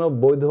মানুষ যেন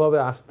বৈধভাবে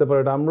আসতে পারে,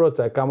 এটা আমরাও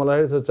চাই, কামালা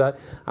হ্যারিসও চায়।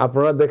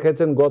 আপনারা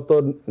দেখেছেন গত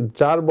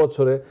 4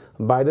 বছরে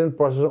বাইডেন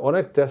প্রশাসন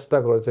অনেক চেষ্টা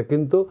করেছে,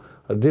 কিন্তু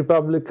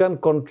রিপাবলিকান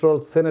কন্ট্রোল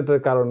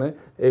সেনেটের কারণে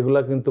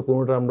এগুলা কিন্তু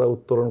কোনোটা আমরা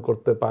উত্তরণ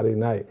করতে পারি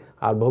নাই।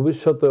 আর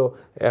ভবিষ্যতেও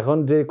এখন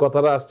যে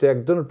কথাটা আসছে,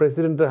 একজন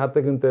প্রেসিডেন্টের হাতে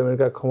কিন্তু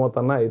আমেরিকার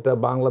ক্ষমতা নাই। এটা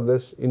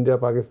বাংলাদেশ, ইন্ডিয়া,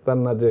 পাকিস্তান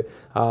না যে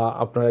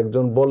আপনার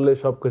একজন বললে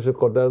সব কিছু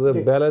করতে হবে।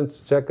 ব্যালেন্স,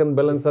 চেক অ্যান্ড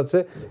ব্যালেন্স আছে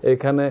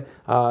এখানে।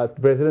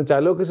 প্রেসিডেন্ট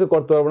চাইলেও কিছু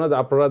করতে পারবে না।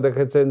 আপনারা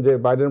দেখেছেন যে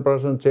বাইডেন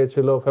প্রশাসন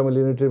চেয়েছিল ফ্যামিলি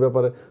ইউনিটির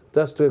ব্যাপারে,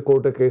 জাস্ট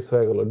কোর্টে কেস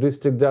হয়ে গেল।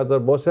 ডিস্ট্রিক্ট জাজ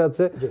বসে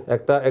আছে,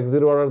 একটা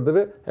এক্সিকিউটিভ অর্ডার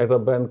দেবে, একটা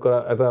ব্যান করা,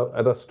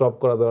 এটা স্টপ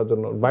করা দেওয়ার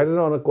জন্য। বাইডেন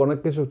অনেক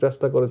কিছু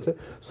চেষ্টা করেছে।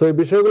 সো এই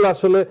বিষয়গুলো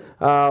আসলে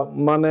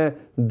মানে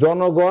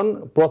জনগণ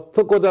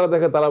প্রত্যক্ষ যারা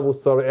দেখে তারা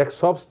বুঝতে পারবে,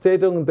 সব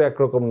স্টেটও কিন্তু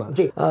একরকম না।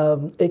 জি,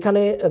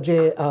 এখানে যে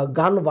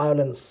গান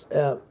ভায়োলেন্স,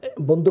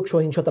 বন্দুক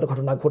সহিংসতার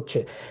ঘটনা ঘটছে,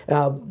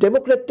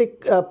 ডেমোক্রেটিক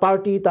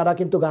পার্টি তারা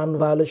কিন্তু গান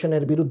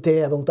ভায়োলেশনের বিরুদ্ধে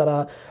এবং তারা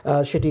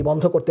সেটি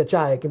বন্ধ করতে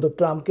চায়, কিন্তু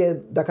ট্রাম্পকে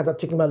দেখা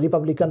যাচ্ছে, কিংবা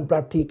রিপাবলিকান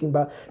প্রার্থী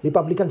কিংবা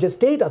রিপাবলিকান যে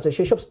স্টেট আছে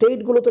সেই সব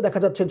স্টেটগুলোতে দেখা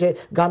যাচ্ছে যে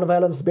গান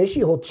ভায়োলেন্স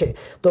বেশি হচ্ছে।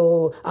 তো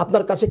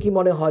আপনার কাছে কি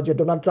মনে হয় যে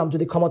ডোনাল্ড ট্রাম্প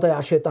যদি ক্ষমতায়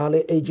আসে তাহলে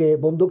এই যে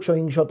বন্দুক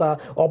সহিংসতা,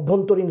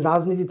 অভ্যন্তরীণ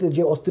রাজনীতিতে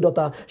যে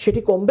অস্থিরতা,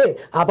 সেটি কমবে?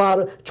 আবার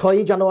 6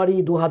 জানুয়ারি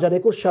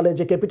 2021 সালে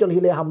যে ক্যাপিটল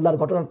হিলে হামলার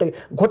ঘটনাটি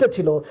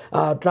ঘটেছিল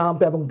ট্রাম্প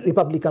এবং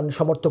রিপাবলিকান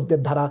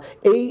সমর্থকদের দ্বারা,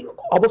 এই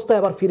অবস্থায়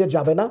আবার ফিরে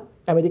যাবে না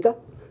আমেরিকা?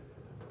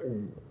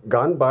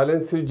 গান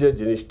ভায়োলেন্সের যে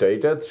জিনিসটা,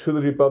 এটা শুধু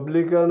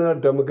রিপাবলিকান আর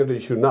ডেমোক্রেট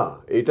ইস্যু না,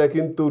 এটা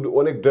কিন্তু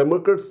অনেক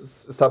ডেমোক্রেটস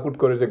সাপোর্ট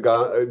করে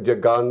যে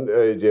গান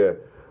যে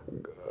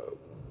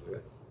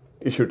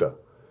ইস্যুটা।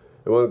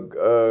 এবং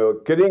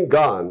ক্যারিং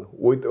গান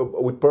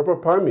উইথ প্রপার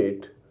পারমিট,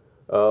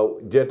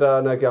 যেটা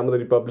নাকি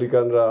আমাদের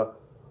রিপাবলিকানরা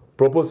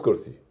প্রপোজ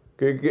করছি,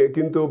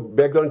 কিন্তু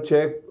background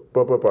check,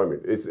 proper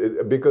permit,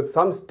 because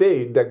some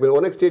state দেখবেন,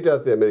 অনেক স্টেট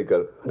আছে আমেরিকা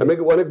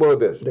অনেক বড়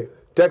দেশ,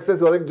 টেক্সাস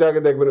অনেক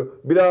জায়গায় দেখবেন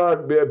বিরাট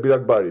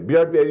বিরাট বাড়ি,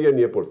 বিরাট এরিয়া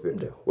নিয়ে পড়ছে,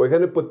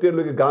 ওইখানে প্রত্যেক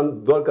লোকের গান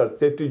দরকার,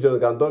 সেফটির জন্য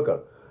গান দরকার।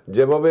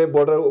 যেভাবে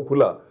বর্ডার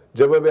খোলা,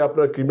 যেভাবে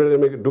আপনার ক্রিমিনাল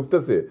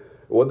ঢুকতেছে,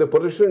 ওদের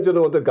প্রোটেকশনের জন্য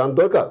ওদের গান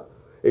দরকার।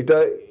 এটা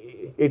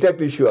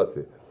একটা ইস্যু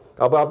আছে।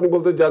 আবার আপনি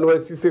বলতেন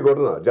জানুয়ারি 6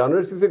 ঘটনা,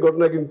 জানুয়ারি 6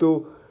 ঘটনা কিন্তু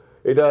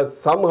এটা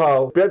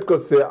সামহাও স্প্রেড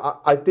করছে।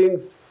 I think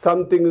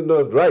something is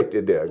not right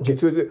দেয়ার,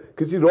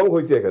 কিছু রং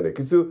হয়েছে এখানে,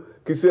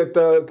 কিছু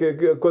একটা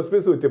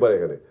কনস্পিরেসি হইতে পারে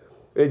এখানে।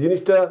 এই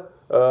জিনিসটা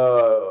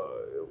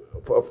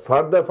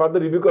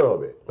ফার্দার রিভিউ করা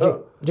হবে।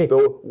 তো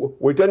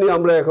ওইটা নিয়ে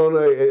আমরা এখন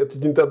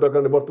চিন্তার দরকার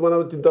নেই। বর্তমানে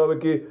আমার চিন্তা হবে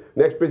কি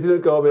নেক্সট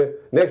প্রেসিডেন্টকে হবে,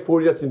 নেক্সট 4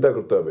 ইয়ার চিন্তা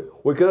করতে হবে।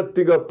 We cannot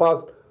think of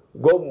past,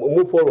 go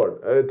move forward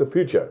to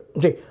future.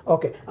 জি,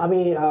 ওকে, আমি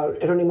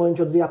অ্যাটর্নি মঈন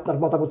চৌধুরী আপনার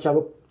মতামত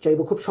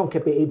চাইবো খুব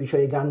সংক্ষেপে এই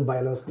বিষয়ে, গান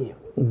ভায়োলেন্স নিয়ে।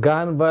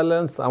 গান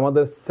ভায়োলেন্স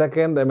আমাদের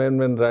সেকেন্ড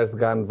অ্যামেন্ডমেন্ট রাইটস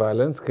গান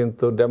ভায়োলেন্স,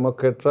 কিন্তু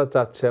ডেমোক্রেটরা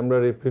চাচ্ছে আমরা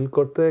রিপিল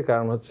করতে।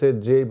 কারণ হচ্ছে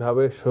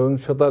যেইভাবে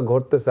সহিংসতা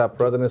ঘটতেছে,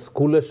 আপনারা জানেন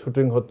স্কুলের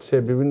শুটিং হচ্ছে,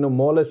 বিভিন্ন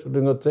মলের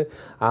শুটিং হচ্ছে,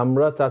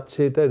 আমরা চাচ্ছি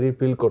এটা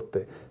রিপিল করতে।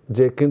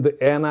 যে কিন্তু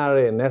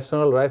এনআরএ,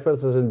 ন্যাশনাল রাইফেল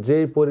অ্যাসোসিয়েশন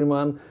যেই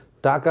পরিমাণ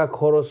টাকা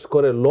খরচ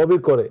করে লবি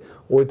করে,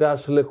 ওইটা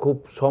আসলে খুব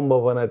সম্ভব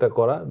হয় না এটা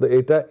করা।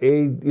 এটা এই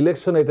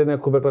ইলেকশন এটা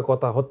নিয়ে খুব একটা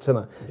কথা হচ্ছে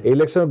না। এই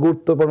ইলেকশনে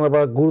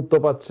গুরুত্ব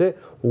পাচ্ছে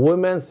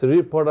উইমেন্স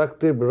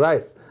রিপ্রোডাক্টিভ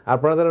রাইটস।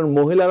 আপনারা জানেন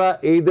মহিলারা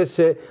এই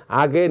দেশে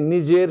আগে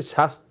নিজের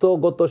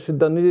স্বাস্থ্যগত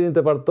সিদ্ধান্ত নিজে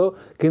নিতে পারতো,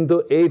 কিন্তু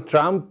এই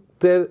ট্রাম্প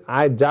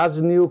জাজ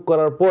নিয়োগ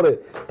করার পরে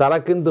তারা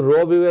কিন্তু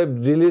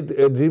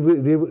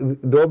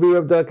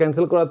রবিওয়েব যারা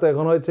ক্যান্সেল করাতে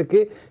এখন হয়েছে কি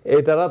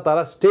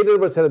তারা স্টেটের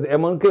উপর ছেড়ে দেয়।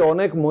 এমনকি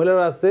অনেক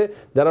মহিলারা আছে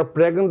যারা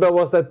প্রেগনেন্ট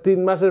অবস্থায় 3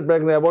 মাসের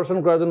প্রেগনেন্ট অ্যাবর্শন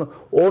করার জন্য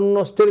অন্য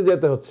স্টেটে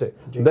যেতে হচ্ছে।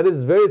 That is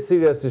very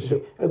serious issue.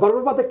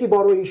 গর্ভপাত একটি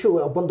বড় ইস্যু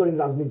অভ্যন্তরীণ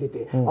রাজনীতিতে,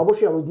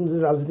 অবশ্যই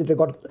অভ্যন্তরীণ রাজনীতিতে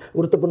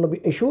গুরুত্বপূর্ণ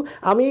ইস্যু।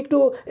 আমি একটু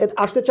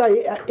আসতে চাই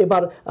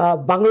এবার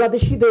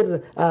বাংলাদেশিদের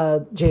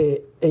যে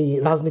এই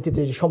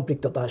রাজনীতিতে যে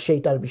সম্পৃক্ততা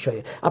সেইটার বিষয়ে।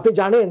 আপনি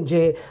জানেন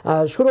যে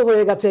শুরু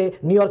হয়ে গেছে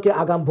নিউ ইয়র্কে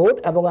আগাম ভোট,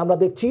 এবং আমরা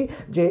দেখছি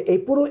যে এই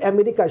পুরো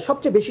আমেরিকায়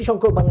সবচেয়ে বেশি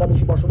সংখ্যক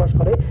বাংলাদেশি বসবাস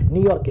করে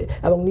নিউ ইয়র্কে,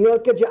 এবং নিউ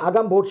ইয়র্কের যে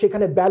আগাম ভোট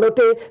সেখানে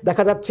ব্যালটে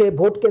দেখা যাচ্ছে,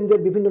 ভোট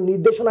কেন্দ্রের বিভিন্ন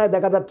নির্দেশনায়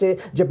দেখা যাচ্ছে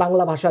যে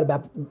বাংলা ভাষার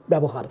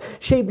ব্যবহার।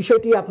 সেই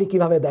বিষয়টি আপনি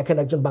কিভাবে দেখেন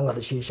একজন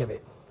বাংলাদেশি হিসেবে?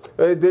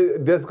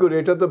 That's good.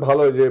 এটা তো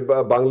ভালো যে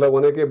বাংলা,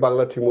 অনেকে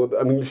বাংলা ঠিক মতো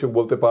ইংলিশে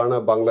বলতে পারে না,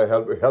 বাংলা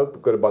হেল্প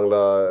করে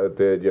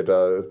বাংলাতে যেটা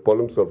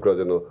প্রবলেম সলভ করার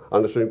জন্য,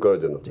 আন্ডারস্ট্যান্ডিং করার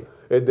জন্য।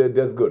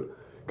 That's good.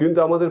 কিন্তু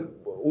আমাদের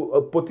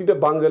প্রতিটা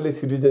বাঙালি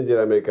সিটিজেন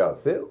যারা আমেরিকা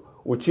আছে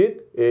উচিত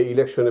এই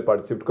ইলেকশনে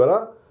পার্টিসিপেট করা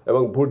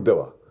এবং ভোট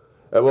দেওয়া।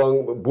 এবং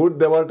ভোট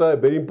দেওয়াটা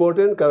ভেরি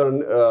ইম্পর্টেন্ট, কারণ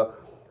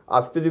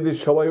আজকে যদি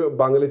সবাই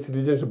বাঙালি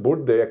সিটিজেন ভোট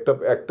দেয়,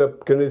 একটা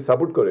ক্যান্ডিডেট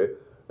সাপোর্ট করে,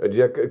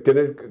 যে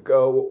candidate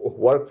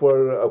work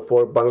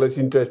for Bangladesh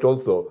interest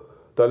also,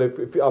 তাহলে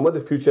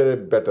আমাদের ফিউচারে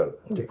বেটার।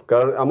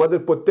 কারণ আমাদের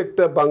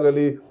প্রত্যেকটা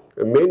বাঙালি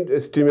মেইন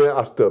স্ট্রিমে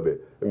আসতে হবে,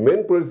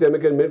 মেইন পলিসি,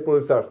 আমেরিকার মেইন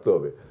পলিসি আসতে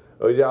হবে।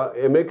 ওই যে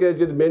আমেরিকায়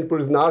যদি মেইন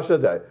পলিসি না আসা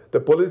যায়, তো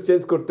পলিসি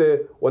চেঞ্জ করতে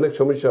অনেক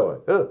সমস্যা হয়।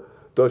 হ্যাঁ,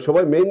 তো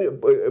সবাই মেইন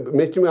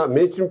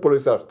স্ট্রিম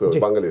পলিসি আসতে হবে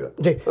বাঙালিরা।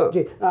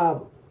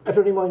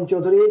 অ্যাটর্নি মঈন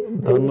চৌধুরী,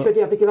 এই বিষয়টি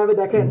আপনি কিভাবে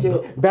দেখেন যে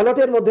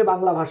ব্যালটের মধ্যে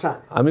বাংলা ভাষা?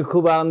 আমি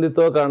খুব আনন্দিত,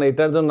 কারণ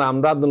এটার জন্য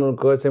আমরা আন্দোলন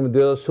করেছি। আমি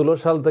 2016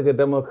 সাল থেকে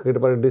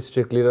ডেমোক্রেটিক পার্টির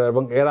ডিস্ট্রিক্ট লিডার,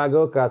 এবং এর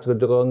আগেও কাজ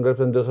করছি,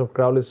 কংগ্রেসম্যান জোসেফ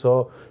ক্রাউলি সহ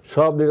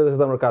সব লিডারদের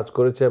সাথে আমরা কাজ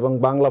করেছি, এবং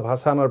বাংলা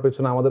ভাষা আনার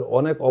পেছনে আমাদের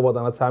অনেক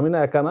অবদান আছে। আমি না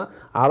একা না,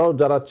 আরও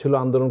যারা ছিল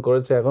আন্দোলন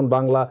করেছে। এখন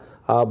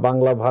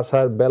বাংলা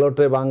ভাষার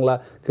ব্যালটে বাংলা,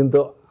 কিন্তু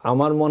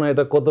আমার মনে হয়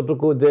এটা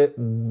কতটুকু যে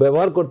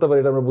ব্যবহার করতে পারি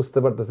এটা আমরা বুঝতে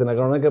পারতেছি না,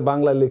 কারণ অনেকে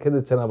বাংলায় লিখে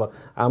দিচ্ছেন। আবার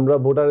আমরা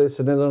ভোটার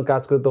রেজিস্ট্রেশনের যখন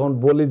কাজ করি তখন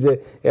বলি যে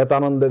এত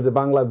আনন্দের যে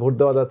বাংলায় ভোট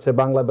দেওয়া যাচ্ছে,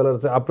 বাংলা ব্যালট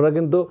আছে। আপনারা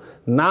কিন্তু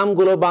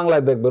নামগুলো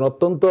বাংলায় দেখবেন,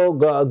 অত্যন্ত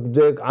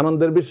যে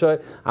আনন্দের বিষয়।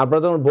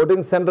 আপনারা যখন ভোটিং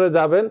সেন্টারে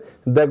যাবেন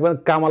দেখবেন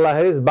কামালা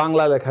হ্যারিস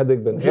বাংলা লেখা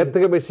দেখবেন, এর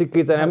থেকে বেশি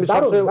কি চাই?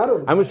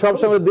 আমি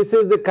সবসময় this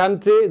is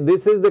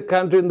the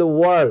country in the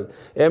world.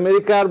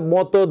 আমেরিকার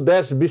মতো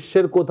দেশ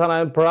বিশ্বের কোথাও। I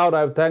am proud,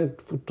 I thank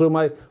to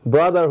my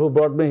brother who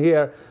ব্রট me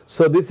here.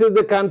 So this is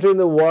the country in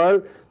the world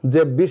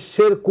যে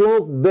বিশ্বের কোন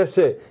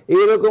দেশে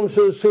এরকম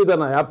সুবিধা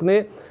নাই। আপনি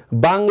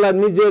বাংলা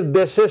নিজের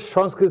দেশের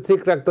সংস্কৃতি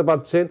ঠিক রাখতে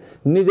পারছেন,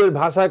 নিজের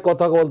ভাষায়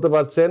কথা বলতে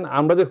পারছেন।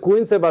 আমরা যে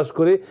কুইন্সে বাস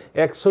করি,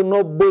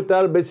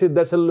 190টার বেশি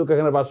দেশের লোক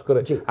এখানে বাস করে।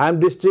 I am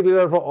district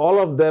leader for all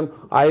of them.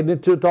 I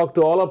need to talk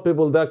to all of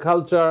people, there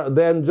culture,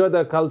 they enjoy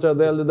there culture,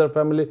 they live there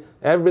family,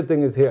 everything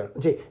is here.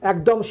 জি,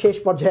 একদম শেষ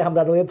পর্যায়ে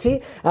আমরা রয়েছি।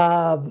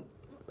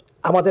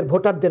 আমাদের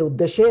ভোটারদের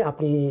উদ্দেশ্যে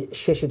আপনি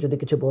শেষে যদি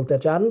কিছু বলতে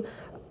চান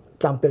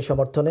ট্রাম্পের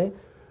সমর্থনে।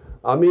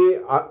 I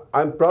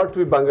am proud to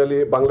B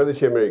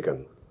Bangladeshi American.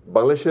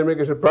 Bangladeshi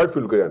American proud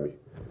feel করি আমি,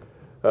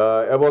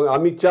 এবং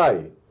আমি চাই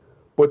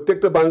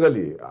প্রত্যেকটা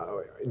বাঙালি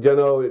যেন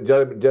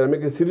যারা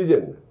আমেরিকান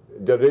সিটিজেন,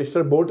 যারা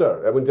রেজিস্টার্ড ভোটার,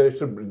 এবং যারা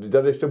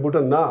রেজিস্টার্ড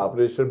ভোটার না, আপনি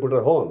রেজিস্টার্ড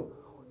ভোটার হন,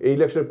 এই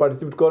ইলেকশনে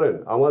পার্টিসিপেট করেন।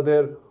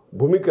 আমাদের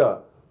ভূমিকা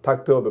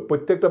থাকতে হবে,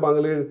 প্রত্যেকটা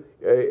বাঙালির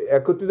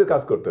একত্রিত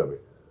কাজ করতে হবে।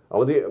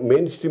 আমাদের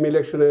মেইন স্ট্রিম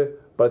ইলেকশনে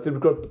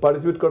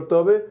পার্টিসিপেট করতে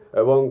হবে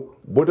এবং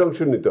ভোটে অংশ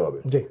নিতে হবে।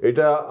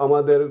 এটা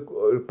আমাদের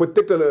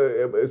প্রত্যেকটা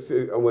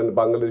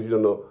বাংলাদেশের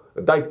জন্য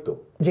দায়িত্ব।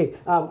 জি,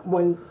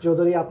 মঈন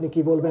চৌধুরী, আপনি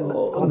কি বলবেন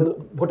আমাদের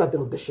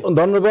ভোটারদের উদ্দেশ্যে?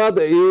 ধন্যবাদ।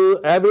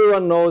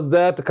 Everyone knows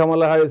that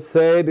Kamala Harris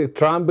said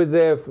Trump is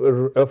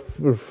a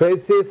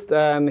fascist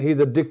and he's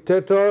a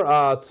dictator.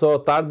 So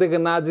তার দিকে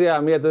না যে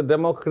আমি এত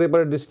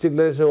ডেমোক্রেট ডিস্ট্রিক্ট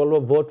এসে বলবো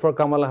vote for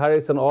Kamala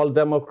Harris and all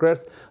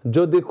Democrats.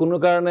 যদি কোনো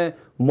কারণে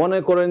মনে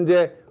করেন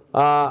যে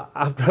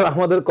আপনারা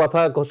আমাদের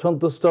কথা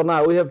সন্তুষ্ট না,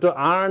 we have to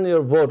earn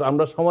your vote,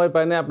 আমরা সময়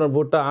পাই না, আপনার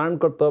ভোটটা আর্ন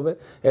করতে হবে।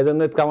 এই জন্য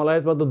কামালা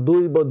হ্যারিস মাত্র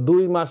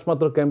 2 মাস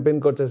মাত্র ক্যাম্পেইন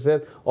করছে, সে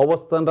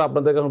অবস্থানটা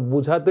আপনাদের এখন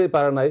বুঝাতেই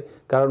পারে নাই,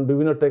 কারণ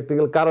বিভিন্ন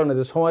টেকনিক্যাল কারণে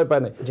যে সময়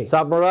পায় নাই। তো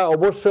আপনারা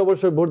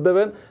অবশ্যই ভোট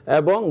দেবেন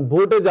এবং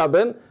ভোটে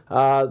যাবেন।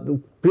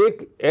 Pick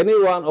any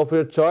one of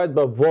your choice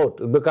বা ভোট,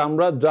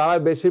 আমরা যারা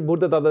বেশি ভোট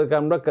দেয় তাদেরকে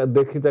আমরা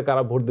দেখি যে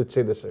কারা ভোট দিচ্ছে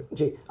এই দেশে।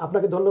 জি,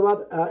 আপনাকে ধন্যবাদ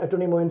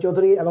অ্যাটর্নি মঈন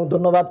চৌধুরী এবং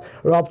ধন্যবাদ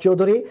রব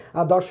চৌধুরী।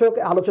 দর্শক,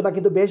 আলোচনা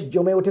কিন্তু বেশ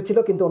জমে উঠেছিল,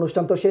 কিন্তু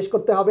অনুষ্ঠান তো শেষ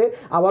করতে হবে।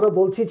 আবারও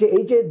বলছি যে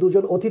এই যে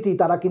দুজন অতিথি,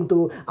 তারা কিন্তু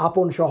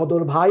আপন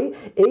সহোদর ভাই।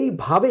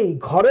 এইভাবেই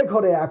ঘরে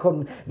ঘরে এখন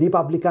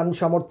রিপাবলিকান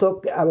সমর্থক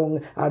এবং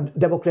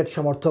ডেমোক্রেট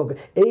সমর্থক,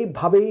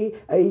 এইভাবেই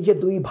এই যে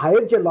দুই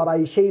ভাইয়ের যে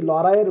লড়াই, সেই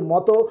লড়াইয়ের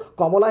মতো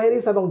কমলা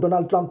হ্যারিস এবং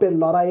ডোনাল্ড ট্রাম্পের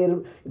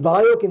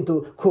লড়াইও কিন্তু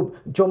খুব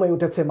জমে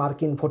উঠেছে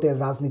মার্কিন ভোটের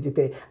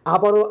রাজনীতিতে।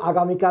 আবারও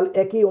আগামীকাল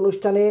একই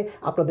অনুষ্ঠানে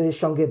আপনাদের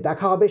সঙ্গে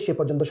দেখা হবে। সে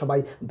পর্যন্ত সবাই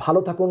ভালো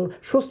থাকুন,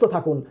 সুস্থ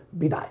থাকুন।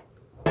 বিদায়।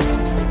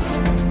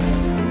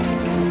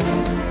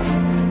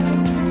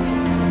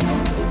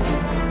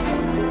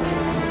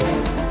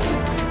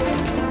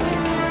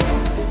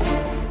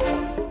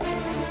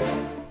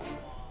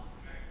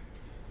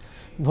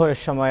 ভোরের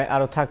সময়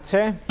আরও থাকছে।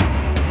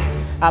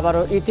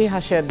 আবারও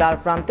ইতিহাসের দ্বার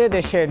প্রান্তে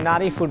দেশের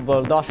নারী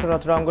ফুটবল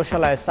দশরথ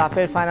রঙ্গশালায়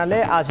সাফের ফাইনালে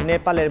আজ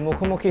নেপালের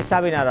মুখোমুখি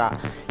সাবিনারা,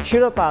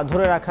 শিরোপা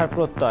ধরে রাখার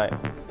প্রত্যয়।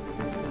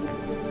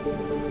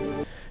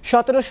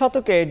 17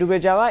 শতকে ডুবে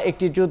যাওয়া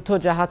একটি যুদ্ধ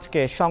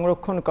জাহাজকে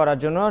সংরক্ষণ করার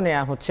জন্য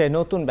নেওয়া হচ্ছে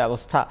নতুন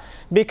ব্যবস্থা।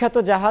 বিখ্যাত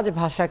জাহাজ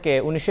ভাষাকে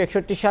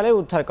 1961 সালে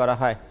উদ্ধার করা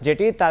হয়,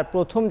 যেটি তার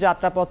প্রথম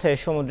যাত্রাপথে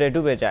সমুদ্রে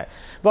ডুবে যায়।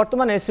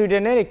 বর্তমানে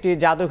সুইডেনের একটি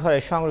জাদুঘরে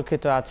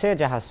সংরক্ষিত আছে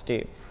জাহাজটি।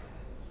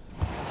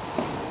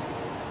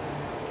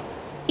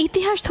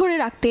 ইতিহাস ধরে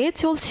রাখতে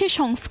চলছে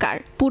সংস্কার।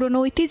 পুরনো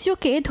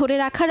ঐতিহ্যকে ধরে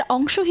রাখার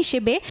অংশ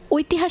হিসেবে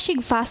ঐতিহাসিক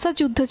ভাসা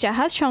যুদ্ধ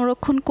জাহাজ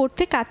সংরক্ষণ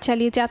করতে কাজ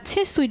চালিয়ে যাচ্ছে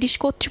সুইডিশ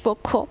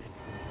কর্তৃপক্ষ।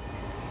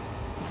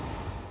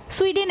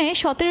 সুইডেনে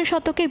 17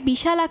 শতকে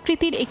বিশাল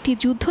আকৃতির একটি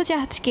যুদ্ধ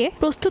জাহাজকে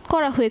প্রস্তুত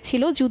করা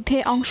হয়েছিল যুদ্ধে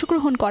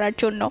অংশগ্রহণ করার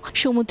জন্য।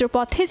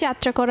 সমুদ্রপথে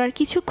যাত্রা করার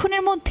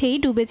কিছুক্ষণের মধ্যেই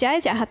ডুবে যায়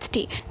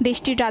জাহাজটি।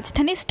 দেশটির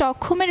রাজধানী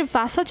স্টকহোমের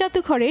ভাসা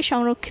জাদুঘরে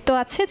সংরক্ষিত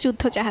আছে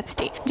যুদ্ধ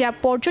জাহাজটি, যা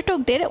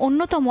পর্যটকদের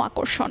অন্যতম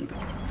আকর্ষণ।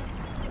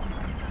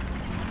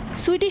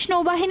 সুইডিশ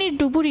নৌবাহিনীর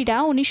ডুবুরিরা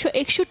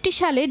 1961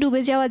 সালে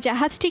ডুবে যাওয়া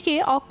জাহাজটিকে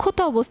অক্ষত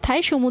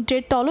অবস্থায়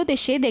সমুদ্রের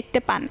তলদেশে দেখতে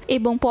পান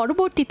এবং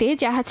পরবর্তীতে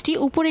জাহাজটি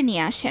উপরে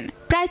নিয়ে আসেন।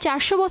 প্রায়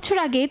 400 বছর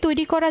আগে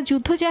তৈরি করা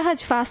যুদ্ধজাহাজ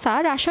ভাসা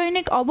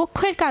রাসায়নিক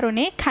অবক্ষয়ের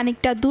কারণে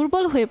খানিকটা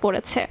দুর্বল হয়ে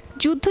পড়েছে।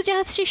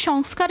 যুদ্ধজাহাজটির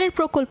সংস্কারের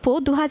প্রকল্প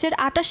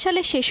 2028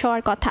 সালে শেষ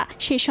হওয়ার কথা।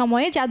 সে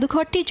সময়ে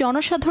জাদুঘরটি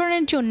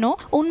জনসাধারণের জন্য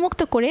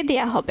উন্মুক্ত করে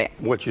দেয়া হবে।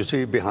 What you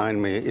see behind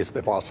me is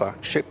the Vasa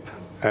ship,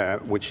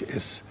 which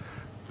is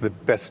the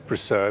best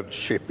preserved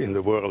ship in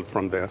the world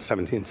from the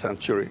 17th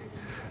century.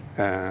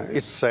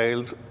 It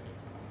sailed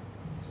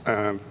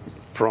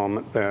from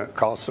the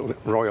castle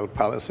Royal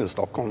Palace in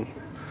Stockholm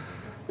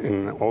in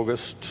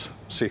August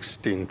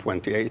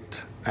 1628,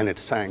 and it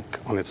sank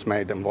on its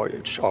maiden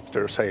voyage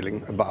after sailing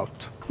about.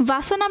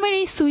 ভাসা নামের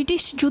এই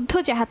Swedish যুদ্ধ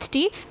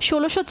জাহাজটি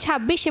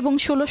 1626 এবং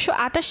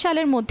 1628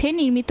 সালের মধ্যে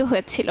নির্মিত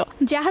হয়েছিল।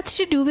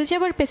 জাহাজটি ডুবে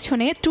যাবার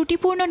পেছনে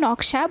ত্রুটিপূর্ণ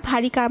নকশা,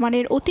 ভারী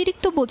কামানের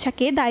অতিরিক্ত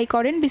বোঝাকে দায়ী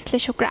করেন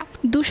বিশ্লেষকরা।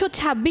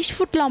 226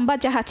 ফুট লম্বা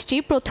জাহাজটি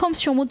প্রথম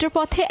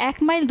সমুদ্রপথে 1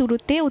 মাইল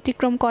দূরত্বে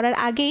অতিক্রম করার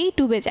আগেই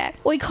ডুবে যায়।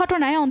 ওই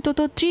ঘটনায় অন্তত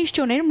 30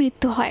 জনের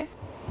মৃত্যু হয়।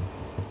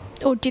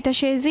 অর্জিতা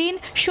শেজিন,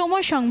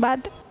 সময়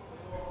সংবাদ।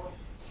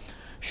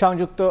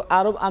 সংযুক্ত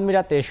আরব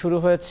আমিরাতে শুরু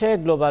হয়েছে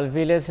গ্লোবাল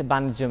ভিলেজ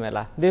বাণিজ্য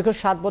মেলা। দীর্ঘ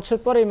 7 বছর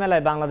পর এই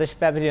মেলায় বাংলাদেশ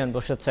প্যাভিলিয়ন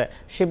বসেছে।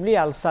 শিবলি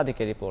আল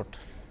সাদিকের রিপোর্ট।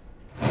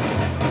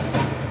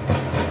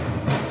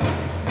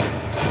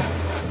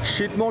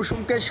 শীত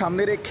মৌসুমকে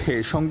সামনে রেখে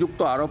সংযুক্ত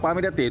আরব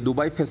আমিরাতে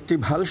দুবাই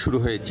ফেস্টিভ্যাল শুরু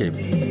হয়েছে।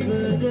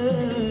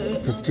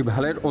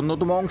 ফেস্টিভ্যালের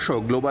অন্যতম অংশ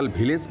গ্লোবাল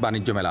ভিলেজ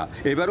বাণিজ্য মেলা।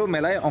 এবারও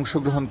মেলায়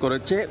অংশগ্রহণ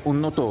করেছে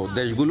উন্নত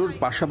দেশগুলোর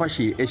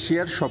পাশাপাশি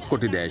এশিয়ার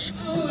সবকটি দেশ।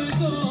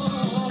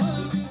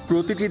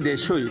 প্রতিটি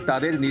দেশই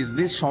তাদের নিজ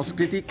নিজ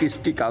সংস্কৃতি,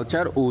 কৃষ্টি,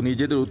 কালচার ও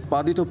নিজেদের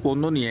উৎপাদিত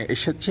পণ্য নিয়ে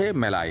এসেছে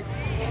মেলায়।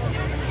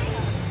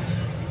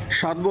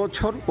 7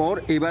 বছর পর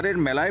এবারের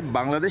মেলায়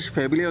বাংলাদেশ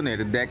প্যাভিলিয়নের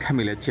দেখা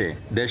মিলেছে।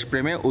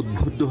 দেশপ্রেমে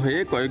উদ্বুদ্ধ হয়ে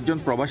কয়েকজন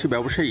প্রবাসী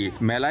ব্যবসায়ী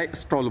মেলায়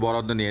স্টল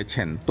বরাদ্দ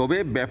নিয়েছেন। তবে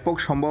ব্যাপক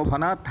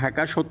সম্ভাবনা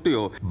থাকা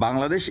সত্ত্বেও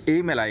বাংলাদেশ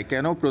এই মেলায়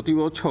কেন প্রতি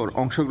বছর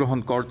অংশগ্রহণ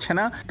করছে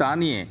না তা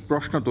নিয়ে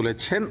প্রশ্ন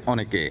তুলেছেন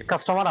অনেকে।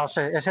 কাস্টমার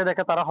এসে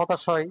দেখে তারা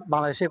হতাশ হয়,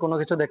 বাংলাদেশে কোনো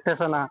কিছু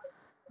দেখতেছে না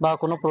বা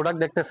কোনো প্রোডাক্ট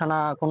দেখতেছে না,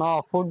 কোনো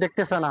ফুড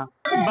দেখতেছে না।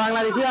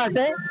 বাংলাদেশি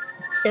আছে,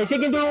 এসে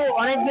কিন্তু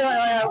অনেক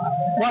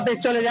মতে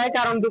চলে যায়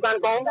কারণ দোকান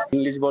কম।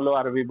 ইংলিশ বলো,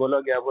 আরবি বলো,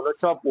 গিয়া বলো,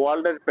 সব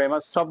ওয়ার্ল্ডের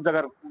ফেমাস সব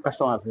জায়গার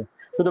কাস্টমার আছে।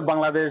 শুধু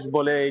বাংলাদেশ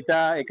বলে এটা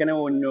এখানে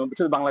অন্য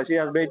শুধু বাংলাদেশি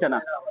আসবে এটা না,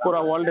 পুরো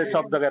ওয়ার্ল্ডের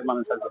সব জায়গার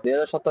মানুষ আসবে।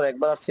 2017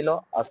 একবার আসছিল,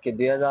 আজকে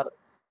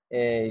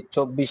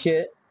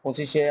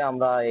 2024-25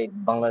 আমরা এই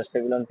বাংলাদেশ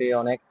প্যাভিলিয়নটি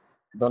অনেক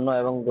ধন্য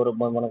এবং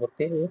গৌরবময় মনে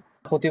করছি।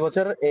 প্রতি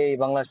বছর এই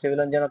বাংলাদেশ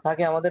প্যাভিলিয়ন যেন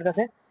থাকে আমাদের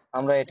কাছে,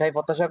 আমরা এটাই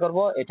প্রত্যাশা করব,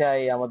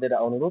 এটাই আমাদের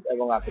অনুরোধ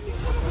এবং আকুতি।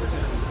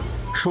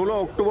 16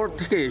 অক্টোবর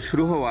থেকে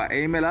শুরু হওয়া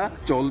এই মেলা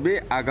চলবে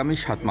আগামী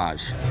 7 মাস।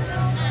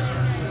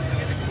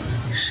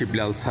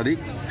 শিবলাল সাদিক,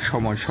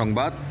 সময়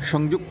সংবাদ,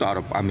 সংযুক্ত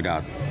আরব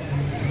আমিরাত।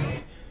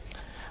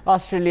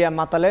 অস্ট্রেলিয়া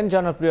মাতালেন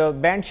জনপ্রিয়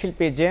ব্যান্ড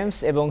শিল্পী জেমস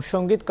এবং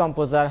সঙ্গীত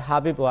কম্পোজার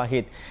হাবিব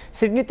ওয়াহিদ।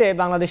 সিডনিতে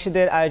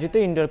বাংলাদেশিদের আয়োজিত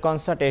ইনডোর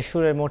কনসার্টে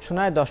সুরের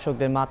মূর্ছনায়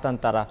দর্শকদের মাতান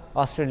তারা।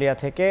 অস্ট্রেলিয়া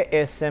থেকে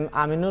SM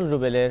আমিনুল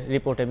রুবেলের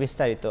রিপোর্টে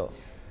বিস্তারিত।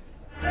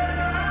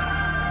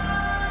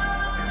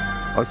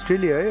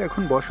 অস্ট্রেলিয়ায়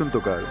এখন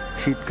বসন্তকাল।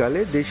 শীতকালে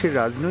দেশের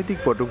রাজনৈতিক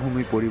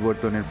পটভূমি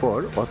পরিবর্তনের পর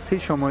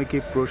অস্থির সময়কে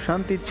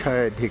প্রশান্তির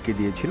ছায়ায় ঢেকে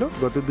দিয়েছিল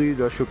গত 2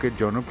 দশকের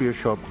জনপ্রিয়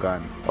সব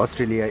গান।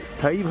 অস্ট্রেলিয়ায়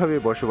স্থায়ীভাবে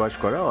বসবাস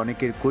করা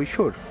অনেকের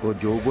কৈশোর ও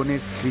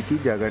যৌবনের স্মৃতি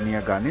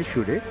জাগানিয়া গানের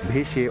সুরে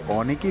ভেসে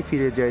অনেকে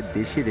ফিরে যায়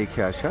দেশে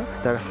রেখে আসা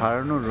তার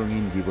হারানো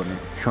রঙিন জীবনে।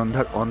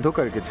 সন্ধ্যার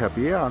অন্ধকারকে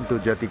ছাপিয়ে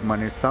আন্তর্জাতিক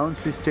মানের সাউন্ড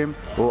সিস্টেম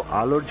ও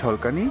আলোর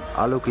ঝলকানি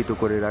আলোকিত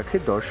করে রাখে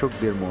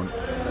দর্শকদের মন।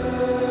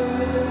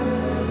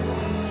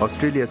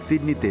 অস্ট্রেলিয়ার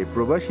সিডনিতে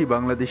প্রবাসী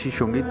বাংলাদেশি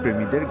সঙ্গীত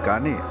প্রেমীদের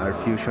গানে আর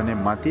ফিউশনে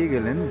মাতিয়ে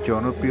গেলেন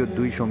জনপ্রিয়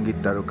 2 সঙ্গীত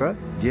তারকা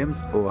জেমস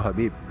ও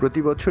হাবিব।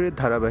 প্রতি বছরের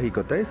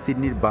ধারাবাহিকতায়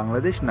সিডনির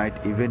বাংলাদেশ নাইট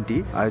ইভেন্টটি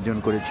আয়োজন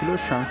করেছিল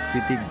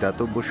সাংস্কৃতিক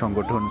দাতব্য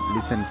সংগঠন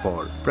লিসেন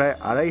ফর। প্রায়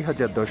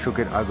 2500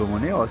 দর্শকের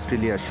আগমনে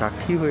অস্ট্রেলিয়ার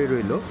সাক্ষী হয়ে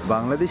রইল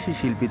বাংলাদেশি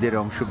শিল্পীদের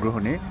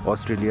অংশগ্রহণে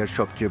অস্ট্রেলিয়ার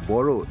সবচেয়ে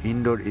বড়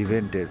ইনডোর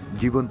ইভেন্টের।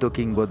 জীবন্ত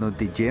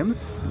কিংবদন্তি জেমস,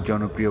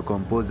 জনপ্রিয়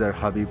কম্পোজার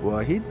হাবিব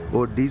ওয়াহিদ ও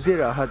ডিজে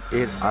রাহাত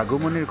এর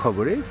আগমনের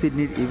খবরে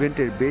সিডনির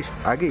ইভেন্টের বেশ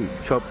আগেই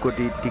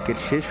সবকটি টিকিট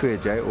শেষ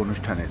হয়ে যায়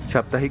অনুষ্ঠানের।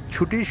 সাপ্তাহিক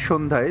ছুটির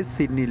সন্ধ্যায়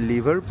সিডনির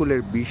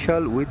লিভারপুলের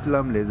বিশাল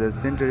উইথলাম লেজার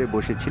সেন্টারে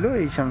বসেছিল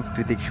এই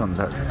সাংস্কৃতিক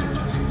সন্ধ্যা।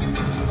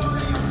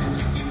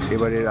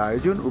 এবারের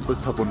আয়োজন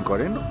উপস্থাপন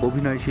করেন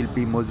অভিনয়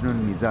শিল্পী মজনুন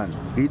মিজান।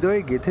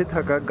 হৃদয়ে গেঁথে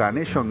থাকা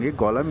গানের সঙ্গে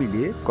গলা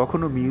মিলিয়ে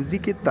কখনো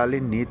মিউজিকের তালে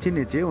নেচে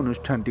নেচে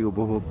অনুষ্ঠানটি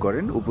উপভোগ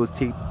করেন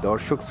উপস্থিত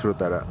দর্শক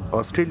শ্রোতারা।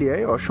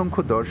 অস্ট্রেলিয়ায়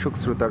অসংখ্য দর্শক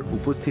শ্রোতার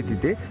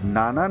উপস্থিতিতে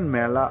নানান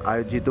মেলা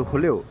আয়োজিত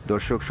হলেও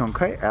দর্শক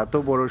সংখ্যায় এত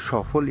বড়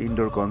সফল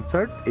ইনডোর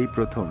কনসার্ট এই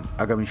প্রথম।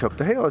 আগামী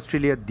সপ্তাহে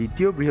অস্ট্রেলিয়ার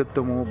দ্বিতীয়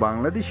বৃহত্তম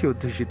বাংলাদেশি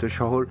অধ্যুষিত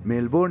শহর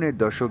মেলবোর্নের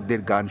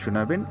দর্শকদের গান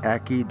শোনাবেন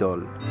একই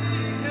দল।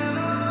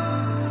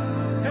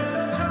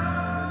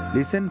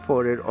 লিসেন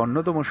ফর এর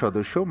অন্যতম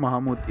সদস্য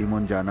মাহমুদ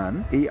ইমন জানান,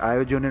 এই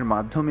আয়োজনের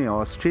মাধ্যমে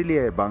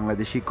অস্ট্রেলিয়ায়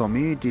বাংলাদেশি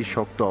কমিউনিটির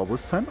শক্ত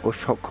অবস্থান ও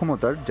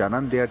সক্ষমতার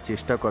জানান দেওয়ার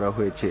চেষ্টা করা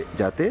হয়েছে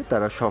যাতে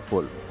তারা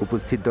সফল।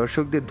 উপস্থিত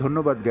দর্শকদের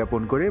ধন্যবাদ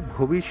জ্ঞাপন করে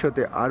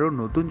ভবিষ্যতে আরও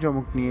নতুন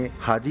চমক নিয়ে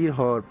হাজির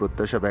হওয়ার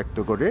প্রত্যাশা ব্যক্ত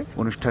করে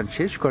অনুষ্ঠান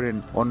শেষ করেন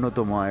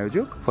অন্যতম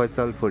আয়োজক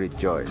ফয়সাল ফরিদ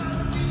জয়।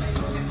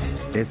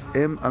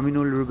 SM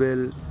আমিনুল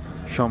রুবেল,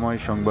 সময়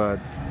সংবাদ,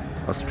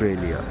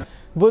 অস্ট্রেলিয়া।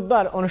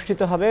 বুধবার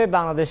অনুষ্ঠিত হবে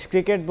বাংলাদেশ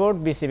ক্রিকেট বোর্ড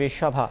BCBর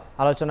সভা।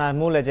 আলোচনার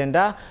মূল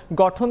এজেন্ডা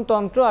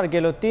গঠনতন্ত্র আর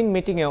গেল 3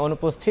 মিটিংয়ে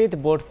অনুপস্থিত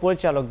বোর্ড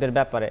পরিচালকদের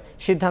ব্যাপারে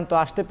সিদ্ধান্ত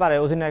আসতে পারে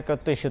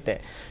অধিনায়কত্ব ইস্যুতে।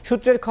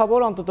 সূত্রের খবর,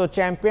 অন্তত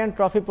চ্যাম্পিয়ন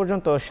ট্রফি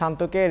পর্যন্ত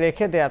শান্তকে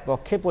রেখে দেওয়ার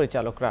পক্ষে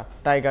পরিচালকরা।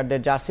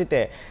 টাইগারদের জার্সিতে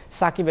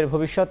সাকিবের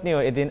ভবিষ্যৎ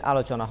নিয়েও এদিন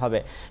আলোচনা হবে।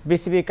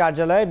 BCB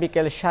কার্যালয়ে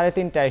বিকেল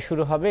 3:30টায়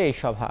শুরু হবে এই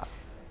সভা।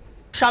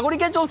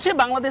 সাগরিকে চলছে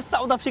বাংলাদেশ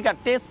সাউথ আফ্রিকার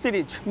টেস্ট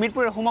সিরিজ।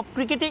 মিরপুরের হোম অফ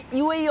ক্রিকেটে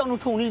UAE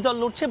অনূর্ধ্ব-19 দল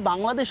লড়ছে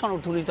বাংলাদেশ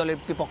অনূর্ধ্ব-19 দলের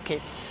বিপক্ষে।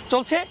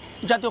 চলছে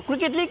জাতীয়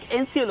ক্রিকেট লিগ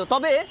NCL।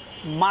 তবে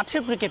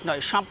মাঠের ক্রিকেট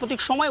নয়, সাম্প্রতিক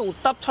সময়ে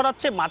উত্তাপ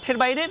ছড়াচ্ছে মাঠের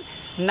বাইরের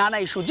নানা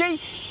ইস্যু। যেই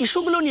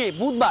ইস্যুগুলো নিয়ে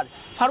বুধবার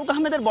ফারুক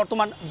আহমেদের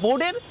বর্তমান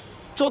বোর্ডের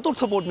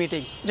 4র্থ বোর্ড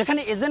মিটিং,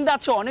 যেখানে এজেন্ডা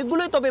আছে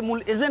অনেকগুলোই, তবে মূল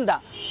এজেন্ডা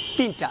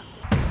 3টা।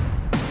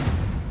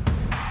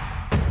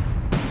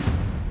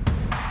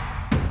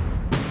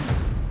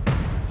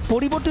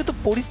 পরিবর্তিত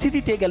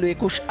পরিস্থিতিতে গেল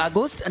 21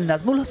 আগস্ট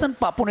নাজমুল হাসান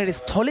পাপনের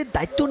স্থলে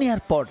দায়িত্ব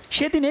নেওয়ার পর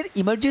সেদিনের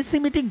ইমার্জেন্সি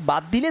মিটিং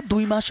বাদ দিলে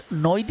 2 মাস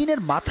 9 দিনের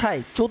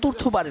মাথায়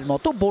 4র্থবারের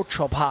মতো বোর্ড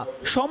সভা।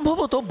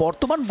 সম্ভবত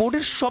বর্তমান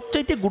বোর্ডের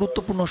সবচাইতে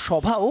গুরুত্বপূর্ণ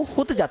সভাও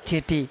হতে যাচ্ছে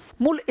এটি।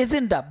 মূল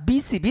এজেন্ডা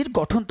BCBর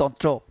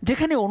গঠনতন্ত্র,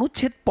 যেখানে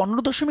অনুচ্ছেদ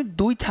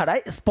 15.2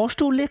 ধারায় স্পষ্ট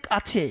উল্লেখ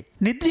আছে,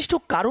 নির্দিষ্ট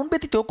কারণ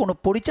ব্যতীত কোনো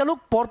পরিচালক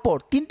পরপর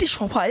 3টি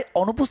সভায়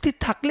অনুপস্থিত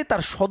থাকলে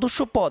তার সদস্য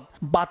পদ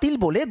বাতিল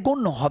বলে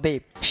গণ্য হবে।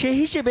 সেই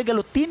হিসেবে গেল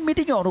 3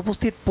 মিটিংয়ে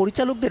অনুপস্থিত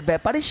পরিচালকদের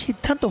ব্যাপারে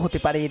সিদ্ধান্ত হতে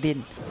পারে এদিন।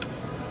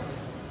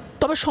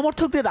 তবে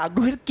সমর্থকদের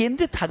আগ্রহের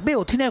কেন্দ্রে থাকবে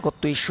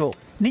অধিনায়কত্ব ইস্যু।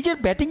 নিজের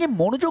ব্যাটিংয়ে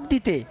মনোযোগ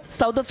দিতে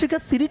সাউথ আফ্রিকা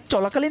সিরিজ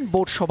চলাকালীন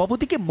বোর্ড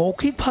সভাপতিকে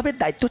মৌখিকভাবে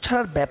দায়িত্ব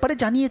ছাড়ার ব্যাপারে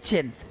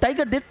জানিয়েছেন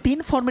টাইগারদের 3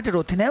 ফরম্যাটের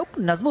অধিনায়ক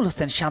নাজমুল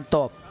হোসেন শান্ত।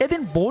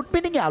 এদিন বোর্ড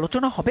মিটিংয়ে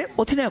আলোচনা হবে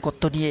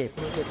অধিনায়কত্ব নিয়ে।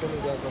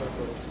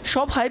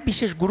 সভায়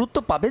বিশেষ গুরুত্ব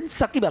পাবেন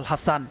সাকিব আল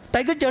হাসান।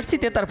 টাইগার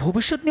জার্সিতে তার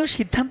ভবিষ্যৎ নিয়ে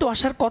সিদ্ধান্ত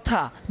আসার কথা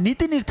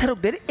নীতি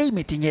নির্ধারকদের এই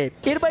মিটিংয়ে।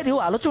 এর বাইরেও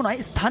আলোচনায়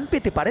স্থান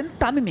পেতে পারেন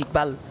তামিম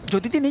ইকবাল।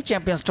 যদি তিনি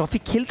চ্যাম্পিয়ন্স ট্রফি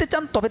খেলতে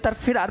চান তবে তার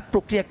ফেরার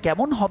প্রক্রিয়া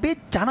কেমন হবে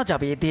জানা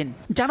যাবে এদিন।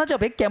 জানা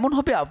যাবে কেমন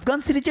হবে আফগান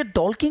সিরিজের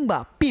দল কিংবা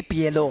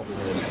পিপিএলও।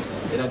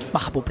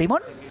 মাহবুব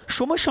রিমন,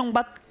 সময়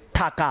সংবাদ,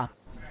 ঢাকা।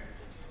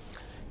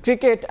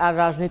 ক্রিকেট আর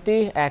রাজনীতি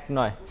এক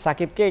নয়,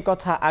 সাকিবকে এই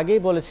কথা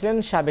আগেই বলেছিলেন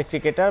সাবেক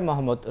ক্রিকেটার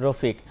মোহাম্মদ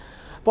রফিক।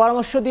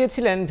 পরামর্শ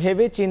দিয়েছিলেন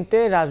ভেবে চিনতে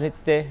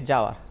রাজনীতিতে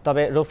যাওয়ার।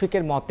 তবে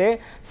রফিকের মতে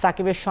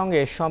সাকিবের সঙ্গে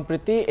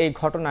সম্প্রতি এই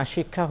ঘটনা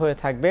শিক্ষা হয়ে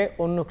থাকবে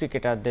অন্য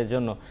ক্রিকেটারদের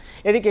জন্য।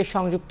 এদিকে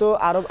সংযুক্ত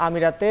আরব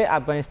আমিরাতে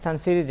আফগানিস্তান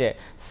সিরিজে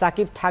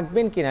সাকিব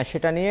থাকবেন কিনা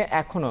সেটা নিয়ে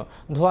এখনও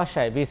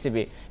ধোঁয়াশায়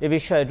বিসিবি। এ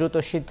বিষয়ে দ্রুত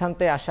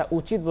সিদ্ধান্তে আসা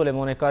উচিত বলে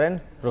মনে করেন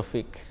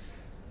রফিক।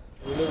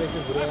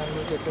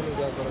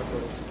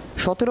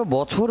 17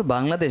 বছর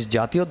বাংলাদেশ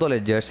জাতীয়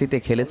দলের জার্সিতে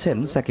খেলেছেন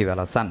সাকিব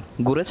আল হাসান,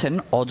 গড়েছেন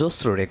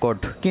অজস্র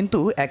রেকর্ড। কিন্তু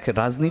এক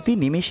রাজনীতি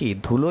নিমেষেই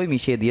ধুলোয়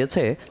মিশিয়ে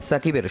দিয়েছে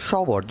সাকিবের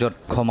সব অর্জন।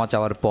 ক্ষমা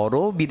চাওয়ার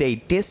পরও বিদায়ী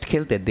টেস্ট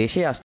খেলতে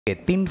দেশে আসতে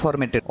 3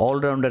 ফরম্যাটের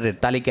অলরাউন্ডারের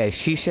তালিকায়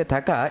শীর্ষে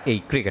থাকা এই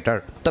ক্রিকেটার।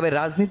 তবে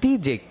রাজনীতি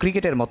যে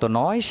ক্রিকেটের মতো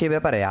নয় সে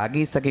ব্যাপারে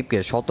আগেই সাকিবকে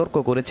সতর্ক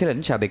করেছিলেন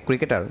সাবেক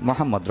ক্রিকেটার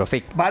মোহাম্মদ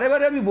রফিক। বারে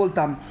বারে আমি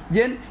বলতাম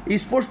যে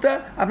স্পোর্টসটা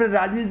আপনার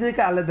রাজনীতি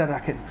থেকে আলাদা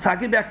রাখেন।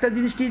 সাকিব একটা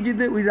জিনিস কি,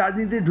 যদি ওই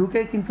রাজনীতিতে ঢুকে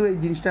কিন্তু এই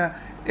জিনিসটা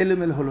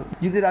এলোমেল হলো,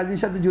 যদি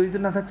রাজনীতির সাথে জড়িত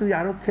না থাকতো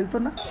আরও খেলতো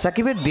না।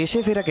 সাকিবের দেশে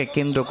ফেরাকে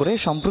কেন্দ্র করে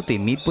সম্প্রতি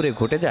মিরপুরে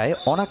ঘটে যায়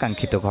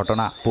অনাকাঙ্ক্ষিত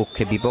ঘটনা।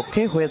 পক্ষে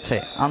বিপক্ষে হয়েছে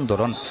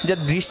আন্দোলন, যা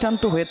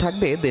দৃষ্টান্ত হয়ে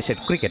থাকবে দেশের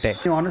ক্রিকেটে।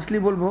 অনেস্টলি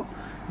বলবো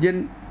যে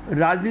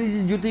রাজনীতি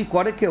যদি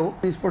করে কেউ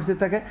স্পোর্টসে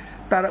থাকে,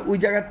 তারা ওই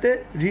জায়গাতে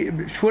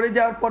সরে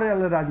যাওয়ার পরে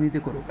রাজনীতি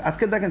করুক।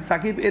 আজকে দেখেন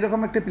সাকিব এরকম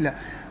একটা প্লেয়ার,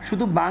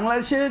 শুধু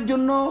বাংলাদেশের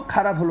জন্য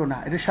খারাপ হলো না,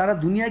 এটা সারা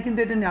দুনিয়ায় কিন্তু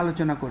এটা নিয়ে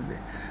আলোচনা করবে,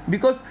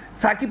 বিকজ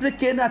সাকিবরে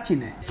কে না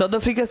চিনে। সাউথ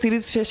আফ্রিকা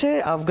সিরিজ শেষে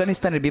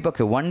আফগানিস্তানের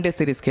বিপক্ষে ওয়ানডে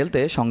সিরিজ খেলতে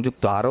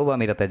সংযুক্ত আরব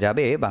আমিরাতে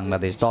যাবে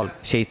বাংলাদেশ দল।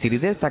 সেই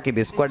সিরিজে সাকিব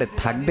স্কোয়াডে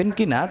থাকবেন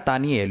কিনা তা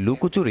নিয়ে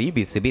লুকোচুরি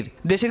বিসিবির।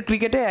 দেশের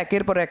ক্রিকেটে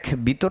একের পর এক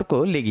বিতর্ক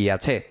লেগেই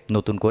আছে।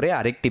 নতুন করে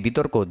আরেকটি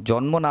বিতর্ক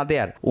জন্ম না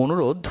দেওয়ার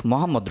অনুরোধ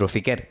মোহাম্মদ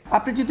রফিকের।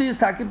 আপনি যদি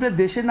সাকিবরে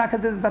দেশে না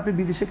খেলতে দেন, আপনি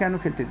বিদেশে কেন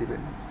খেলতে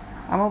দিবেন?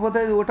 আমার বোধ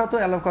হয় ওটা তো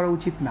অ্যালাউ করা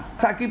উচিত না।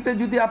 সাকিবরে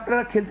যদি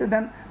আপনারা খেলতে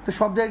দেন তো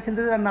সব জায়গায়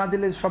খেলতে দেন, না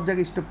দিলে সব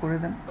জায়গায় স্টপ করে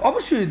দেন।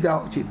 অবশ্যই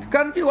দেওয়া উচিত,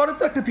 কারণ কি ওরা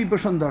তো একটা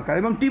প্রিপারেশন দরকার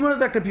এবং টিমেরও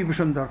তো একটা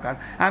প্রিপারেশন দরকার।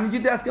 আমি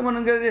যদি আজকে মনে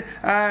করি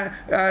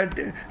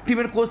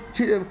টিমের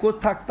কোচ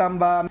থাকতাম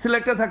বা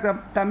সিলেক্টর থাকতাম,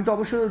 তা আমি তো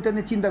অবশ্যই ওইটা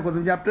নিয়ে চিন্তা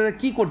করতাম যে আপনারা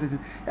কী করতেছেন।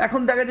 এখন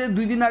দেখা যায়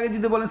 2 দিন আগে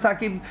যদি বলেন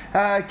সাকিব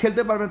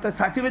খেলতে পারবেন, তা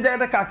সাকিবের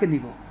জায়গাটা কাকে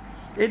নিব?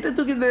 এটা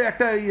তো কিন্তু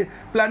একটা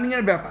প্ল্যানিং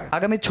এর ব্যাপার।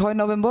 আগামী 6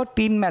 নভেম্বর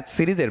 3 ম্যাচ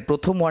সিরিজের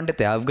প্রথম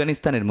ওয়ানডেতে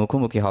আফগানিস্তানের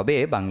মুখোমুখি হবে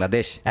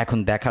বাংলাদেশ। এখন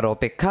দেখার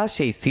অপেক্ষা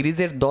সেই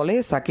সিরিজের দলে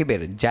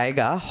সাকিবের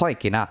জায়গা হয়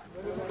কিনা।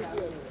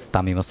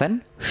 তামিম হোসেন,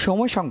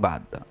 সময়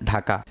সংবাদ,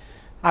 ঢাকা।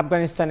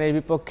 আফগানিস্তানের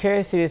বিপক্ষে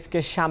সিরিজকে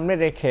সামনে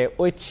রেখে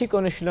ঐচ্ছিক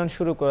অনুশীলন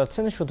শুরু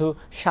করেছেন শুধু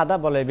সাদা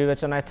বলের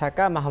বিবেচনায়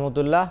থাকা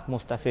মাহমুদুল্লাহ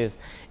মুস্তাফিজ।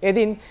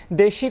 এদিন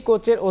দেশি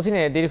কোচের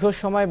অধীনে দীর্ঘ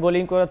সময়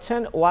বোলিং করেছেন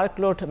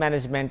ওয়ার্কলোড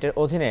ম্যানেজমেন্টের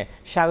অধীনে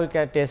স্বাগতিক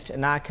টেস্ট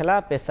না খেলা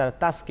পেসার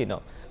তাসকিনও।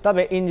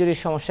 তবে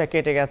ইনজুরির সমস্যা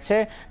কেটে গেছে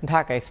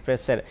ঢাকা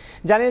এক্সপ্রেসের,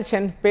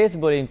 জানিয়েছেন pace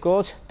bowling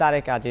coach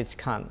Tarique Aziz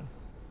খান।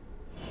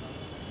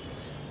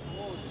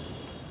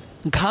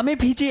 ঘামে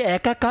ভিজে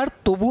একাকার,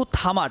 তবুও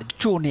থামার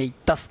জো নেই।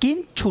 তাসকিন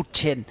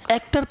ছুটছেন,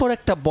 একটার পর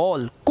একটা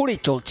বল করে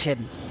চলছেন।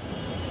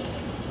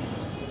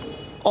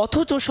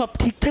 অথচ সব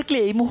ঠিক থাকলে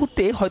এই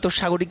মুহূর্তে হয়তো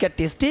সাগরিকা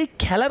টেস্টে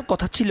খেলার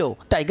কথা ছিল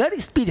টাইগার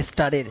স্পিড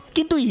স্টারের।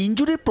 কিন্তু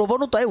ইনজুরির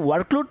প্রবণতায়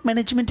ওয়ার্কলোড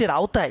ম্যানেজমেন্টের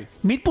আওতায়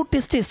মিরপুর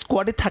টেস্টে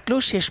স্কোয়াডে থাকলেও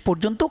শেষ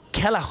পর্যন্ত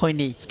খেলা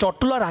হয়নি। চট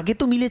তোলার আগে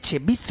তো মিলেছে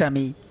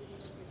বিশ্রামী।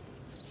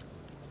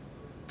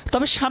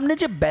 তবে সামনে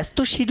যে ব্যস্ত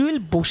শিডিউল,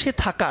 বসে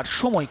থাকার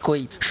সময়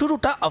কই।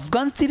 শুরুটা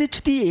আফগান সিরিজ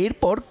দিয়ে,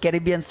 এরপর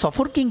ক্যারিবিয়ান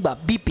সফর কিংবা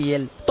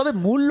বিপিএল। তবে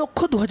মূল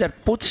লক্ষ্য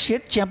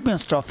 2025-এর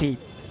চ্যাম্পিয়ন্স ট্রফি।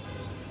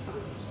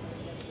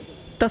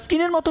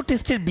 তাসকিনের মতো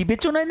টেস্টের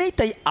বিবেচনায় নেই,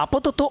 তাই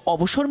আপাতত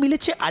অবসর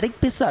মিলেছে আরেক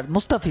পেসার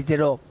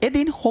মুস্তাফিজেরও।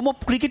 এদিন হোম অফ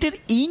ক্রিকেটের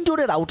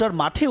ইনডোরের আউটার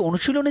মাঠে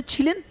অনুশীলনে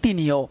ছিলেন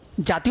তিনিও।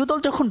 জাতীয় দল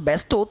যখন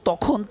ব্যস্ত,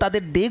 তখন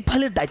তাদের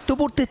দেখভালের দায়িত্ব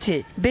পড়তেছে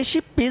দেশি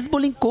pace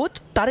bowling coach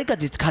Tarique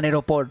Aziz খানের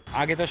ওপর।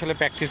 আগে তো আসলে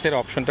প্র্যাকটিসের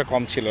অপশনটা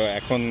কম ছিল,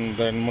 এখন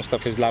ধরেন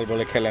মুস্তাফিজ লাল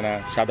বলে খেলে না,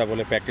 সাদা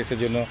বলে প্র্যাকটিসের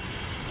জন্য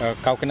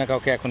কাউকে না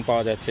কাউকে এখন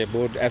পাওয়া যাচ্ছে।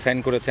 বোর্ড অ্যাসাইন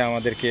করেছে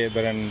আমাদেরকে,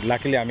 ধরেন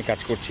লাকিলি আমি কাজ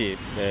করছি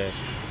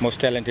মোস্ট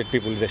ট্যালেন্টেড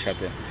পিপুলদের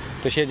সাথে।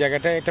 তো সেই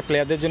জায়গাটায় একটা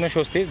প্লেয়ারদের জন্য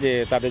স্বস্তি যে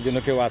তাদের জন্য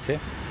কেউ আছে,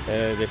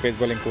 যে পেস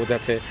বোলিং কোচ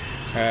আছে।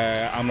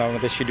 আমরা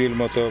আমাদের শিডিউল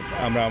মতো,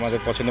 আমরা আমাদের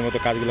পছন্দ মতো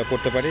কাজগুলো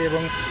করতে পারি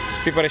এবং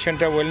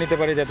প্রিপারেশনটা ওয়েল নিতে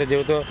পারি, যাতে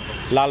যেহেতু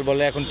লাল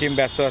বলে এখন টিম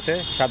ব্যস্ত আছে,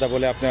 সাদা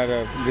বলে আপনার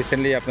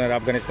রিসেন্টলি আপনার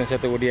আফগানিস্তানের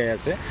সাথে ওডিআই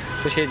আছে।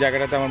 তো সেই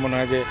জায়গাটাতে আমার মনে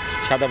হয় যে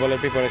সাদা বলের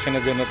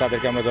প্রিপারেশনের জন্য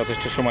তাদেরকে আমরা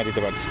যথেষ্ট সময়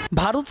দিতে পারছি।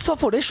 ভারত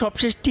সফরে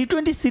সবশেষ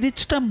টি-20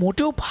 সিরিজটা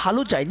মোটেও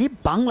ভালো যায়নি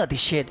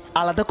বাংলাদেশের,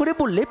 আলাদা করে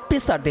বললে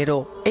পেসারদেরও।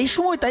 এই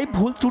সময় তাই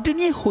ভুল ত্রুটি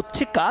নিয়ে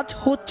হচ্ছে কাজ,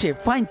 হচ্ছে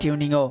ফাইন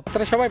টিউনিংও।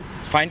 তারা সবাই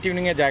ফাইন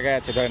টিউনিংয়ের জায়গায়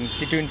আছে, ধরেন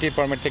টি-20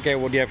 ফরম্যাট থেকে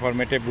ওডিআই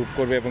ফরম্যাটে বুক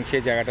করবে এবং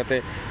সেই জায়গাটাতে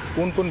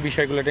কোন কোন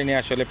বিষয়গুলোটা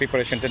নিয়ে আসলে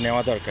প্রিপারেশনটা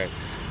নেওয়া দরকার।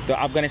 তো তো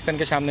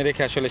আফগানিস্তানকে সামনে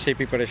রেখে আসলে সেই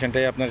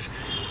প্রিপারেশনটাই আপনার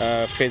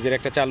ফেজের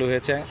একটা চালু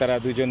হয়েছে। তারা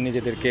দুজন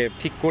নিজেদেরকে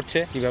ঠিক করছে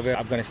কিভাবে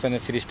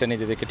আফগানিস্তানের সিরিজটা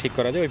নিজেদেরকে ঠিক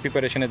করা যায়, ওই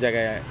প্রিপারেশনের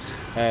জায়গায়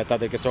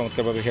তাদেরকে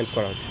চমৎকারভাবে হেল্প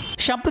করা হচ্ছে।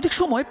 সাম্প্রতিক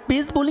সময়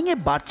পেস বোলিংয়ে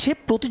বাড়ছে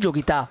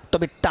প্রতিযোগিতা,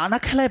 তবে টানা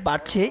খেলায়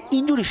বাড়ছে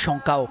ইনজুরির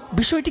সংখ্যাও।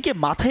 বিষয়টিকে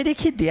মাথায়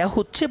রেখে দেয়া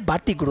হচ্ছে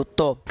বাড়তি গুরুত্ব।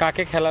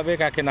 কাকে খেলাবে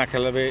কাকে না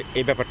খেলাবে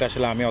এই ব্যাপারটা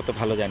আসলে আমি অত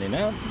ভালো জানি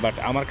না, বাট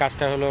আমার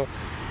কাজটা হলো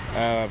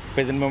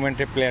প্রেজেন্ট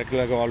মোমেন্টে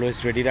প্লেয়ারগুলোকে অলওয়েজ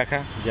রেডি রাখা,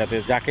 যাতে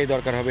যাকেই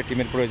দরকার হবে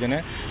টিমের প্রয়োজনে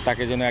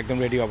তাকে যেন একদম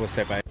রেডি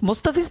অবস্থায় পায়।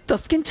 মোস্তাফিজ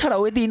তাসকিন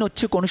ছাড়াও এদিন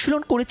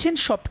অনুশীলন করেছেন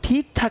সব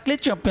ঠিক থাকলে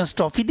চ্যাম্পিয়ন্স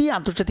ট্রফি দিয়ে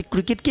আন্তর্জাতিক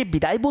ক্রিকেটকে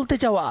বিদায় বলতে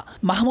যাওয়া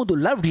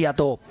মাহমুদুল্লাহ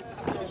রিয়াদও।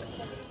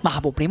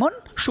 মাহবুব রিমন,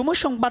 সময়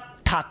সংবাদ,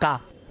 ঢাকা।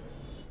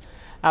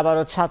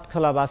 আবারও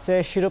ছাদখোলা বাসে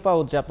শিরোপা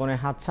উদযাপনে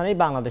হাতছানি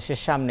বাংলাদেশের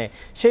সামনে।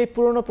 সেই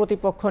পুরনো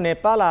প্রতিপক্ষ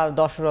নেপাল আর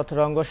দশরথ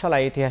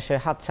রঙ্গশালায় ইতিহাসের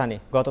হাতছানি।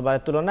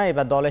 গতবারের তুলনায়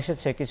এবার দল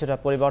এসেছে কিছুটা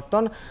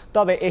পরিবর্তন,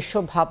 তবে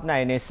এসব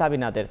ভাবনায় নেই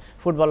সাবিনাদের।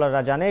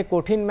 ফুটবলাররা জানে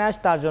কঠিন ম্যাচ,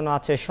 তার জন্য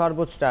আছে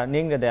সর্বোচ্চটা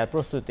নিংড়ে দেওয়ার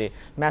প্রস্তুতি।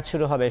 ম্যাচ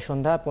শুরু হবে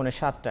সন্ধ্যা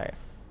 7:45-টায়।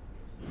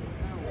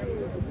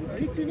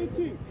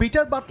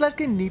 পিটার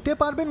বাটলারকে নিতে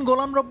পারবেন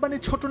গোলাম রব্বানী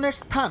ছোটনের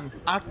স্থান?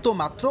 আর তো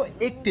মাত্র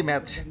একটি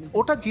ম্যাচ,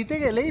 ওটা জিতে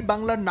গেলেই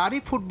বাংলার নারী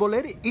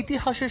ফুটবলের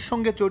ইতিহাসের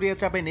সঙ্গে জড়িয়ে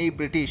যাবেন এই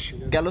ব্রিটিশ।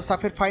 গেল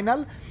সাফের ফাইনাল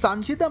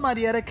সানজিদা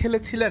মারিয়ারা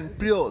খেলেছিলেন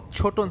প্রিয়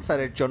ছোটন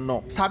স্যারের জন্য।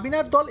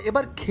 সাবিনার দল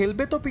এবার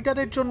খেলবে তো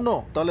পিটারের জন্য?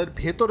 দলের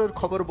ভেতরের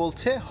খবর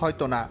বলছে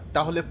হয়তো না।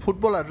 তাহলে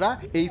ফুটবলাররা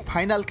এই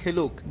ফাইনাল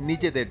খেলুক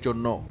নিজেদের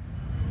জন্য।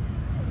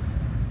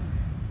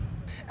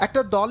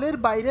 একটা দলের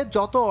বাইরে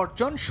যত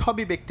অর্জন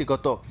সবই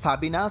ব্যক্তিগত।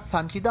 সাবিনা,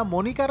 সানজিদা,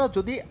 মনিকারা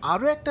যদি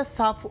আরও একটা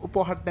সাফ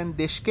উপহার দেন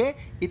দেশকে,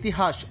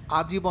 ইতিহাস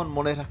আজীবন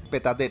মনে রাখবে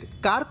তাদের।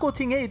 কার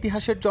কোচিংয়ে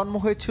ইতিহাসের জন্ম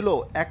হয়েছিল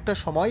একটা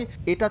সময়,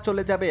 এটা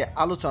চলে যাবে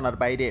আলোচনার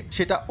বাইরে।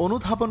 সেটা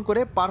অনুধাবন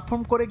করে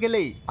পারফর্ম করে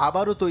গেলেই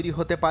আবারও তৈরি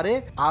হতে পারে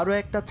আরও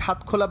একটা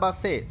ছাদখোলা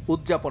বাসে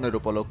উদযাপনের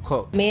উপলক্ষ।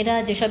 মেয়েরা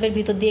যেসবের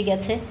ভিতর দিয়ে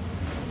গেছে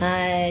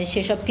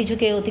সেসব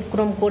কিছুকে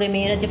অতিক্রম করে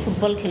মেয়েরা যে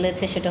ফুটবল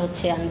খেলেছে সেটা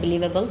হচ্ছে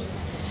আনবিলিভেবল।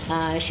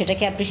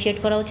 সেটাকে অ্যাপ্রিশিয়েট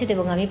করা উচিত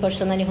এবং আমি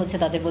পার্সোনালি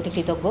তাদের প্রতি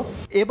কৃতজ্ঞ।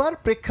 এবার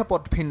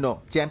প্রেক্ষাপট ভিন্ন।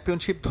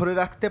 চ্যাম্পিয়নশিপ ধরে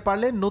রাখতে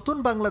পারলে নতুন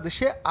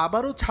বাংলাদেশে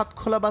আবারও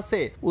ছাদখোলা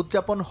বাসে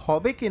উদযাপন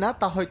হবে কিনা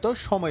তা হয়তো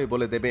সময়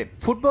বলে দেবে।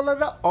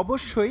 ফুটবলাররা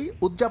অবশ্যই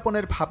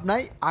উদযাপনের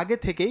ভাবনায় আগে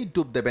থেকেই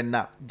ডুব দেবেন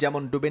না,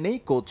 যেমন ডুবে নেই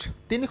কোচ।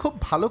 তিনি খুব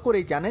ভালো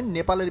করেই জানেন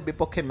নেপালের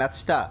বিপক্ষে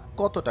ম্যাচটা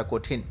কতটা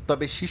কঠিন।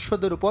 তবে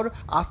শিষ্যদের উপর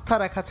আস্থা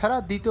রাখা ছাড়া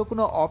দ্বিতীয়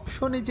কোনো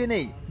অপশনই যে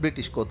নেই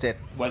ব্রিটিশ কোচের।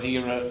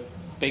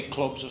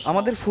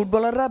 আমাদের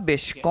ফুটবলাররা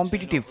বেশ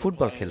কম্পিটিটিভ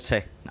ফুটবল খেলছে।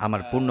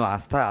 আমার পূর্ণ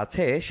আস্থা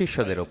আছে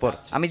শিষ্যদের ওপর।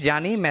 আমি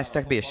জানি ম্যাচটা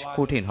বেশ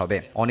কঠিন হবে।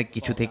 অনেক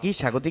কিছু থেকেই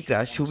স্বাগতিকরা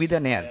সুবিধা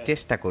নেয়ার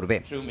চেষ্টা করবে।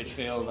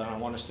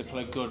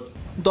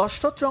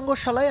 দশরথ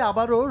রঙ্গশালায়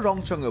আবারও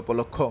রংচঙে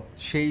উপলক্ষ।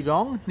 সেই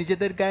রং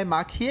নিজেদের গায়ে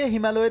মাখিয়ে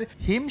হিমালয়ের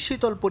হিম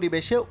শীতল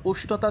পরিবেশে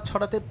উষ্ণতা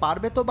ছড়াতে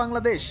পারবে তো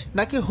বাংলাদেশ,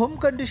 নাকি হোম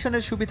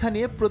কন্ডিশনের সুবিধা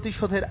নিয়ে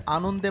প্রতিশোধের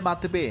আনন্দে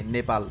মাতবে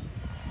নেপাল?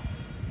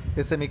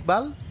 এসএম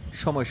ইকবাল,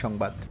 সময়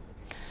সংবাদ।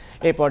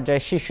 এই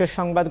পর্যায়ে শীর্ষ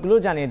সংবাদগুলো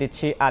জানিয়ে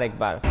দিচ্ছি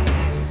আরেকবার।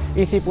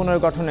 ইসি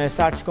পুনর্গঠনের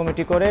সার্চ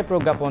কমিটি করে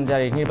প্রজ্ঞাপন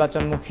জারি,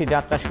 নির্বাচনমুখী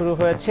যাত্রা শুরু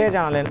হয়েছে,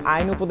 জানালেন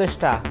আইন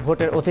উপদেষ্টা।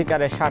 ভোটের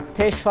অধিকারের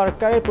স্বার্থে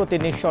সরকারের প্রতি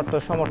নিঃশর্ত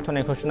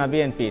সমর্থনের ঘোষণা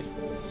বিএনপির।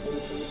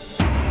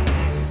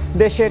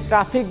 দেশের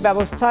ট্রাফিক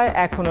ব্যবস্থায়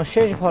এখনো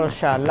শেষ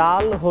ভরসা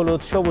লাল,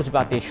 হলুদ, সবুজ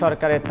বাতি।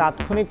 সরকারের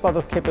তাৎক্ষণিক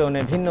পদক্ষেপেও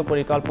নেই ভিন্ন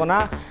পরিকল্পনা।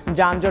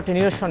 যানজট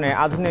নিরসনে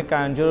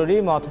আধুনিকায়ন জরুরি,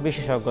 মত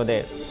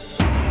বিশেষজ্ঞদের।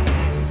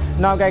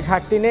 নওগাঁয়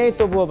ঘাটতি নেই,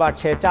 তবুও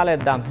বাড়ছে চালের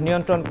দাম।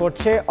 নিয়ন্ত্রণ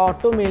করছে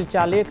অটো মিল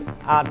চালিক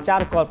আর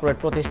 4 কর্পোরেট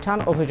প্রতিষ্ঠান।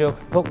 অভিযোগ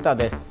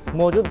ভোক্তাদের।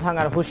 মজুদ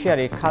ভাঙার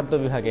হুঁশিয়ারি খাদ্য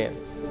বিভাগের।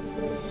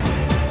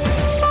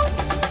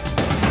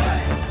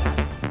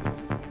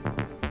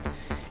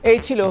 এই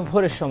ছিল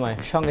ভোরের সময়।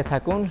 সঙ্গে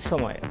থাকুন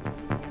সময়।